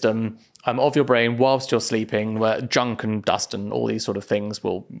the system of your brain whilst you're sleeping, where junk and dust and all these sort of things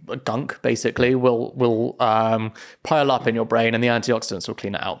gunk basically will pile up in your brain, and the antioxidants will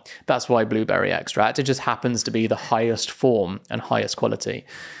clean it out. That's why blueberry extract, it just happens to be the highest form and highest quality.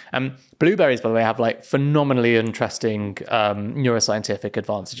 Blueberries, by the way, have like phenomenally interesting neuroscientific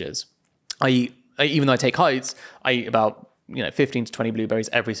advantages. Even though I take Heights, I eat about 15 to 20 blueberries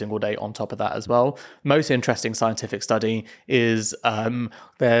every single day on top of that as well. Most interesting scientific study is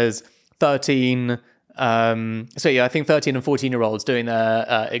there's 13, I think 13 and 14-year-olds doing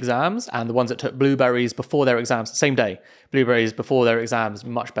their exams, and the ones that took blueberries before their exams, same day, blueberries before their exams,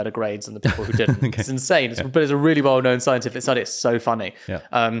 much better grades than the people who didn't. Okay. It's insane. But it's a really well-known scientific study. It's so funny.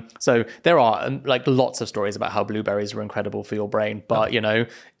 Yeah. So there are like lots of stories about how blueberries are incredible for your brain, but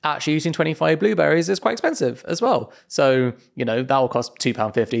actually eating 25 blueberries is quite expensive as well. So, that will cost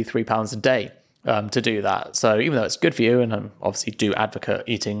 £2.50, £3 a day. To do that. So even though it's good for you, and I obviously do advocate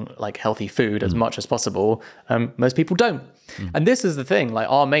eating like healthy food as much as possible, most people don't. And this is the thing, like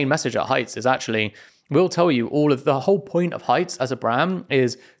our main message at Heights is actually, we'll tell you the whole point of Heights as a brand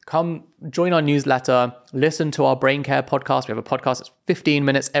is come join our newsletter, listen to our Brain Care podcast. We have a podcast that's 15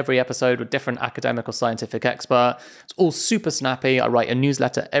 minutes every episode with different academic or scientific expert. It's all super snappy. I write a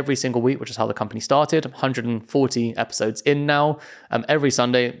newsletter every single week, which is how the company started. 140 episodes in now. Every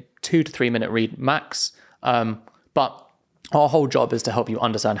Sunday, 2 to 3 minute read max. But our whole job is to help you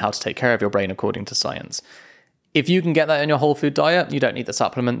understand how to take care of your brain according to science. If you can get that in your whole food diet, you don't need the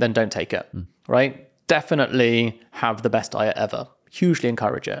supplement, then don't take it, right? Definitely have the best diet ever. Hugely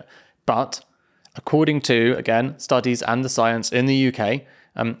encourage it. But according to, again, studies and the science in the UK,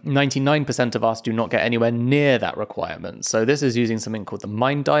 99% of us do not get anywhere near that requirement. So this is using something called the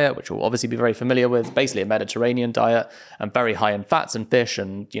MIND diet, which you'll obviously be very familiar with, basically a Mediterranean diet, and very high in fats and fish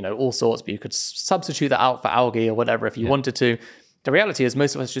and, all sorts, but you could substitute that out for algae or whatever if you wanted to. The reality is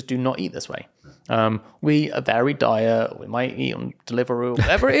most of us just do not eat this way. We a varied diet, we might eat on Deliveroo,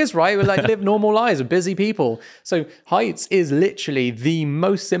 whatever it is, right? We live normal lives, we're busy people. So Heights is literally the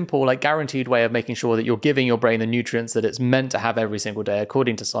most simple, guaranteed way of making sure that you're giving your brain the nutrients that it's meant to have every single day,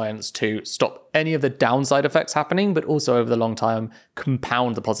 according to science, to stop any of the downside effects happening, but also over the long time,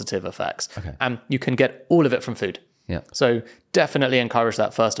 compound the positive effects. Okay. And you can get all of it from food. Yeah. So definitely encourage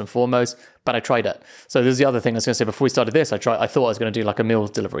that first and foremost, but I tried it. So there's the other thing I was going to say before we started this, I thought I was going to do a meal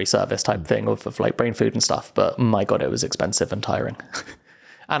delivery service type thing of brain food and stuff, but my God, it was expensive and tiring.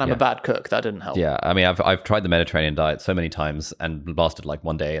 And I'm a bad cook. That didn't help. Yeah. I mean, I've tried the Mediterranean diet so many times and lasted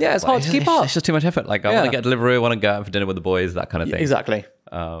one day. Yeah, it's hard to keep up. It's just too much effort. I want to get Deliveroo, I want to go out for dinner with the boys, that kind of thing. Exactly.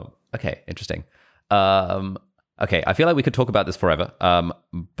 Okay. Interesting. Okay. I feel like we could talk about this forever.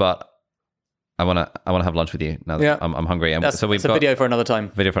 But I want to have lunch with you now that I'm hungry. And so we've got a video for another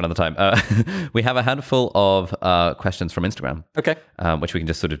time. We have a handful of questions from Instagram. Okay. Which we can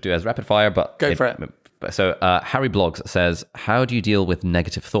just sort of do as rapid fire, but go for it. So Harry Blogs says, how do you deal with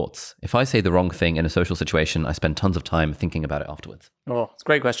negative thoughts? If I say the wrong thing in a social situation, I spend tons of time thinking about it afterwards. Oh, it's a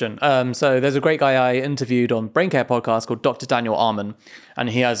great question. So there's a great guy I interviewed on Brain Care podcast called Dr. Daniel Arman, and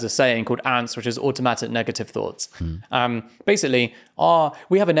he has a saying called ANTS, which is automatic negative thoughts. Basically,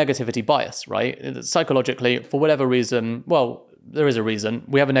 we have a negativity bias, right? Psychologically, for whatever reason, there is a reason.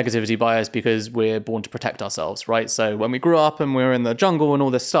 We have a negativity bias because we're born to protect ourselves, right? So when we grew up and we were in the jungle and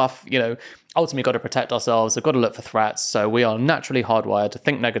all this stuff, ultimately got to protect ourselves. We've got to look for threats. So we are naturally hardwired to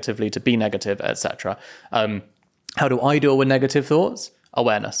think negatively, to be negative, etc. How do I deal with negative thoughts?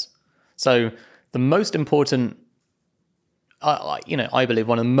 Awareness. So the most important, I believe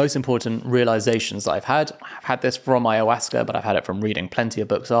one of the most important realizations that I've had this from ayahuasca, but I've had it from reading plenty of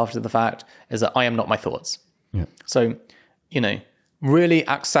books after the fact, is that I am not my thoughts. Yeah. So, really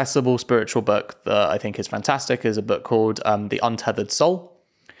accessible spiritual book that I think is fantastic is a book called The Untethered Soul.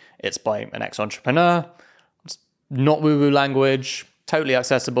 It's by an ex-entrepreneur. It's not woo-woo language, totally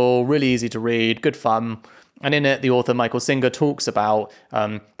accessible, really easy to read, good fun. And in it, the author Michael Singer talks about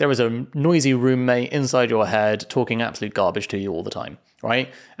there is a noisy roommate inside your head talking absolute garbage to you all the time,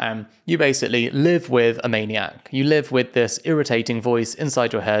 right? You basically live with a maniac. You live with this irritating voice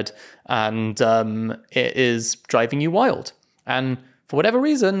inside your head, and it is driving you wild. And for whatever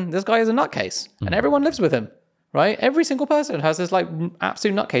reason, this guy is a nutcase, and everyone lives with him, right? Every single person has this like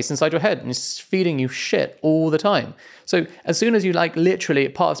absolute nutcase inside your head, and he's feeding you shit all the time. So as soon as you like literally,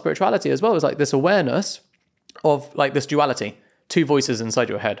 part of spirituality as well is like this awareness of like this duality, two voices inside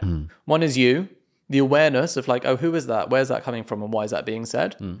your head. One is you, the awareness of like, oh, who is that? Where's that coming from? And why is that being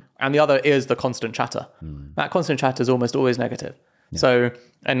said? And the other is the constant chatter. That constant chatter is almost always negative. Yeah. So,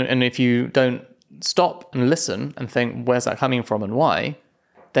 and if you don't stop and listen and think, where's that coming from and why,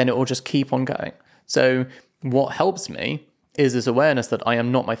 then it will just keep on going. So what helps me is this awareness that I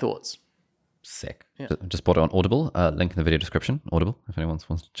am not my thoughts. Sick. Yeah. Just bought it on Audible. Link in the video description. Audible, if anyone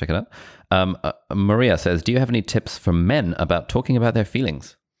wants to check it out. Maria says, do you have any tips for men about talking about their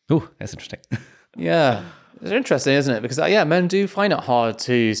feelings? Ooh, that's interesting. Yeah. It's interesting, isn't it? Because, men do find it hard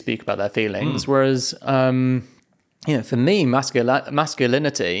to speak about their feelings. Whereas, for me,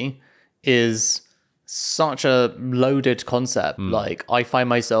 masculinity is such a loaded concept. Like, I find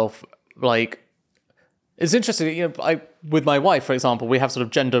myself, like, it's interesting, with my wife, for example, we have sort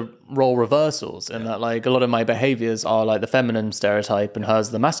of gender role reversals in that, like, a lot of my behaviors are like the feminine stereotype and hers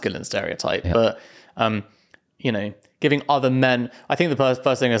the masculine stereotype. Yeah. But, giving other men, I think the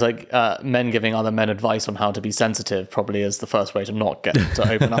first thing is like men giving other men advice on how to be sensitive probably is the first way to not get them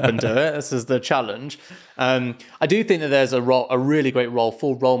to open up and do it. This is the challenge. I do think that there's a really great role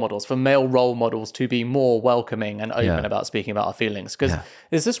for role models, for male role models to be more welcoming and open about speaking about our feelings. Because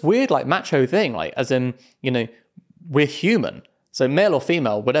there's this weird like macho thing, like as in, we're human. So male or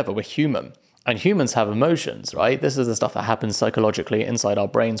female, whatever, we're human. And humans have emotions, right? This is the stuff that happens psychologically inside our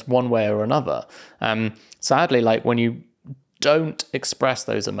brains one way or another. Sadly, like when you don't express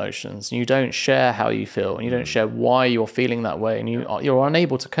those emotions, and you don't share how you feel, and you don't share why you're feeling that way, and you're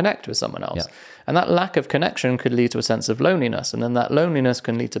unable to connect with someone else. Yeah. And that lack of connection could lead to a sense of loneliness. And then that loneliness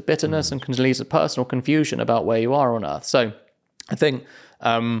can lead to bitterness and can lead to personal confusion about where you are on earth. So I think,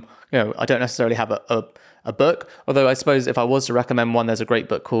 I don't necessarily have a book, although I suppose if I was to recommend one, there's a great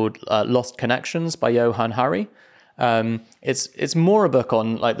book called Lost Connections by Johann Hari. It's more a book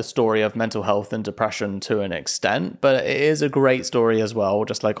on like the story of mental health and depression to an extent, but it is a great story as well,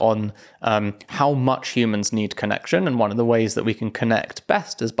 just like on how much humans need connection. And one of the ways that we can connect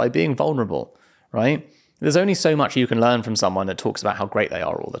best is by being vulnerable, right? There's only so much you can learn from someone that talks about how great they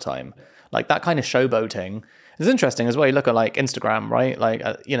are all the time. Like that kind of showboating is interesting as well. You look at like Instagram, right? Like,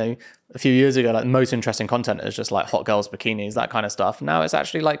 a few years ago, like the most interesting content is just like hot girls, bikinis, that kind of stuff. Now it's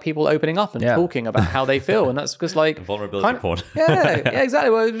actually like people opening up and talking about how they feel. And that's because like vulnerability porn. Yeah,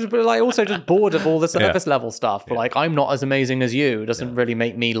 exactly. Well, but like also just bored of all the surface level stuff. But like, I'm not as amazing as you. It doesn't really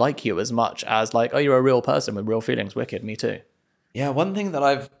make me like you as much as like, oh, you're a real person with real feelings. Wicked. Me too. Yeah. One thing that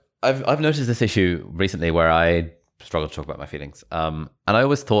I've noticed this issue recently where I struggle to talk about my feelings. And I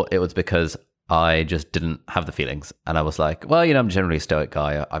always thought it was because I just didn't have the feelings. And I was like, well, I'm generally a stoic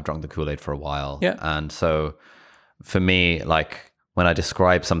guy. I've drunk the Kool-Aid for a while. Yeah. And so for me, like when I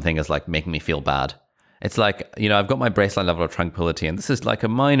describe something as like making me feel bad, it's like, I've got my baseline level of tranquility and this is like a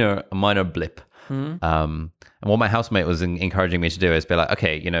minor blip. And what my housemate was encouraging me to do is be like,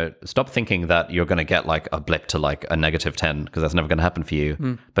 okay, stop thinking that you're going to get like a blip to like a -10 because that's never going to happen for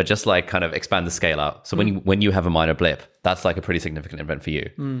you. But just like kind of expand the scale out. So when you have a minor blip, that's like a pretty significant event for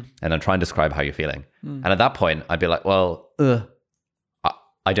you. And then try and describe how you're feeling. And at that point, I'd be like, well,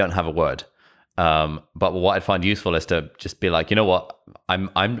 I don't have a word. But what I'd find useful is to just be like, you know what,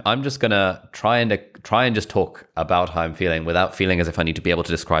 I'm just gonna try and just talk about how I'm feeling without feeling as if I need to be able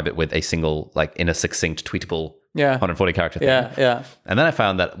to describe it with a single, like in a succinct, tweetable 140 character thing. Yeah. And then I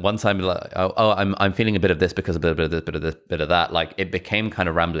found that once I'm like, I'm feeling a bit of this because a bit of this, bit of that, like it became kind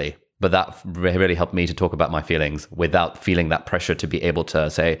of rambly. But that really helped me to talk about my feelings without feeling that pressure to be able to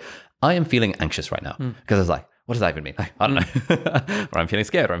say, I am feeling anxious right now. Because I was like, what does that even mean? I don't know. Or I'm feeling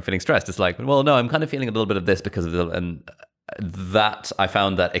scared or I'm feeling stressed. It's like, well, no, I'm kind of feeling a little bit of this because of and that I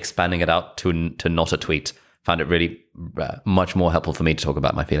found that expanding it out to not a tweet found it really much more helpful for me to talk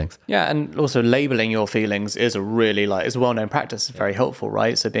about my feelings. Yeah, and also labeling your feelings is a really is a well-known practice, very helpful,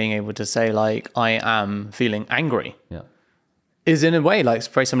 right? So being able to say like, I am feeling angry. Yeah. Is in a way like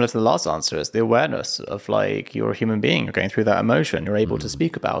very similar to the last answer. It's the awareness of like you're a human being, you're going through that emotion, you're able to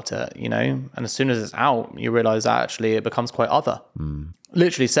speak about it, and as soon as it's out, you realize that actually it becomes quite other.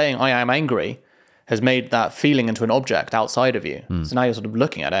 Literally saying I am angry has made that feeling into an object outside of you. So now you're sort of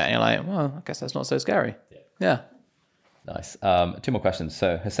looking at it and you're like, well, I guess that's not so scary. Yeah. Nice. 2 more questions.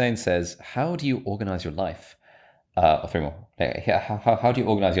 So Hussein says, how do you organize your life? Or 3 more. How do you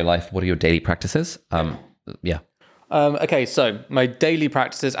organize your life? What are your daily practices? Yeah. Okay, so my daily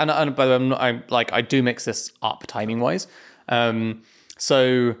practices, and by the way, I do mix this up timing wise.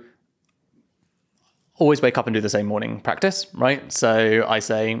 So always wake up and do the same morning practice, right? So I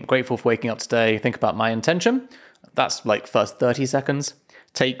say, grateful for waking up today, think about my intention. That's like first 30 seconds.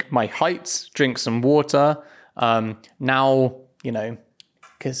 Take my heights, drink some water. Now,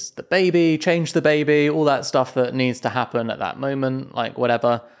 kiss the baby, change the baby, all that stuff that needs to happen at that moment, like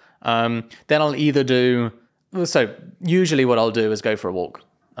whatever. Then I'll either do... So usually what I'll do is go for a walk.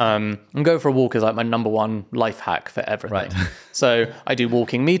 And go for a walk is like my number one life hack for everything. Right. So I do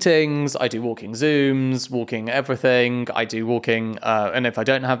walking meetings, I do walking Zooms, walking everything. I do walking, and if I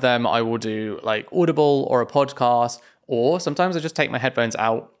don't have them, I will do like Audible or a podcast, or sometimes I just take my headphones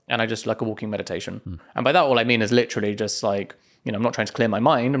out and I just like a walking meditation. And by that, all I mean is literally just like, I'm not trying to clear my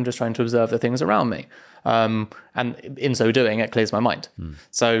mind. I'm just trying to observe the things around me. And in so doing, it clears my mind.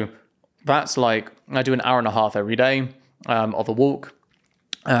 So that's like, I do an hour and a half every day of a walk.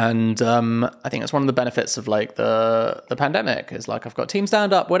 And I think it's one of the benefits of like the pandemic is like, I've got team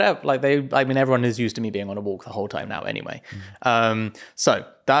stand up, whatever. Like everyone is used to me being on a walk the whole time now anyway. So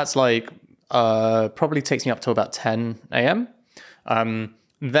that's like, probably takes me up till about 10 a.m.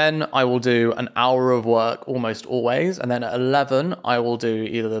 Then I will do an hour of work almost always. And then at 11, I will do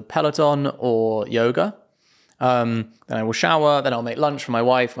either the Peloton or yoga. Then I will shower, then I'll make lunch for my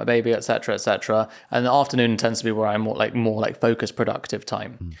wife, my baby, etc., etc. And the afternoon tends to be where I'm more like focused, productive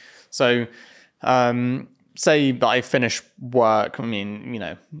time. So, say that I finish work. I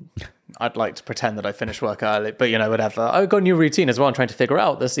mean, I'd like to pretend that I finish work early, but whatever. I've got a new routine as well. I'm trying to figure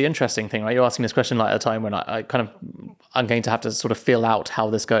out. That's the interesting thing, right? You're asking this question like at a time when I'm going to have to sort of feel out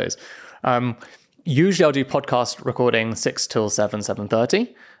how this goes. Usually I'll do podcast recording 6 till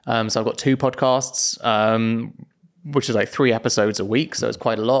 7:30. So I've got 2 podcasts, which is like 3 episodes a week. So it's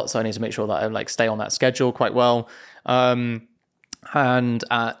quite a lot. So I need to make sure that I like stay on that schedule quite well. And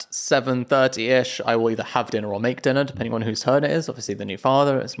at 7:30ish, I will either have dinner or make dinner, depending on whose turn it is. Obviously, the new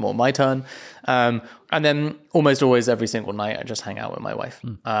father, it's more my turn. And then almost always every single night, I just hang out with my wife.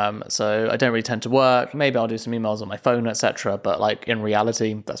 So I don't really tend to work. Maybe I'll do some emails on my phone, etc. But like in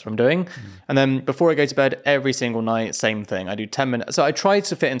reality, that's what I'm doing. And then before I go to bed, every single night, same thing. I do 10 minutes. So I try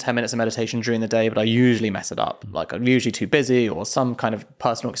to fit in 10 minutes of meditation during the day, but I usually mess it up. Like I'm usually too busy or some kind of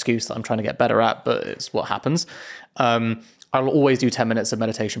personal excuse that I'm trying to get better at, but it's what happens. I'll always do 10 minutes of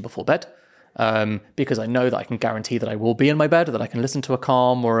meditation before bed because I know that I can guarantee that I will be in my bed, that I can listen to a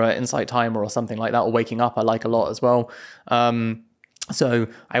calm or an insight timer or something like that, or waking up I like a lot as well. So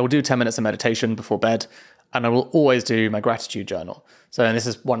I will do 10 minutes of meditation before bed, and I will always do my gratitude journal. So, and this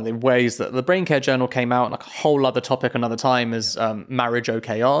is one of the ways that the Brain Care Journal came out, like a whole other topic another time is marriage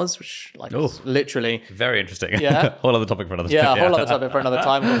OKRs, which like is literally... Very interesting. Yeah. Whole other topic for another time. Yeah, a whole other topic for another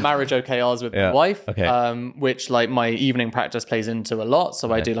time. Got marriage OKRs with my wife, which like my evening practice plays into a lot.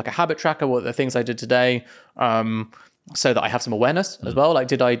 So I do like a habit tracker, what the things I did today, so that I have some awareness as well. Like,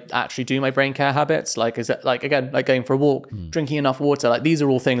 did I actually do my brain care habits? Like, is it like, again, like going for a walk, drinking enough water? Like these are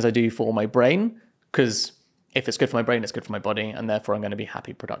all things I do for my brain because... if it's good for my brain, it's good for my body, and therefore I'm going to be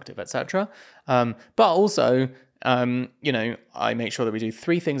happy, productive, etc. But also, I make sure that we do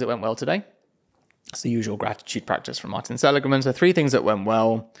 3 things that went well today. It's the usual gratitude practice from Martin Seligman. So 3 things that went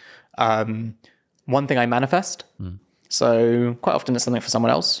well. 1 thing I manifest. So quite often it's something for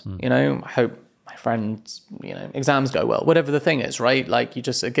someone else. I hope my friends, exams go well. Whatever the thing is, right? Like it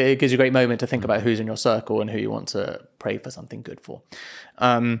gives you a great moment to think about who's in your circle and who you want to pray for something good for.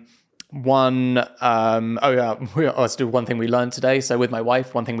 Let's do 1 thing we learned today. So with my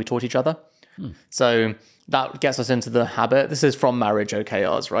wife, 1 thing we taught each other. So that gets us into the habit. This is from marriage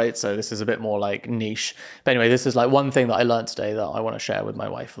OKRs, right? So this is a bit more like niche. But anyway, this is like 1 thing that I learned today that I want to share with my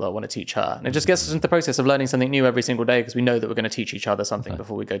wife, that I want to teach her. And it just gets us into the process of learning something new every single day because we know that we're going to teach each other something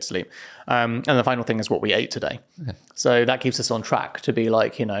before we go to sleep. And the final thing is what we ate today. So that keeps us on track to be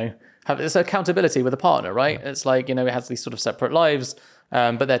like, have this accountability with a partner, right? It's like, we have these sort of separate lives.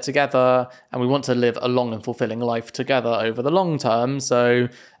 but they're together and we want to live a long and fulfilling life together over the long term. So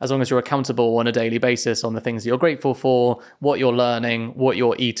as long as you're accountable on a daily basis on the things that you're grateful for, what you're learning, what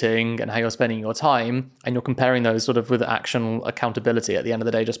you're eating, and how you're spending your time, and you're comparing those sort of with actual accountability at the end of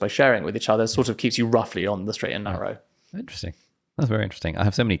the day just by sharing with each other, sort of keeps you roughly on the straight and narrow. Interesting. That's very interesting. I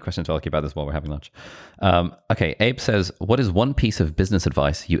have so many questions to ask you about this while we're having lunch. Okay, Abe says, what is one piece of business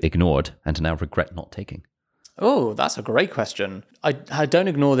advice you ignored and now regret not taking? Oh, that's a great question. I don't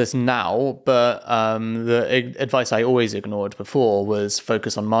ignore this now, but the advice I always ignored before was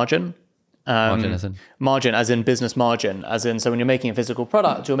focus on margin. Margin as in? Margin as in business margin, as in, so when you're making a physical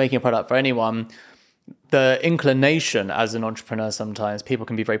product, you're making a product for anyone. The inclination as an entrepreneur, sometimes people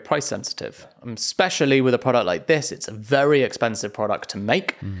can be very price sensitive, especially with a product like this. It's a very expensive product to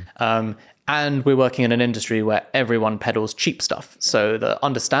make. And we're working in an industry where everyone peddles cheap stuff. So the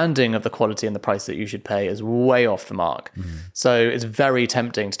understanding of the quality and the price that you should pay is way off the mark. So it's very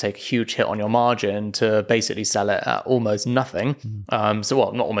tempting to take a huge hit on your margin to basically sell it at almost nothing. Not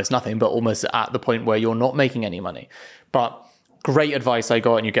almost nothing, but almost at the point where you're not making any money. But great advice I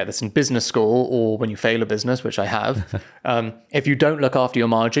got, and you get this in business school or when you fail a business, which I have. If you don't look after your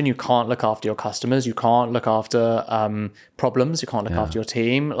margin, you can't look after your customers, you can't look after problems, you can't look after your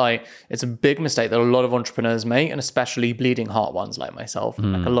team. Like, it's a big mistake that a lot of entrepreneurs make, and especially bleeding heart ones like myself.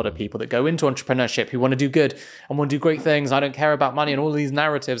 Like a lot of people that go into entrepreneurship who want to do good and want to do great things. I don't care about money and all these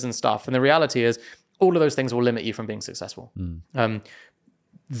narratives and stuff. And the reality is all of those things will limit you from being successful.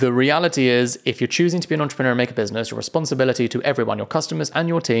 The reality is, if you're choosing to be an entrepreneur and make a business, your responsibility to everyone, your customers and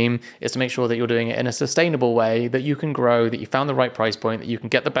your team, is to make sure that you're doing it in a sustainable way, that you can grow, that you found the right price point, that you can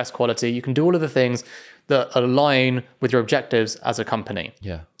get the best quality, you can do all of the things that align with your objectives as a company.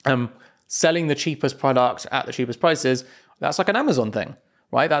 Selling the cheapest product at the cheapest prices, that's like an Amazon thing,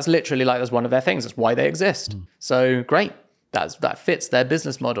 right? That's literally like, that's one of their things. That's why they exist. So great. That fits their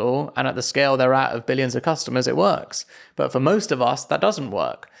business model, and at the scale they're at of billions of customers, it works. But for most of us, that doesn't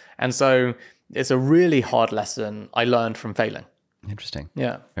work. And so it's a really hard lesson I learned from failing. Interesting.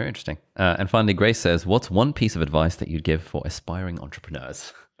 Yeah. Very interesting. And finally, Grace says, what's one piece of advice that you'd give for aspiring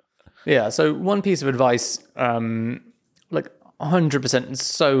entrepreneurs? Yeah, so one piece of advice, like 100%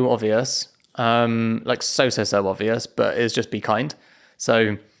 so obvious, like so obvious, but is just be kind.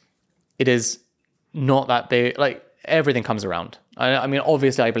 So it is not that big, like, everything comes around. I mean,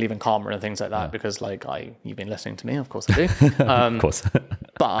 obviously, I believe in karma and things like that because, like, you've been listening to me, of course I do. Of course.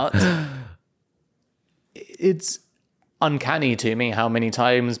 But it's uncanny to me how many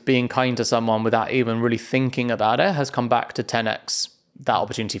times being kind to someone without even really thinking about it has come back to 10x that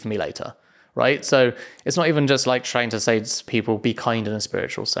opportunity for me later, right? So it's not even just like trying to say to people, be kind in a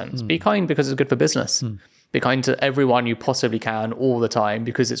spiritual sense. Be kind because it's good for business. Be kind to everyone you possibly can all the time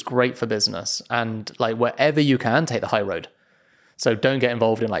because it's great for business. And like wherever you can, take the high road. So don't get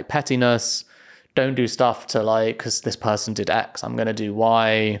involved in like pettiness. Don't do stuff to like, because this person did X, I'm going to do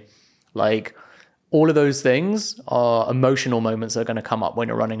Y. Like all of those things are emotional moments that are going to come up when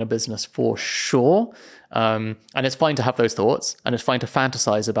you're running a business for sure. And it's fine to have those thoughts, and it's fine to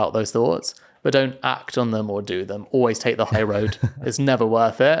fantasize about those thoughts, but don't act on them or do them. Always take the high road. It's never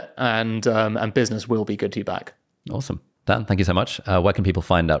worth it. And business will be good to you back. Awesome. Dan, thank you so much. Where can people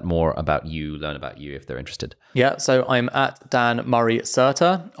find out more about you, learn about you if they're interested? Yeah, so I'm at Dan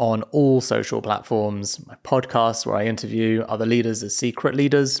Murray-Serter on all social platforms. My podcast where I interview other leaders as secret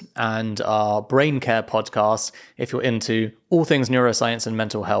leaders, and our Brain Care podcast, if you're into all things neuroscience and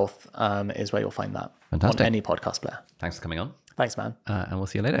mental health, is where you'll find that. Fantastic. On any podcast player. Thanks for coming on. Thanks, man. And we'll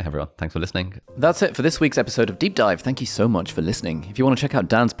see you later, everyone. Thanks for listening. That's it for this week's episode of Deep Dive. Thank you so much for listening. If you want to check out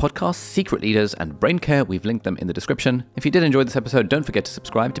Dan's podcast, Secret Leaders and Brain Care, we've linked them in the description. If you did enjoy this episode, don't forget to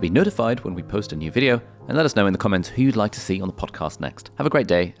subscribe to be notified when we post a new video, and let us know in the comments who you'd like to see on the podcast next. Have a great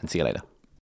day, and see you later.